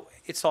 So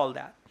it's all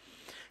that.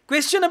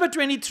 Question number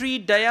 23,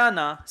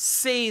 Diana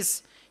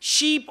says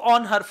sheep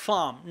on her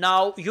farm.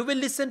 Now you will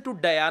listen to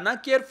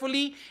Diana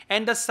carefully,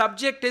 and the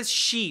subject is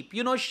sheep.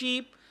 You know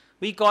sheep?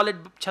 We call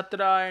it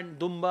chhatra and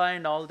dumba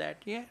and all that.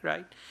 Yeah,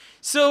 right.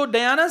 So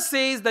Diana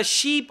says the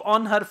sheep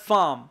on her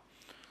farm.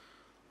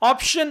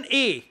 Option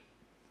A,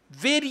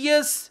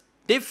 various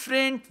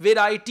different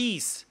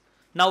varieties.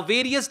 Now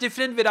various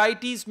different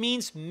varieties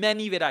means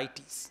many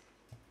varieties.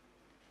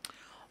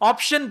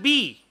 Option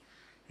B,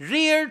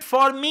 reared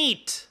for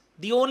meat.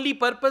 The only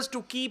purpose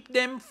to keep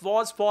them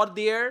was for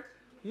their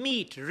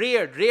meat.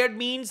 Reared. Reared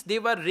means they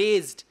were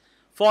raised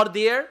for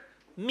their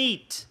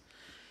meat.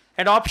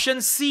 And option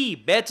C,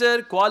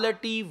 better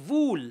quality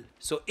wool.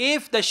 So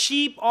if the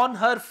sheep on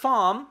her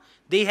farm,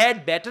 they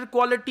had better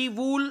quality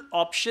wool,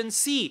 option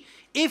C.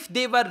 If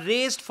they were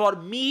raised for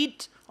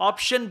meat,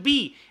 option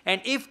B.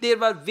 And if there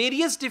were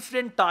various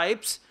different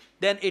types,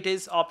 then it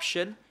is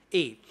option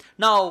A.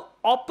 Now,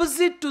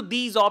 opposite to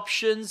these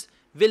options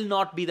will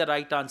not be the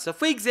right answer.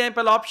 For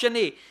example, option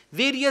A,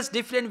 various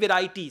different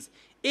varieties.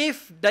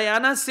 If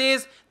Diana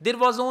says there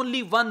was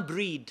only one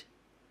breed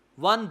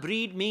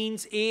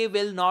means A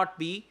will not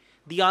be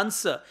the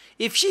answer.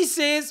 If she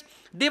says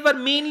they were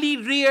mainly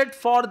reared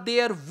for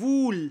their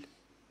wool,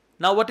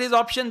 now what is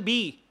option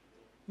B?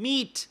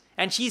 Meat.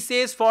 And she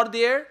says for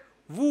their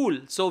wool.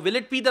 So will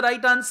it be the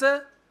right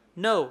answer?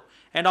 No.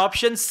 And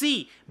option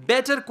C,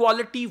 better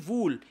quality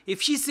wool.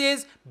 If she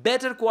says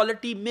better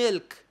quality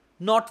milk,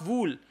 not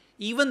wool,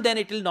 even then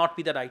it will not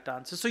be the right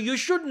answer. So you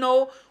should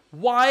know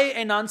why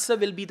an answer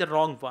will be the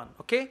wrong one.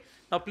 Okay?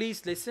 Now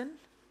please listen.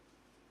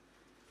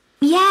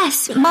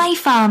 Yes, my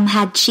farm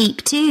had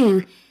sheep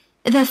too.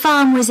 The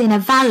farm was in a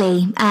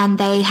valley and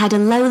they had a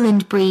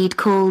lowland breed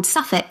called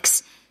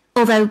Suffolks,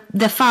 although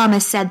the farmer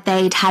said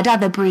they'd had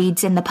other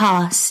breeds in the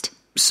past.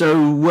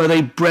 So were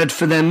they bred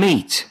for their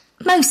meat?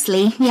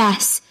 Mostly,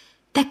 yes.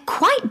 They're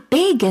quite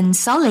big and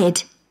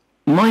solid.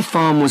 My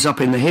farm was up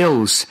in the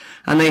hills,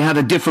 and they had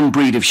a different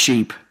breed of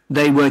sheep.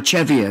 They were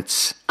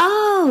Cheviots.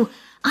 Oh,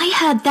 I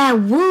heard their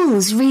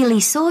wool's really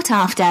sought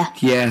after.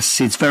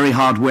 Yes, it's very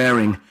hard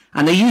wearing,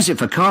 and they use it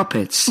for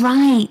carpets.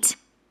 Right.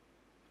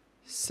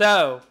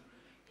 So,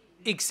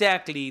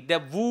 exactly, the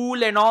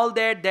wool and all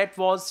that, that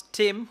was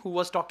Tim who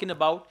was talking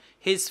about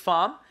his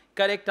farm.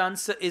 Correct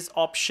answer is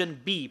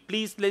option B.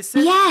 Please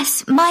listen.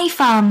 Yes, my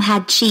farm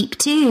had sheep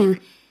too.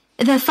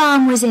 The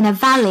farm was in a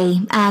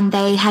valley and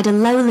they had a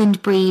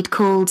lowland breed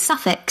called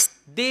Suffolks.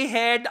 They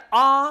had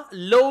a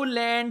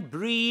lowland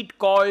breed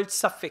called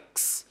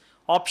Suffolks.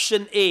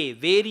 Option A,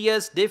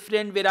 various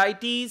different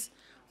varieties.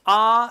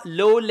 A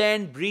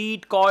lowland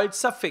breed called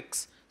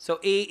Suffolks.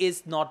 So A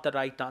is not the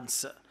right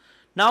answer.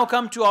 Now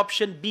come to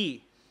option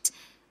B.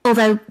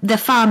 Although the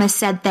farmer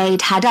said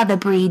they'd had other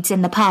breeds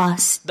in the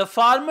past. The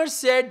farmer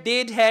said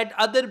they'd had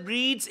other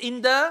breeds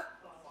in the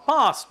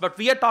past, but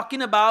we are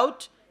talking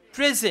about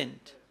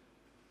present.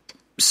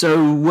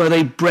 So were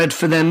they bred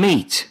for their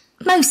meat?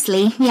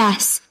 Mostly,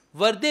 yes.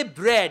 Were they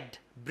bred?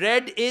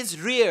 Bred is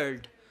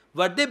reared.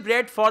 Were they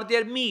bred for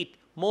their meat?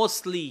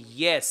 Mostly,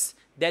 yes.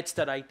 That's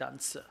the right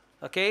answer.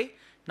 Okay?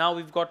 Now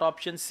we've got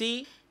option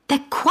C.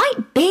 They're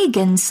quite big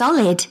and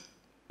solid.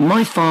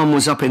 My farm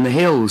was up in the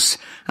hills,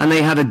 and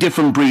they had a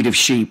different breed of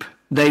sheep.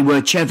 They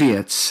were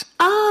Cheviots.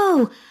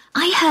 Oh,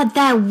 I heard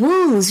their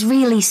wool's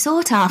really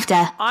sought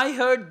after. I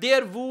heard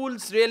their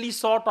wool's really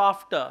sought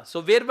after. So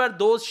where were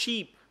those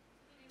sheep?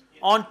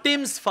 On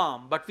Tim's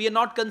farm. But we are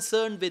not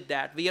concerned with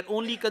that. We are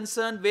only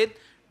concerned with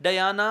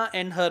Diana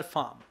and her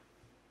farm.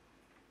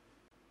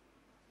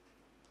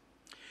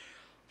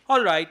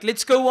 Alright,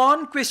 let's go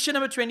on. Question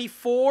number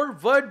 24.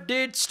 What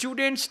did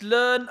students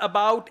learn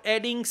about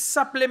adding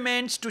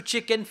supplements to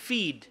chicken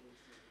feed?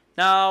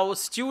 Now,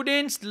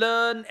 students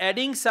learn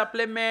adding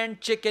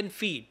supplement chicken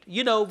feed.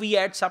 You know, we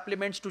add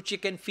supplements to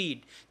chicken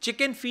feed.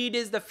 Chicken feed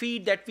is the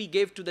feed that we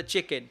give to the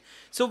chicken.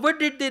 So what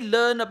did they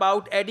learn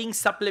about adding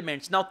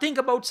supplements? Now think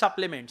about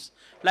supplements.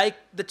 Like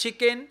the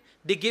chicken,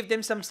 they give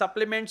them some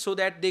supplements so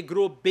that they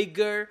grow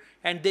bigger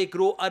and they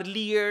grow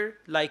earlier,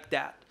 like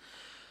that.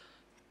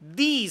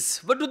 These,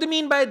 what do they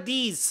mean by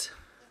these?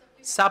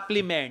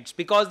 Supplements,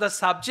 because the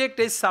subject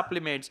is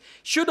supplements,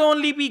 should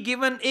only be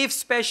given if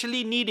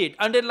specially needed.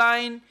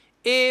 Underline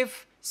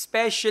if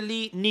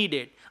specially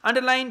needed.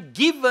 Underline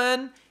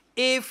given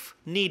if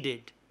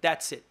needed.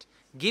 That's it.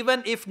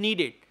 Given if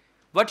needed.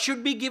 What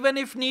should be given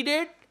if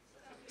needed?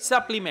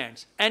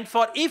 Supplements. And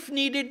for if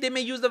needed, they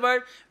may use the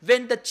word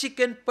when the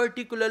chicken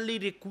particularly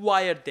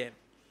require them.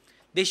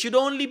 They should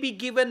only be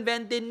given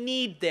when they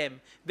need them,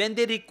 when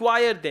they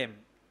require them.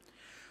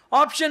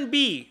 Option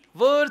B,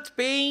 worth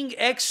paying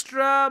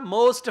extra,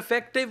 most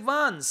effective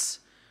ones.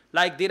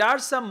 Like there are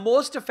some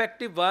most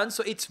effective ones,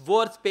 so it's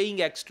worth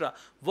paying extra.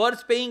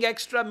 Worth paying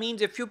extra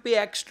means if you pay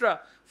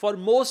extra for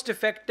most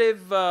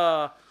effective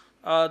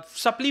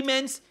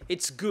supplements,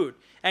 it's good.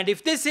 And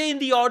if they say in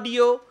the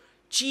audio,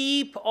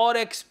 cheap or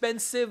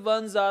expensive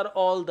ones are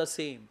all the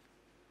same.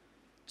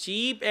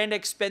 Cheap and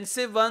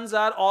expensive ones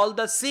are all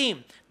the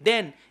same.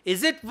 Then,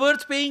 is it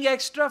worth paying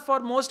extra for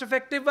most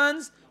effective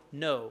ones?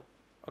 No.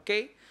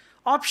 Okay.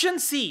 Option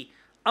C,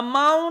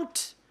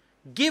 amount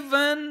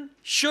given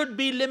should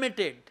be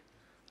limited.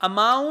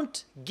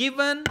 Amount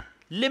given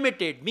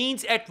limited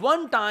means at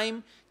one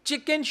time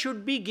chicken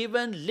should be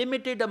given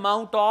limited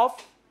amount of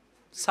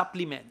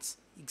supplements.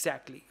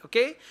 Exactly.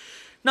 Okay.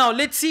 Now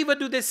let's see what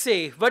do they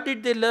say. What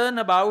did they learn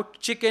about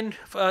chicken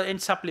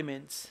and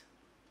supplements?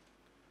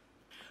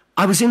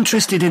 I was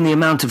interested in the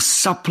amount of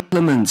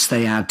supplements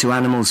they add to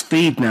animals'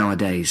 feed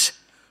nowadays.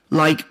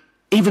 Like,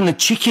 even the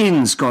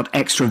chickens got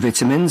extra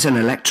vitamins and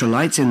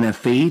electrolytes in their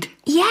feed.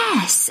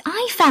 Yes,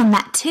 I found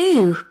that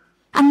too.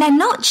 And they're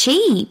not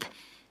cheap.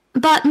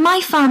 But my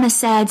farmer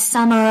said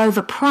some are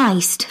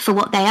overpriced for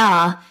what they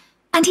are.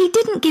 And he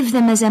didn't give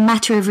them as a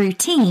matter of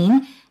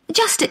routine,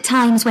 just at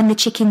times when the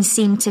chickens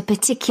seemed to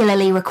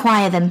particularly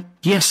require them.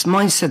 Yes,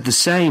 mine said the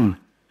same.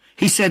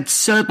 He said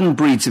certain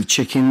breeds of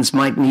chickens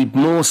might need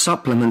more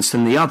supplements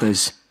than the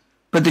others,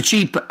 but the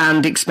cheap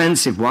and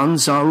expensive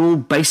ones are all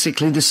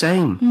basically the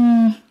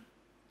same.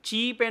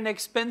 Cheap and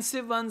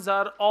expensive ones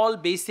are all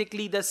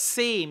basically the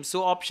same.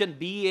 So option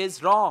B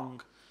is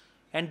wrong.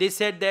 And they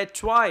said that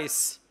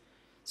twice.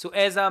 So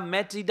as a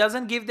matter, he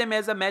doesn't give them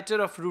as a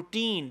matter of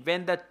routine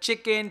when the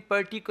chicken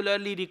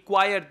particularly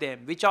require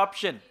them. Which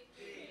option?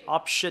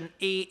 Option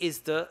A is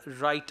the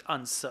right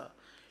answer.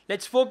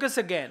 Let's focus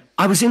again.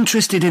 I was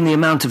interested in the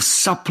amount of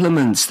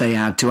supplements they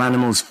add to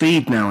animals'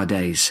 feed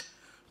nowadays.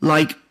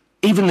 Like,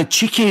 even the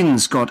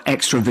chickens got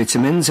extra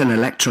vitamins and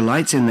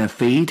electrolytes in their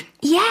feed.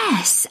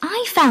 Yes,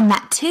 I found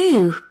that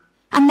too.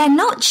 And they're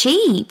not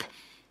cheap.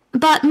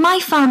 But my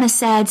farmer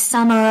said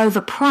some are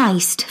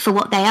overpriced for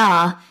what they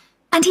are.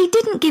 And he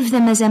didn't give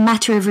them as a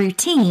matter of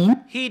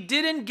routine. He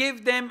didn't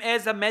give them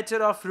as a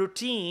matter of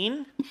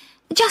routine.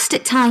 Just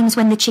at times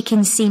when the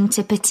chickens seem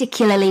to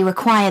particularly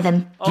require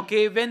them.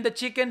 Okay, when the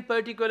chicken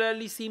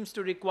particularly seems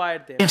to require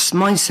them. Yes,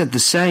 mine said the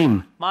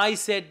same. Mine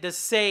said the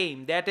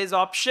same. That is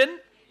option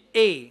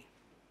A.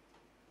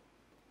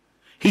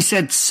 He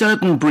said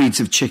certain breeds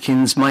of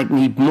chickens might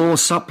need more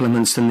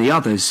supplements than the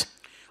others.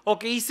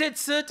 Okay, he said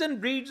certain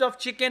breeds of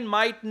chicken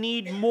might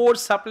need more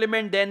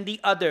supplement than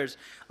the others.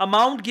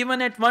 Amount given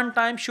at one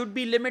time should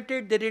be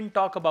limited. They didn't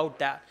talk about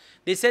that.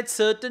 They said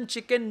certain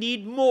chicken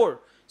need more.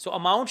 So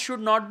amount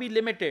should not be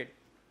limited.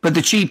 But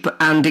the cheap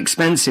and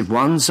expensive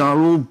ones are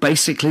all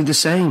basically the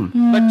same.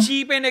 But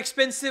cheap and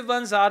expensive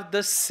ones are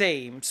the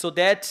same. So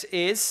that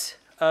is,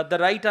 the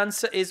right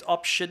answer is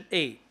option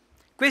A.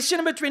 Question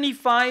number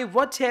 25.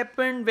 What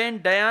happened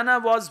when Diana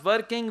was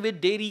working with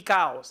dairy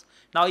cows?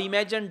 Now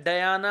imagine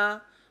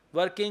Diana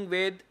working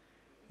with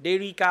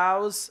dairy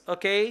cows.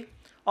 Okay.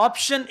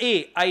 Option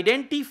A.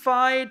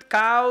 Identified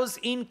cows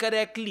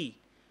incorrectly.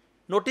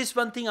 Notice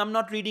one thing, I'm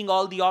not reading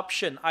all the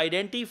option.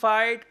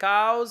 Identified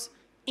cows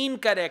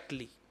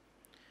incorrectly.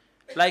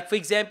 Like for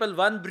example,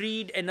 one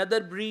breed,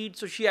 another breed,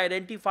 so she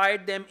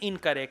identified them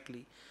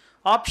incorrectly.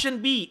 Option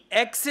B,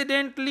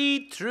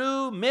 accidentally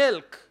threw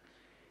milk.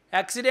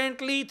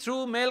 Accidentally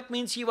threw milk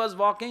means she was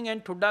walking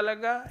and thudda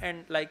laga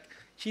and like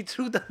she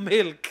threw the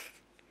milk.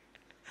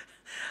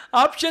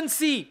 Option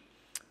C,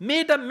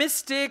 made a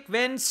mistake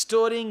when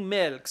storing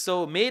milk.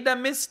 So made a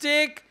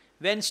mistake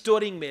when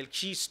storing milk.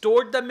 She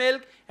stored the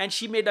milk and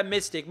she made a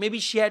mistake. Maybe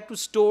she had to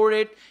store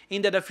it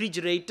in the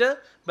refrigerator,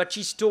 but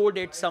she stored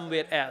it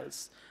somewhere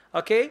else.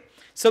 Okay.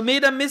 So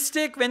made a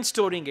mistake when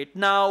storing it.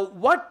 Now,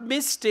 what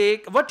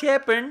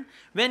happened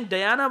when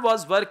Diana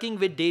was working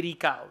with dairy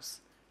cows?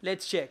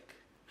 Let's check.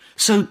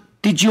 So,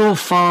 did your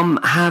farm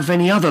have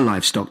any other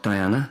livestock,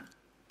 Diana?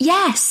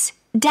 Yes,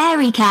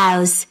 dairy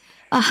cows.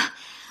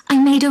 I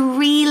made a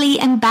really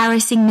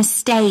embarrassing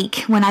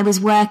mistake when I was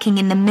working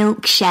in the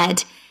milk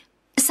shed.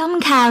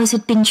 Some cows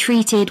had been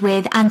treated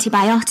with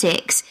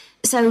antibiotics,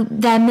 so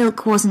their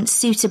milk wasn't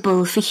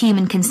suitable for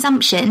human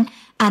consumption,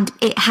 and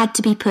it had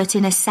to be put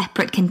in a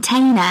separate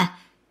container.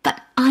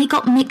 But I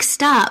got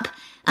mixed up,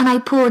 and I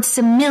poured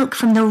some milk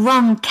from the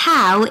wrong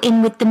cow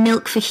in with the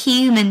milk for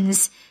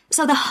humans,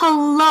 so the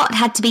whole lot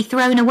had to be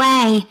thrown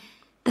away.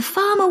 The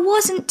farmer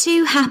wasn't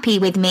too happy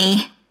with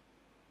me.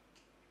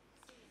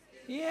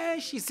 Yeah,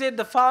 she said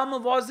the farmer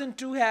wasn't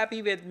too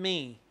happy with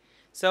me.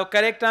 So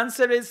correct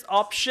answer is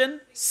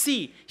option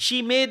C.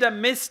 She made a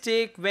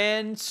mistake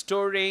when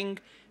storing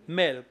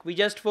milk. We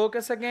just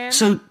focus again.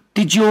 So,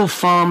 did your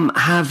farm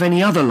have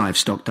any other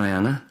livestock,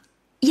 Diana?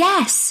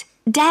 Yes,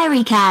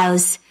 dairy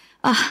cows.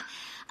 I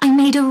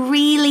made a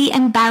really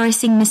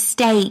embarrassing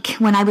mistake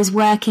when I was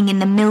working in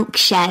the milk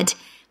shed.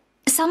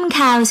 Some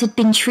cows had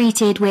been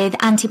treated with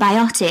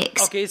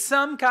antibiotics. Okay,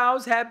 some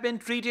cows have been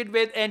treated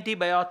with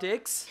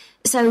antibiotics.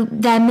 So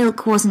their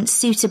milk wasn't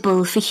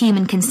suitable for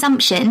human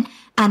consumption,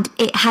 and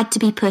it had to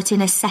be put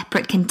in a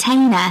separate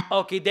container.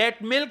 Okay,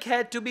 that milk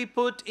had to be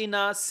put in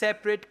a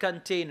separate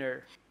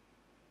container.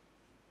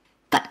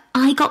 But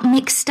I got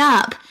mixed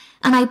up,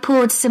 and I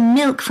poured some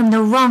milk from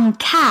the wrong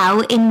cow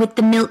in with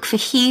the milk for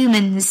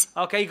humans.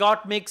 Okay,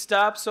 got mixed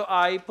up, so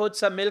I put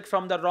some milk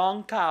from the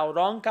wrong cow.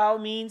 Wrong cow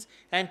means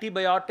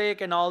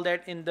antibiotic and all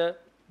that in the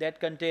that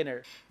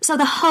container. So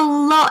the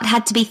whole lot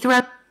had to be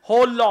thrown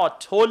Whole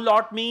lot. Whole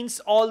lot means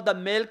all the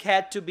milk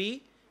had to be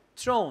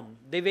thrown.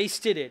 They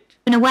wasted it.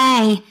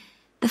 away.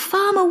 The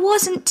farmer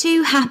wasn't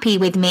too happy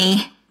with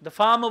me. The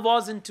farmer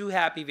wasn't too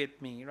happy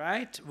with me,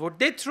 right? Would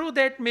they throw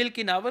that milk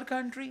in our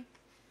country?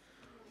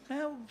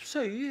 Well,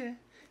 so yeah.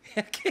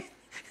 Okay.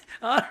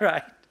 All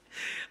right.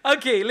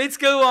 Okay, let's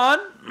go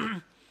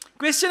on.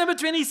 Question number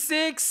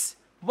 26.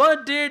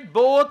 What did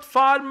both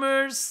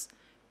farmers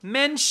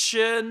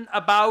mention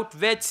about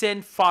vets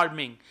and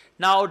farming?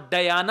 Now,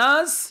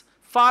 Diana's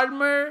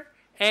farmer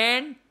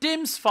and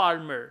Tim's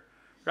farmer,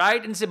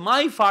 right? And say,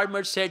 my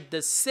farmer said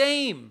the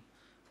same.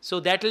 So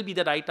that will be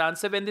the right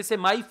answer when they say,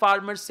 my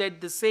farmer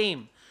said the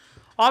same.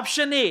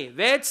 Option A,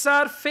 vets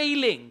are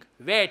failing.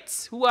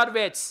 Vets, who are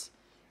vets?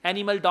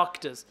 Animal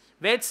doctors.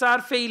 Vets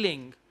are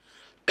failing.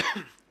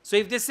 So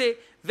if they say,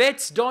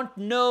 vets don't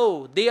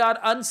know, they are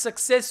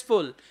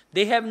unsuccessful,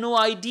 they have no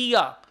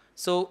idea.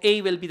 So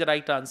A will be the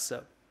right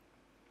answer.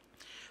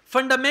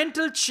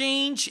 Fundamental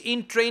change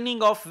in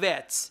training of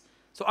vets.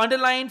 So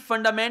underline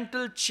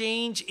fundamental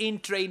change in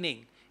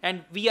training.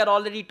 And we are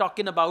already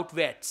talking about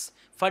vets.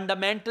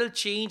 Fundamental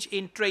change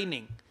in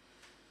training.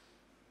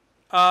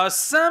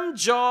 Some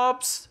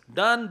jobs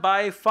done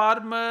by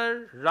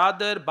farmer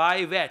rather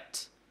by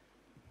vet.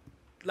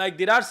 Like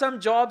there are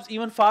some jobs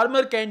even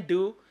farmer can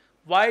do.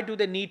 Why do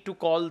they need to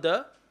call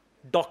the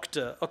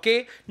doctor?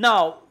 Okay.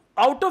 Now,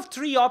 out of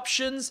three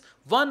options,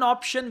 one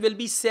option will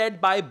be said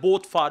by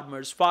both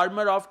farmers.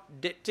 Farmer of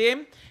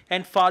Tim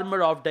and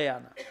farmer of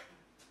Diana.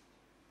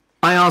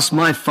 I asked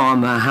my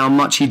farmer how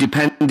much he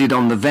depended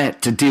on the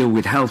vet to deal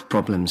with health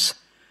problems.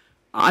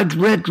 I'd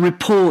read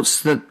reports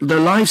that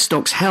the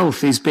livestock's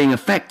health is being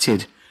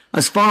affected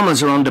as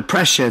farmers are under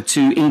pressure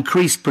to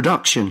increase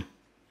production.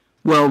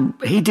 Well,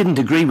 he didn't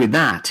agree with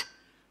that,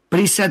 but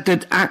he said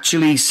that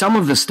actually some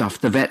of the stuff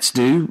the vets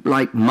do,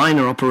 like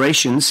minor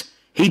operations,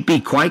 he'd be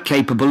quite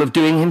capable of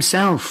doing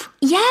himself.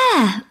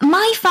 Yeah,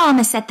 my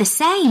farmer said the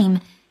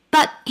same,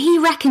 but he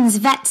reckons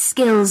vet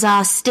skills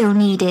are still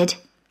needed.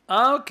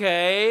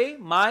 Okay,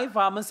 my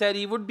farmer said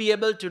he would be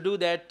able to do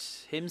that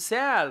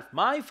himself.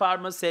 My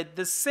farmer said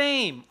the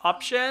same.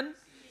 Option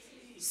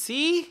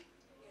C?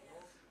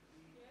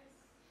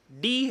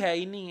 D है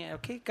ही नहीं है.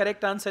 Okay,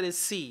 correct answer is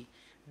C.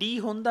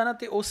 D होंदा ना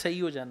ते ओ सही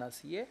हो जाना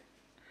सी.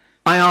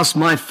 I asked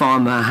my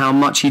farmer how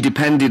much he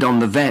depended on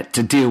the vet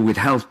to deal with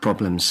health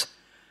problems.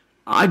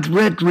 I'd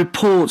read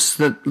reports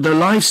that the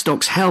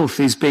livestock's health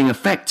is being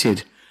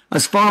affected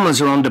as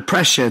farmers are under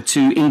pressure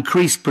to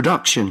increase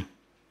production.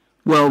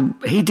 Well,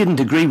 he didn't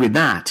agree with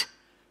that,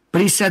 but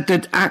he said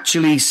that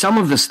actually some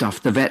of the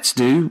stuff the vets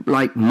do,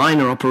 like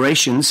minor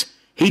operations,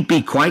 he'd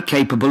be quite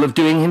capable of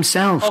doing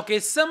himself. Okay,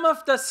 some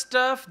of the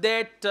stuff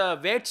that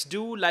vets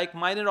do, like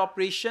minor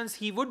operations,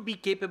 he would be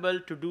capable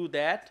to do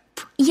that.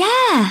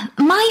 Yeah,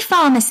 my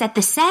farmer said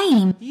the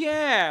same.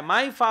 Yeah,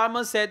 my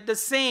farmer said the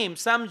same.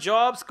 Some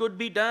jobs could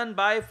be done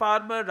by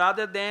farmer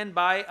rather than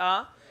by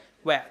a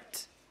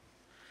vet.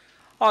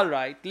 All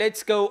right,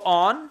 let's go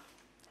on.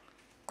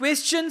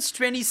 Questions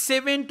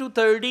 27 to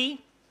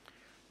 30.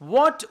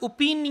 What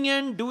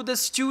opinion do the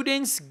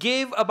students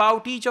give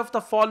about each of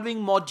the following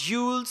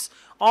modules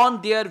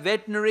on their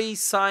veterinary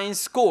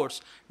science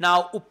course?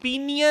 Now,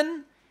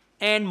 opinion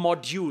and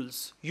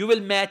modules, you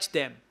will match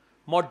them.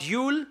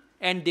 Module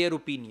and their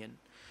opinion.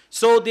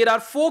 So there are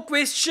 4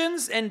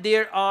 questions and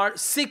there are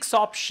 6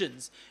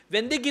 options.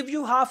 When they give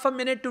you half a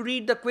minute to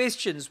read the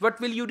questions, what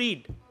will you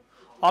read?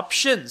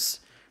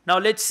 Options. Now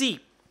let's see.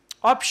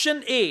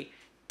 Option A.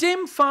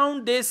 Tim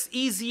found this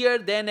easier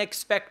than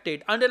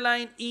expected.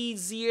 Underline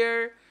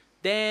easier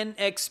than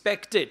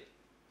expected.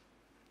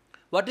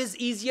 What is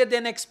easier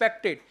than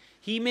expected?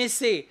 He may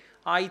say,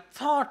 I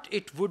thought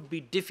it would be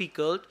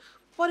difficult,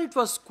 but it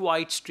was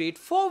quite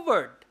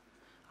straightforward.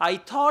 I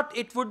thought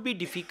it would be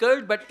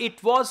difficult, but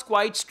it was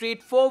quite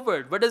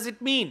straightforward. What does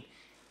it mean?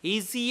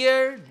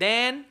 Easier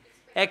than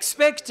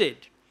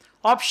expected.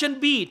 Option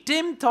B.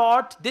 Tim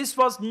thought this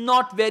was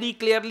not very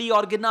clearly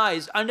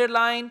organized.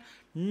 Underline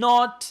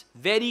not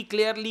very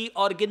clearly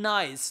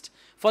organized.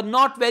 For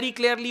not very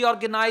clearly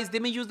organized, they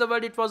may use the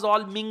word it was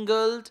all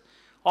mingled,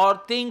 or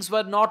things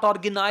were not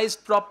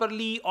organized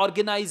properly,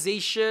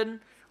 organization,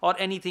 or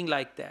anything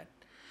like that.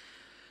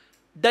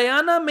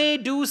 Diana may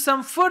do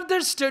some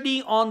further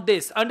study on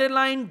this.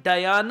 Underline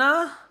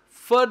Diana,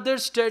 further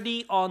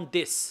study on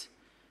this.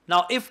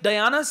 Now, if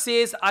Diana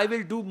says, I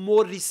will do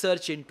more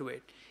research into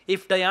it.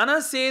 If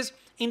Diana says,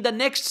 in the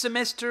next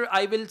semester,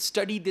 I will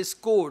study this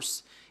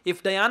course.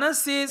 If Diana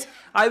says,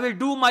 I will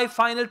do my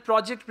final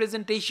project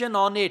presentation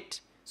on it.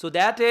 So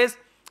that is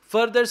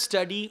further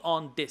study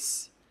on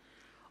this.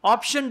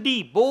 Option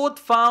D, both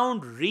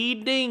found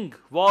reading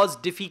was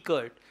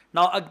difficult.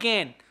 Now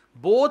again,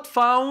 both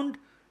found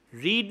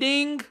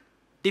reading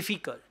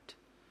difficult.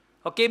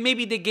 Okay,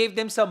 maybe they gave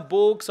them some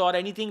books or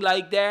anything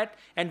like that.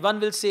 And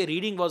one will say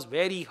reading was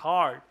very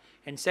hard.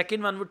 And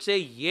second one would say,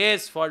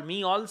 yes, for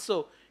me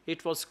also,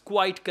 it was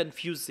quite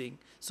confusing.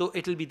 So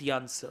it will be the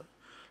answer.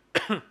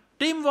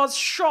 Tim was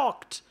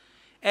shocked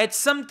at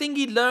something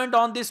he learned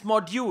on this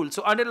module.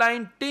 So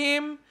underline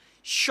Tim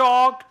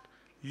shocked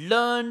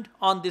learned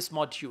on this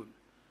module.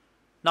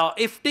 Now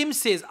if Tim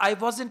says, I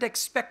wasn't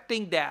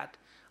expecting that,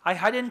 I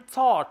hadn't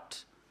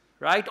thought,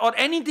 right, or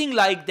anything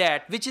like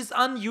that, which is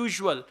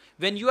unusual.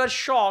 When you are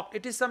shocked,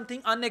 it is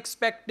something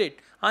unexpected,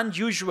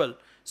 unusual.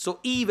 So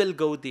E will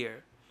go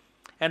there.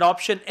 And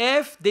option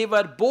F, they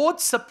were both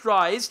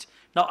surprised.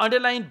 Now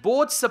underline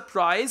both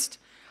surprised.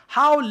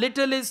 How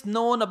little is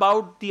known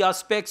about the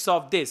aspects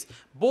of this?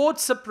 Both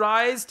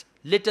surprised,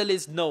 little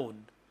is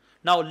known.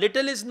 Now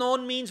little is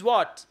known means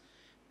what?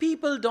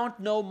 People don't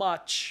know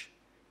much.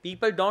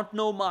 People don't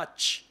know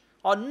much.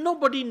 Or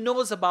nobody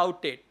knows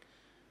about it.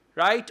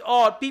 Right?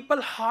 Or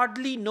people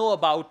hardly know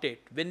about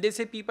it. When they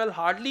say people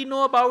hardly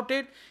know about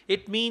it,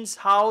 it means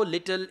how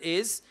little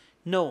is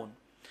known.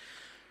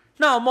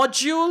 Now,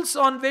 modules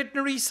on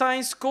veterinary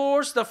science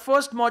course. The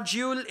first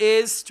module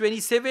is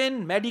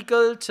 27,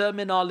 medical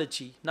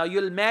terminology. Now,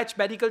 you'll match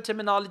medical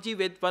terminology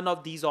with one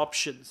of these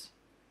options.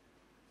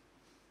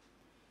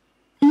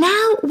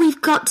 Now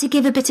we've got to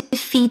give a bit of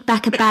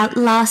feedback about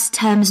last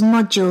term's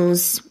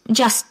modules.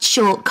 Just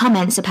short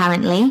comments,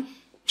 apparently.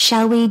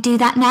 Shall we do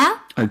that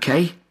now?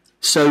 Okay,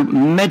 so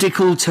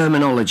medical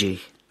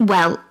terminology.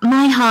 Well,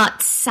 my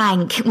heart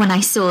sank when I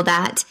saw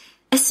that,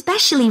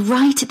 especially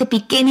right at the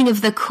beginning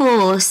of the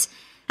course,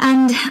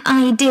 and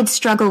I did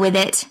struggle with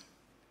it.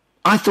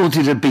 I thought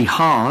it'd be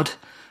hard,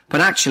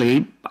 but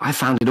actually I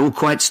found it all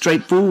quite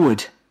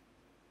straightforward.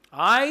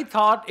 I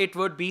thought it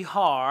would be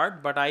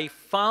hard, but I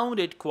found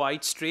it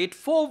quite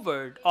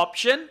straightforward.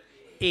 Option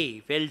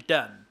A. Well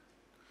done.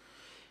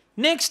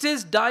 Next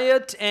is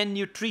diet and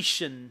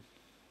nutrition.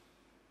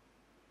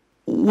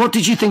 What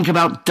did you think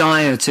about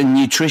diet and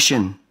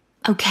nutrition?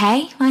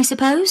 Okay, I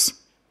suppose.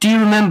 Do you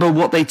remember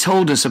what they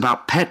told us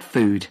about pet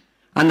food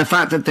and the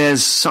fact that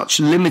there's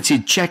such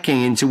limited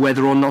checking into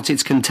whether or not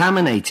it's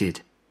contaminated?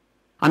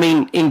 I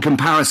mean, in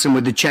comparison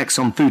with the checks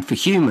on food for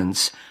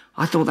humans,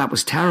 I thought that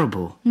was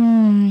terrible.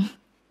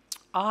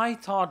 I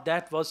thought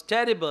that was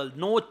terrible.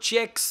 No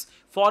checks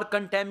for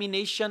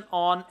contamination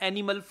on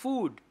animal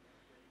food.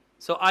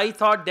 So I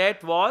thought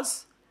that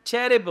was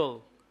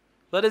terrible.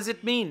 What does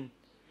it mean?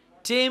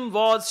 Tim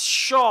was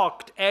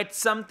shocked at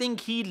something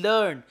he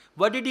learned.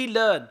 What did he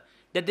learn?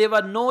 That there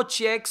were no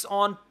checks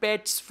on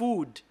pets'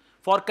 food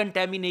for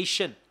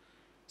contamination.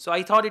 So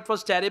I thought it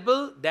was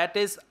terrible. That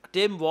is,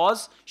 Tim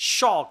was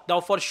shocked. Now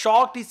for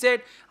shocked, he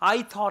said,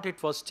 I thought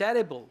it was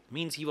terrible.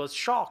 Means he was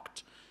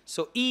shocked.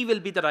 So E will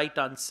be the right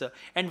answer.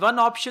 And one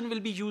option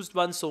will be used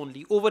once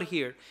only. Over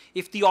here,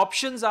 if the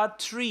options are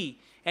 3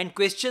 and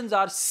questions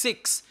are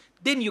 6,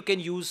 then you can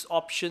use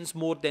options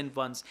more than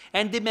once.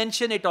 And they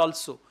mention it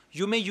also.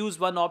 You may use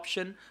one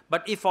option,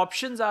 but if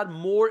options are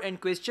more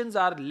and questions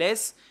are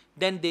less,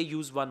 then they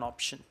use one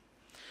option.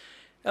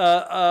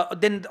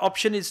 Then the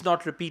option is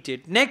not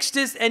repeated. Next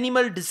is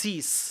animal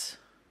disease.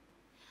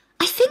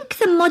 I think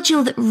the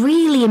module that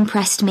really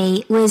impressed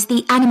me was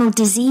the animal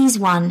disease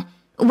one,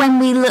 when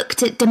we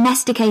looked at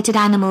domesticated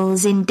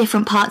animals in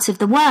different parts of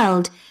the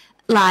world,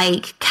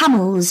 like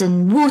camels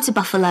and water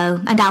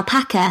buffalo and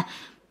alpaca.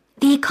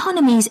 The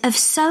economies of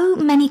so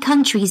many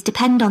countries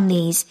depend on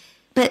these,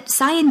 but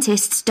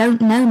scientists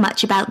don't know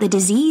much about the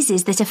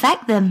diseases that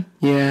affect them.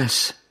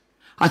 Yes.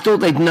 I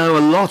thought they'd know a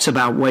lot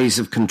about ways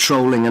of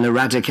controlling and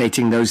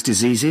eradicating those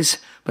diseases,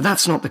 but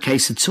that's not the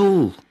case at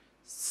all.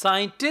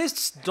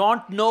 Scientists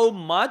don't know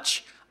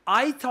much.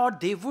 I thought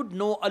they would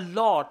know a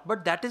lot,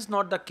 but that is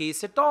not the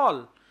case at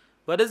all.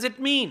 What does it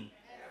mean?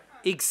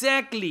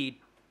 Exactly.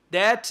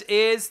 That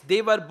is,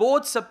 they were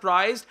both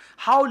surprised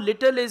how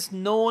little is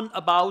known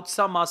about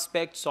some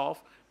aspects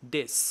of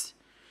this.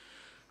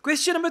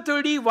 Question number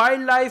 30,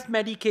 wildlife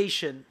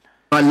medication.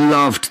 I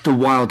loved the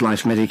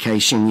wildlife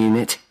medication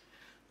unit.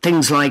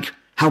 Things like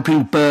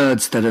helping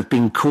birds that have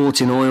been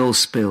caught in oil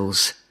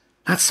spills.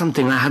 That's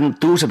something I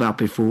hadn't thought about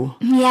before.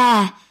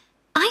 Yeah,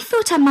 I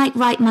thought I might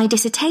write my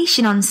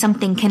dissertation on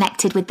something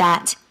connected with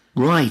that.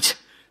 Right.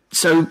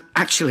 So,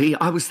 actually,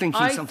 I was thinking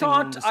something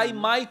I thought I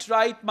might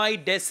write my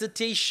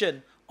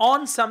dissertation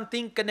on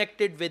something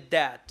connected with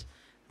that.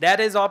 That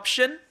is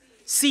option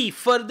C,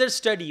 further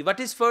study. What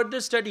is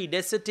further study?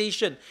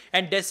 Dissertation.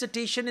 And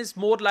dissertation is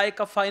more like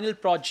a final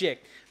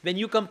project. When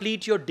you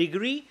complete your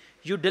degree,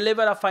 you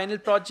deliver a final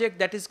project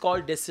that is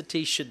called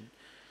dissertation.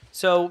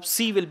 So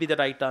C will be the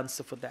right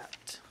answer for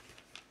that.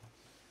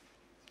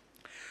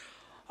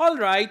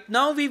 Alright,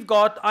 now we've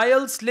got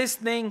IELTS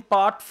listening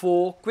part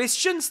 4,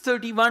 questions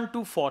 31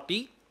 to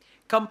 40.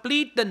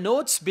 Complete the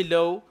notes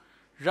below,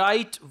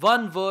 write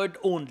one word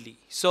only.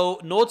 So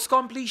notes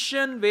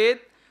completion with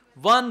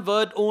one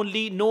word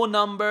only, no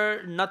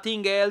number,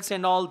 nothing else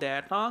and all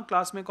that.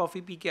 Class mein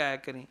coffee pee ke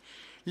aaya karein.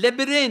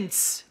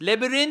 Labyrinths.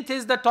 Labyrinth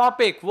is the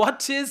topic.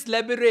 What is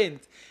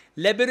labyrinth?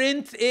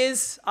 Labyrinth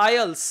is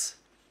IELTS.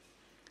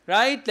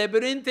 Right?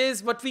 Labyrinth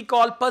is what we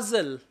call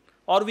puzzle,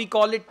 or we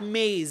call it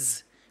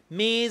maze.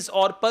 Maze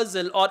or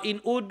puzzle, or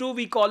in Urdu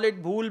we call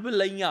it bhool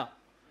bhulaiya.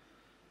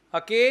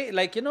 Okay,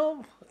 like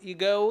you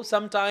go,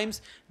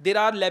 sometimes there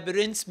are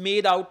labyrinths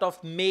made out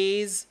of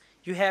maize,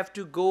 You have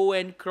to go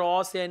and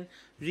cross and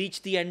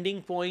reach the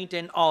ending point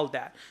and all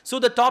that. So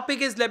the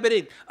topic is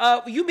labyrinth.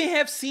 You may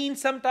have seen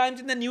sometimes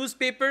in the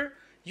newspaper,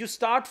 you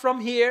start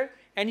from here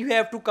and you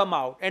have to come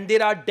out, and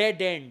there are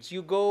dead ends.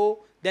 You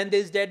go, then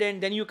there's dead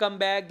end, then you come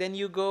back, then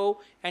you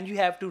go, and you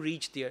have to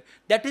reach there.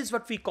 That is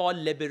what we call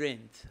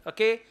labyrinth.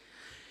 Okay.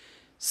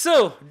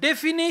 So,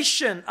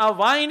 definition, a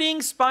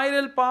winding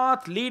spiral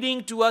path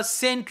leading to a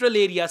central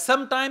area.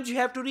 Sometimes you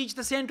have to reach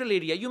the central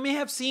area. You may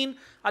have seen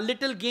a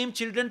little game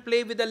children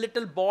play with a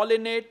little ball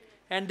in it,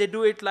 and they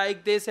do it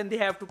like this and they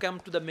have to come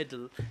to the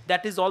middle.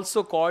 That is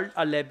also called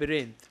a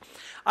labyrinth.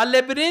 A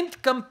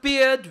labyrinth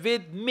compared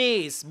with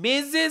maze.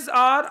 Mazes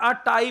are a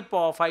type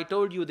of, I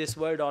told you this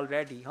word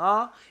already,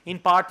 in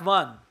part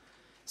 1.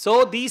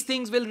 So, these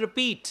things will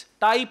repeat.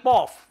 Type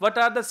of. What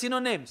are the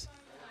synonyms?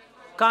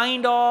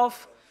 Kind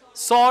of.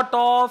 Sort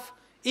of.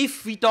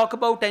 If we talk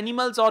about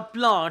animals or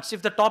plants,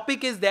 if the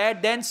topic is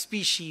that, then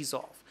species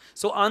of.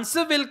 So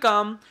answer will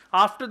come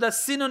after the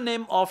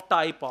synonym of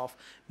type of.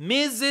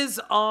 Mazes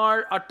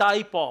are a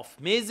type of.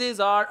 Mazes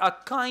are a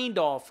kind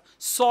of,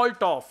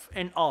 sort of,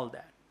 and all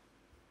that.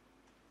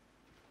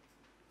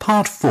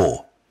 Part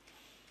 4.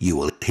 You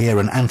will hear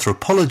an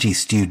anthropology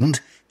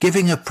student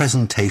giving a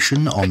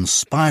presentation on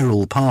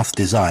spiral path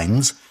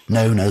designs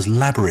known as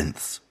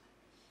labyrinths.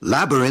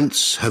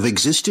 Labyrinths have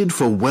existed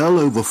for well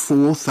over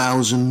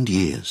 4,000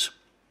 years.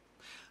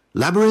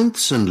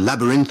 Labyrinths and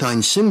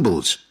labyrinthine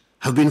symbols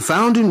have been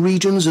found in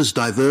regions as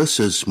diverse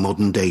as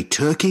modern-day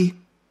Turkey,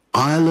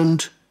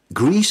 Ireland,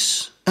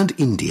 Greece, and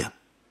India.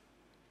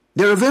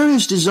 There are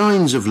various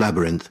designs of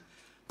labyrinth,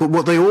 but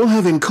what they all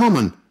have in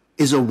common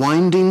is a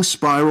winding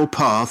spiral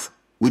path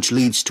which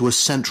leads to a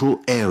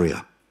central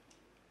area.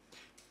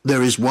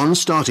 There is one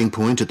starting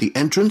point at the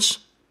entrance,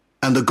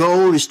 and the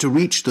goal is to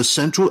reach the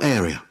central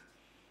area.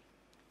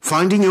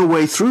 Finding your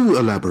way through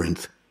a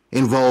labyrinth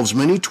involves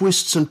many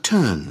twists and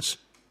turns,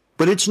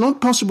 but it's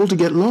not possible to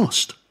get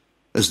lost,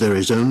 as there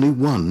is only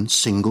one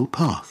single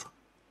path.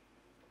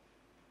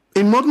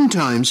 In modern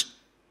times,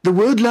 the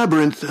word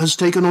labyrinth has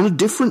taken on a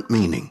different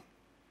meaning,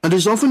 and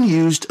is often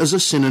used as a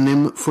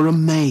synonym for a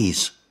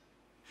maze.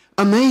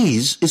 A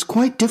maze is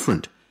quite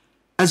different,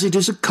 as it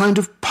is a kind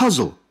of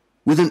puzzle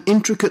with an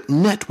intricate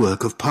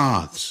network of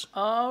paths.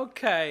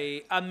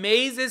 Okay, a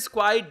maze is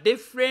quite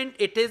different.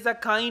 It is a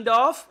kind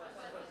of puzzle.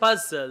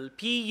 Puzzle.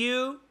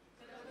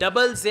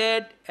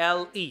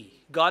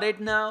 Got it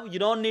now? You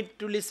don't need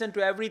to listen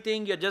to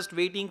everything. You're just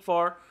waiting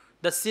for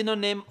the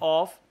synonym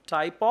of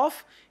type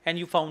of, and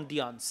you found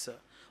the answer.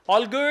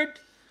 All good?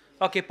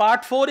 Okay,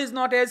 part 4 is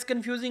not as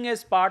confusing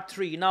as part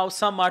 3. Now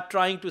some are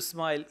trying to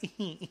smile.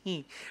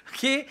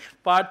 Okay,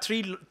 part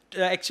 3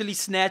 actually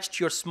snatched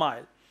your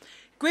smile.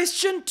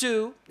 Question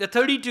 2, the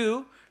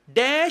 32,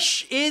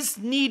 dash is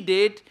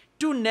needed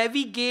to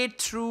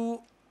navigate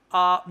through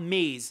a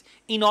maze.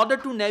 In order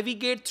to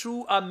navigate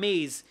through a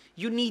maze,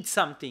 you need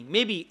something.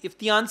 Maybe if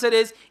the answer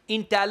is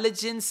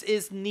intelligence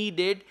is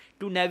needed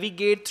to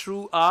navigate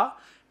through a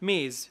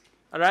maze.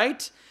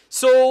 Alright?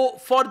 So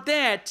for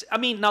that,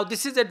 now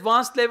this is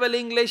advanced level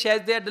English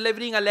as they are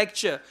delivering a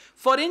lecture.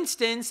 For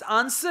instance,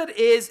 answer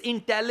is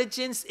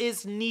intelligence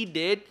is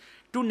needed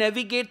to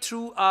navigate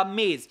through a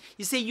maze.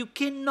 You say you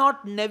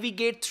cannot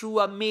navigate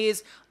through a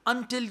maze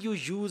until you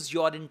use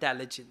your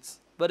intelligence.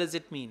 What does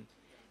it mean?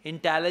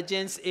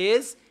 Intelligence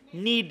is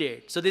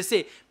needed. So they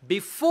say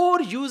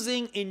before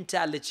using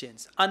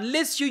intelligence,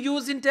 unless you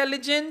use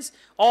intelligence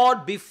or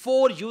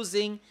before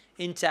using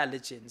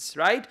intelligence,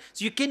 right?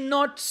 So you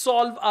cannot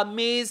solve a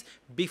maze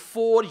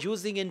before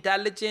using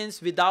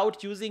intelligence,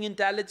 without using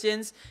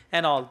intelligence,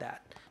 and all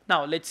that.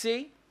 Now let's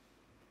see.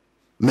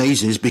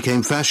 Mazes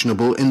became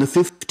fashionable in the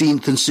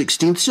 15th and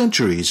 16th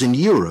centuries in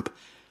Europe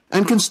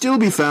and can still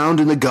be found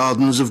in the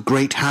gardens of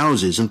great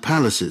houses and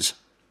palaces.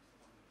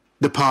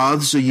 The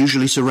paths are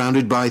usually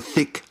surrounded by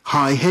thick,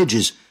 high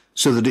hedges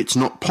so that it's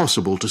not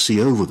possible to see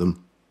over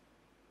them.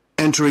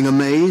 Entering a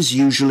maze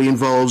usually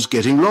involves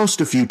getting lost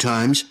a few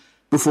times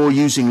before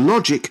using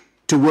logic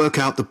to work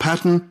out the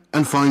pattern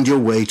and find your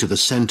way to the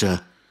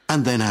center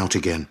and then out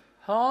again.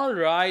 All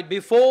right,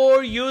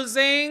 before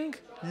using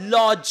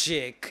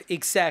logic.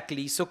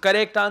 Exactly. So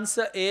correct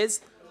answer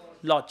is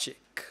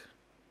logic.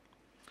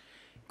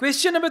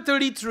 Question number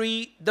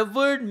 33. The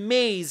word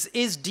maze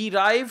is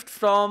derived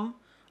from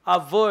a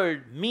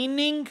word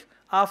meaning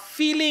a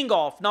feeling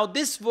of. Now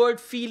this word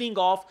feeling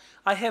of,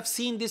 I have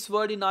seen this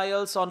word in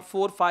IELTS on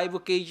 4-5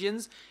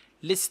 occasions,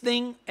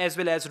 listening as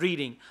well as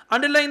reading.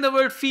 Underline the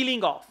word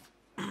feeling of.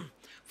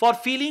 For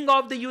feeling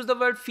of, they use the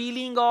word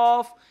feeling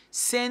of,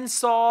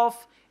 sense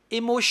of,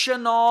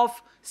 emotion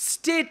of,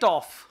 state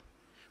of.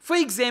 For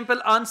example,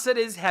 answer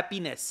is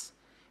happiness.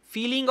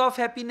 Feeling of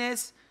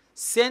happiness,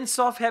 sense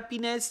of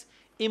happiness,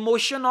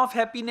 emotion of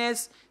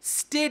happiness,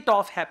 state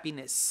of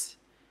happiness.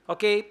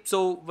 Okay,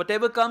 so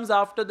whatever comes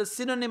after the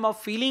synonym of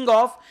feeling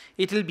of,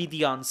 it will be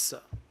the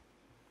answer.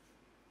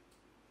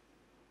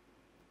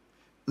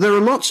 There are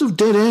lots of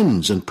dead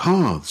ends and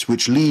paths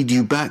which lead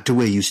you back to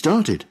where you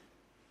started.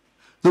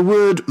 The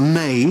word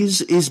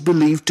maze is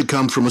believed to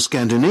come from a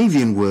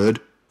Scandinavian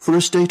word for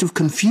a state of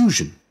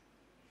confusion.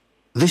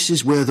 This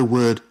is where the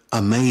word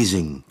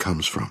amazing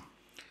comes from.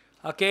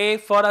 Okay,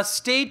 for a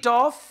state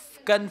of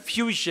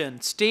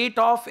confusion. State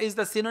of is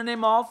the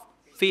synonym of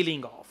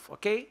feeling of.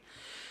 Okay.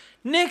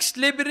 Next,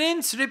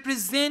 labyrinths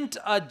represent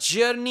a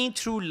journey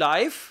through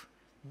life.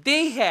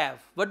 They have,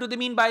 what do they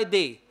mean by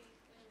they?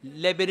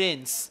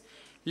 Labyrinths.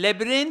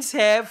 Labyrinths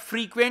have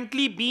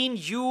frequently been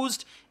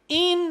used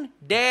in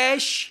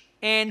dash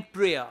and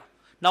prayer.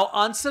 Now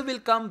answer will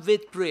come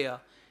with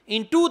prayer.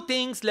 In two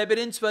things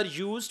labyrinths were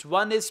used.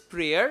 One is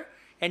prayer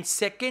and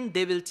second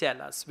they will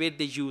tell us where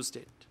they used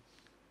it.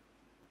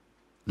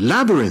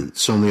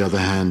 Labyrinths, on the other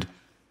hand,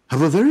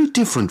 have a very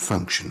different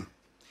function.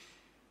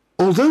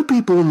 Although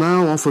people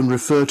now often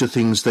refer to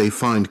things they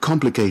find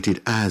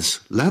complicated as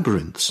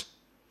labyrinths,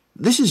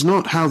 this is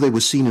not how they were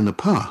seen in the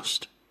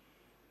past.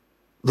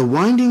 The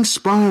winding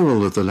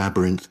spiral of the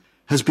labyrinth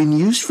has been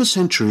used for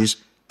centuries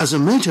as a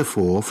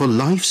metaphor for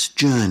life's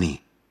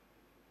journey.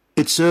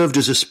 It served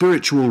as a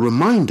spiritual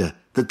reminder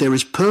that there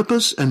is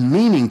purpose and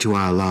meaning to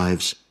our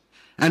lives,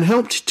 and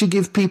helped to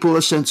give people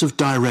a sense of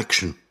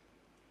direction.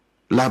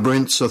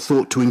 Labyrinths are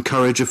thought to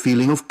encourage a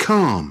feeling of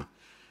calm,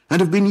 and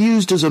have been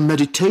used as a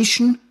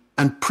meditation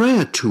and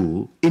prayer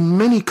tool in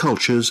many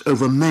cultures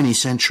over many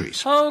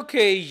centuries.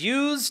 Okay,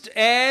 used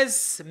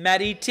as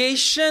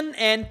meditation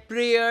and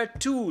prayer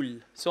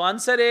tool. So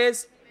answer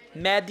is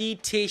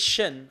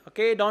meditation.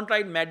 Okay, don't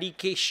write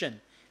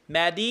medication.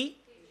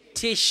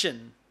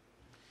 Meditation.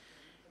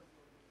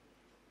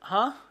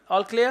 Huh?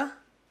 All clear?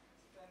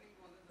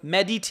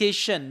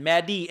 Meditation.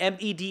 Medi.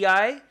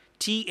 M-E-D-I-T-A-T-I-O-N.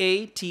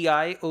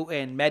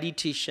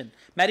 Meditation.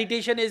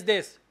 Meditation is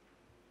this.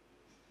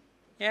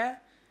 Yeah?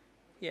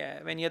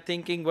 Yeah, when you're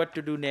thinking what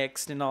to do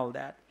next and all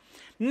that.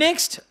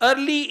 Next,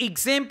 early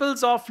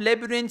examples of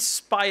labyrinth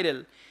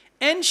spiral.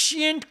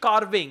 Ancient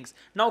carvings.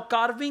 Now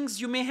carvings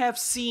you may have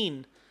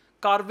seen.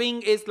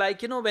 Carving is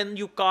like, when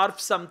you carve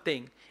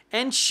something.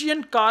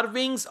 Ancient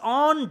carvings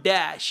on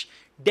dash.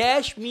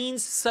 Dash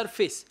means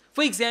surface.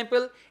 For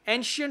example,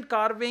 ancient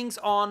carvings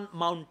on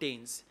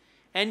mountains.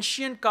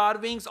 Ancient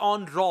carvings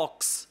on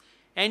rocks.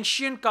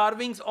 Ancient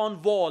carvings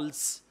on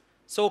walls.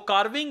 So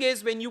carving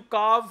is when you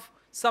carve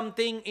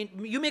something,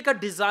 you make a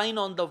design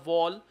on the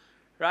wall,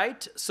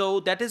 right?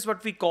 So that is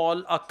what we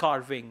call a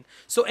carving.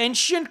 So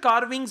ancient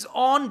carvings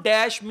on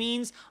dash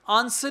means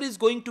answer is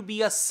going to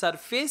be a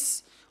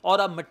surface or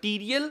a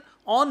material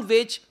on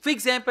which, for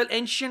example,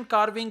 ancient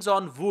carvings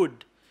on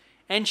wood,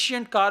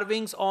 ancient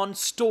carvings on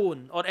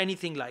stone or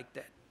anything like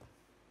that.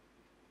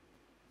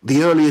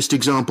 The earliest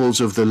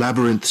examples of the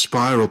labyrinth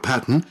spiral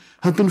pattern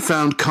have been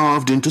found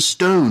carved into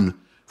stone,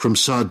 from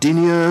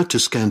Sardinia to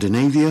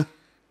Scandinavia,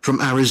 from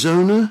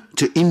Arizona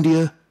to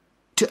India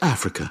to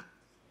Africa.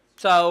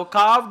 So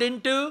carved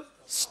into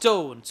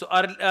stone. So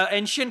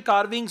ancient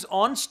carvings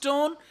on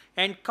stone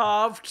and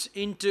carved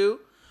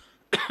into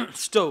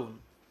stone.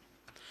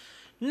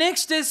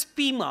 Next is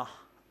Pima.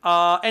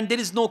 And there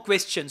is no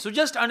question. So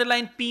just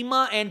underline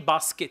Pima and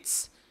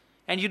baskets.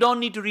 And you don't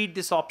need to read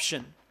this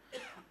option.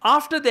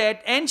 After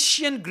that,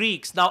 ancient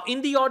Greeks. Now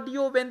in the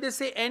audio, when they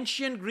say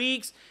ancient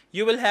Greeks,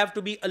 you will have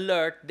to be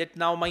alert that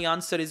now my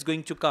answer is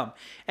going to come.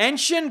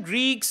 Ancient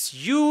Greeks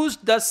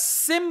used the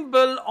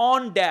symbol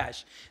on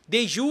dash.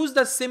 They used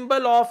the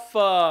symbol of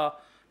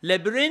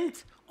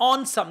labyrinth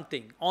on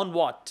something. On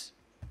what?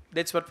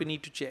 That's what we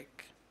need to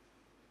check.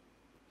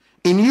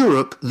 In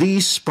Europe,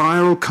 these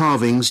spiral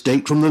carvings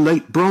date from the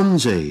late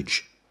Bronze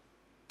Age.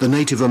 The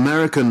Native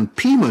American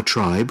Pima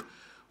tribe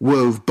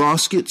wove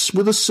baskets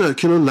with a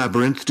circular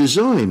labyrinth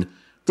design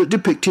that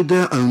depicted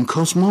their own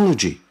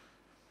cosmology.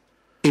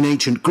 In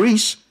ancient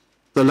Greece,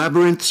 the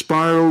labyrinth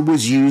spiral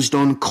was used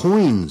on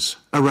coins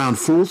around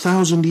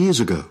 4,000 years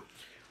ago.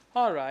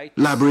 All right.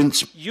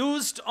 Labyrinths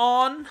used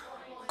on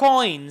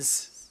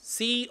coins.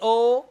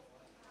 C-O-I-N-S.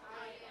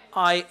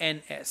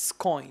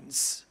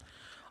 Coins.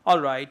 All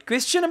right.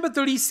 Question number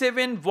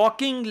 37.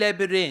 Walking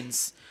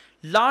labyrinths.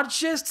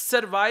 Largest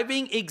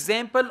surviving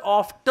example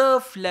of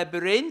turf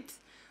labyrinth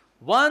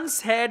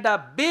once had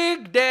a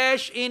big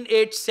dash in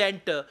its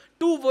center.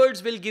 Two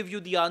words will give you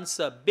the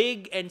answer.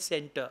 Big and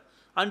center.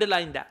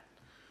 Underline that.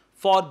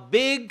 For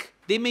big,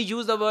 they may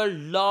use the word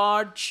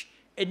large,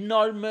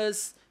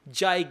 enormous,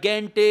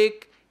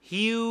 gigantic,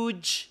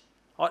 huge,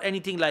 or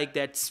anything like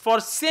that. For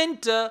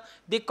center,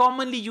 they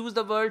commonly use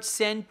the word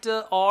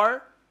center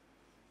or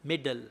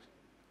middle.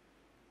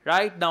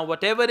 Right? Now,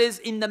 whatever is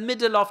in the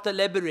middle of the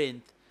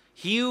labyrinth,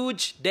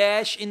 huge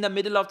dash in the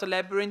middle of the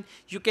labyrinth,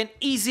 you can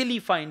easily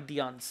find the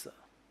answer.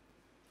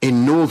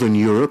 In Northern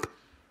Europe,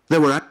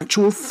 there were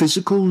actual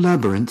physical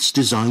labyrinths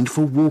designed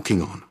for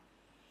walking on.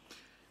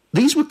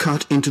 These were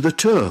cut into the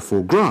turf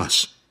or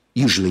grass,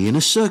 usually in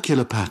a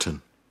circular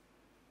pattern.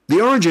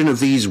 The origin of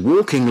these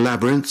walking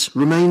labyrinths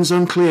remains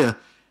unclear,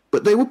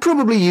 but they were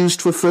probably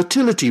used for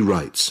fertility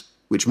rites,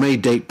 which may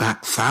date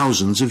back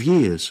thousands of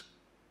years.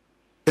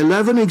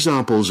 11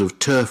 examples of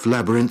turf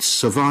labyrinths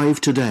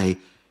survive today,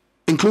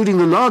 including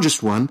the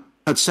largest one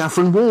at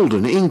Saffron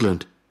Walden,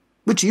 England,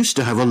 which used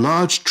to have a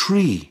large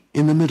tree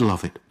in the middle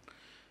of it.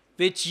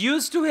 which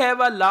used to have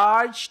a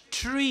large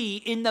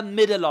tree in the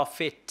middle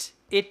of it.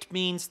 It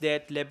means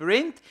that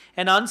labyrinth,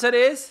 and answer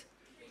is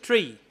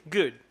tree.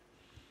 Good.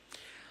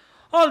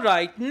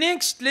 Alright,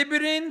 next,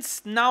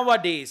 labyrinths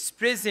nowadays,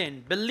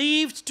 present,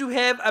 believed to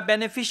have a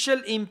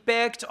beneficial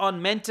impact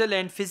on mental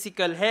and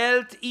physical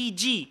health,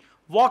 e.g.,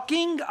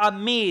 walking a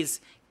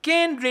maze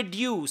can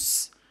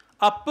reduce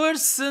a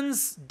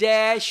person's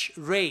dash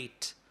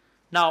rate.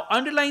 Now,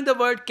 underline the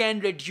word can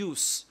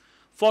reduce.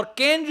 For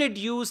can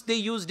reduce, they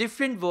use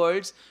different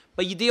words,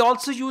 but they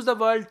also use the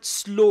word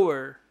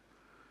slower.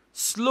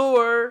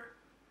 Slower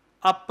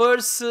a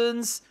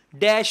person's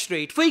dash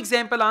rate. For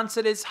example,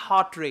 answer is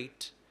heart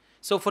rate.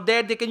 So for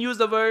that, they can use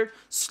the word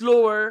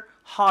slower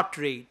heart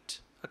rate.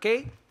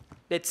 Okay?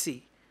 Let's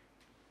see.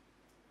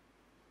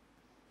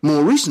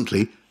 More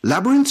recently,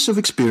 labyrinths have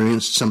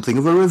experienced something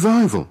of a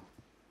revival.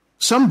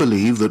 Some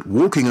believe that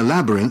walking a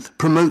labyrinth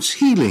promotes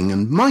healing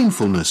and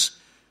mindfulness,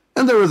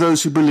 and there are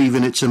those who believe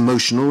in its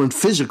emotional and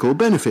physical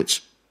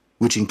benefits,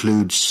 which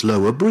include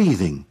slower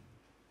breathing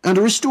and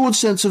a restored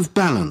sense of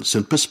balance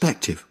and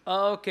perspective.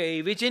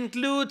 Okay, which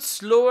includes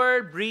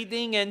slower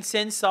breathing and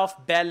sense of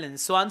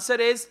balance. So answer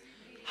is,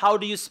 how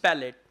do you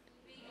spell it?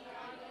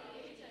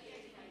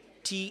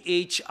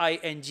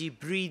 T-H-I-N-G,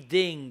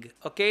 breathing.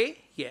 Okay?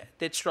 Yeah,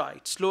 that's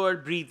right. Slower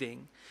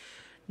breathing.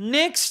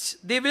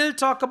 Next, they will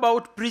talk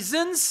about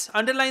prisons.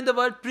 Underline the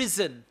word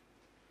prison.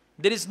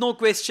 There is no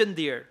question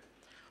there.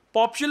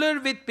 Popular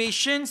with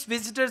patients,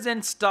 visitors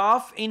and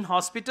staff in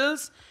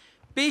hospitals.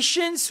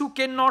 Patients who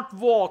cannot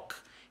walk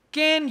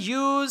can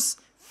use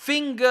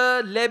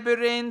finger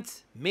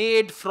labyrinth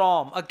made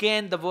from.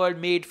 Again, the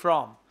word made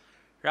from.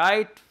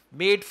 Right?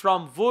 Made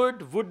from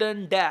wood,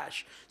 wooden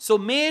dash. So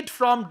made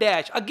from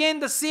dash. Again,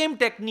 the same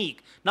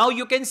technique. Now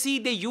you can see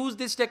they use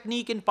this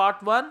technique in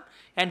part 1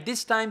 and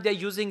this time they're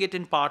using it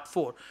in part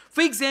 4.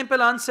 For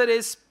example, answer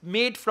is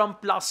made from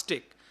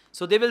plastic.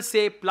 So they will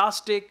say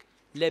plastic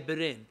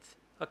labyrinth.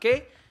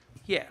 Okay?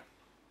 Yeah.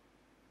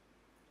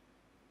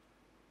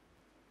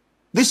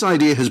 This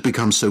idea has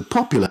become so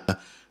popular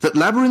that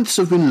labyrinths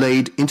have been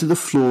laid into the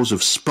floors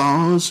of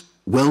spas,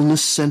 wellness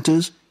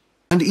centres,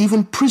 and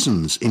even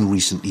prisons in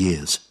recent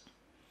years.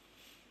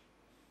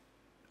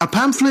 A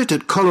pamphlet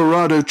at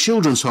Colorado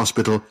Children's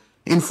Hospital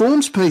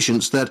informs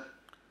patients that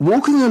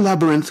walking a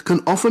labyrinth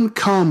can often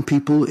calm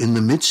people in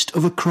the midst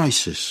of a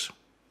crisis.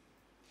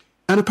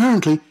 And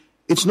apparently,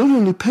 it's not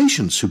only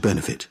patients who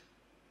benefit.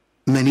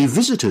 Many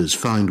visitors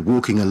find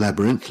walking a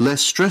labyrinth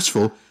less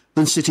stressful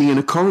than sitting in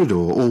a corridor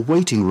or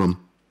waiting room.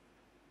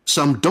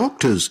 Some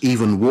doctors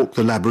even walk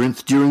the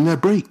labyrinth during their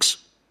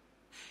breaks.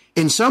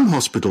 In some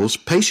hospitals,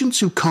 patients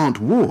who can't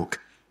walk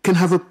can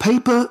have a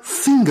paper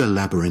finger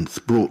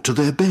labyrinth brought to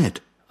their bed.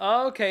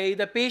 Okay,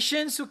 the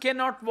patients who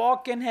cannot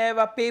walk can have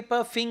a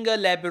paper finger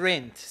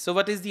labyrinth. So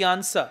what is the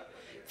answer?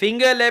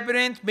 Finger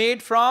labyrinth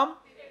made from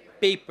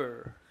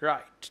paper.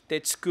 Right,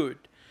 that's good.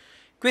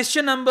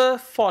 Question number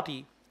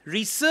 40.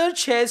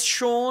 Research has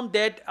shown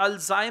that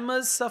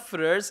Alzheimer's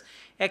sufferers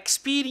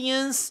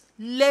experience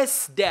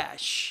less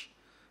dash.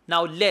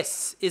 Now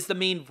less is the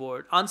main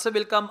word. Answer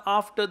will come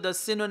after the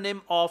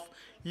synonym of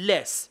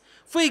less.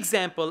 For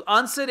example,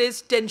 answer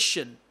is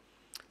tension.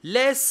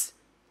 Less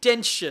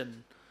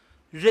tension.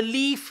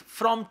 Relief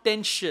from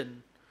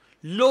tension.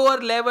 Lower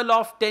level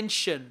of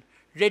tension.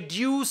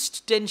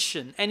 Reduced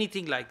tension.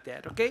 Anything like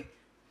that. Okay?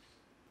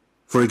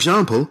 For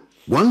example,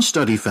 one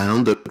study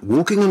found that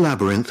walking a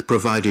labyrinth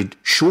provided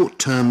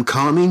short-term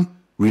calming,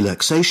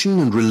 relaxation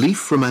and relief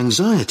from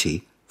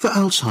anxiety for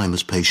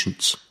Alzheimer's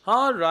patients.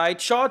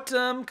 Alright,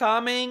 short-term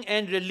calming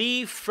and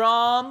relief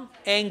from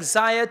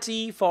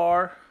anxiety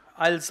for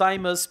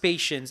Alzheimer's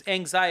patients.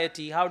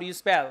 Anxiety, how do you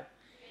spell?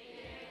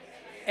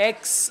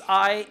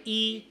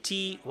 X-I-E-T-Y.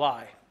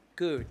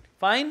 Good.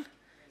 Fine?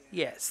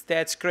 Yes,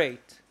 that's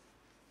great.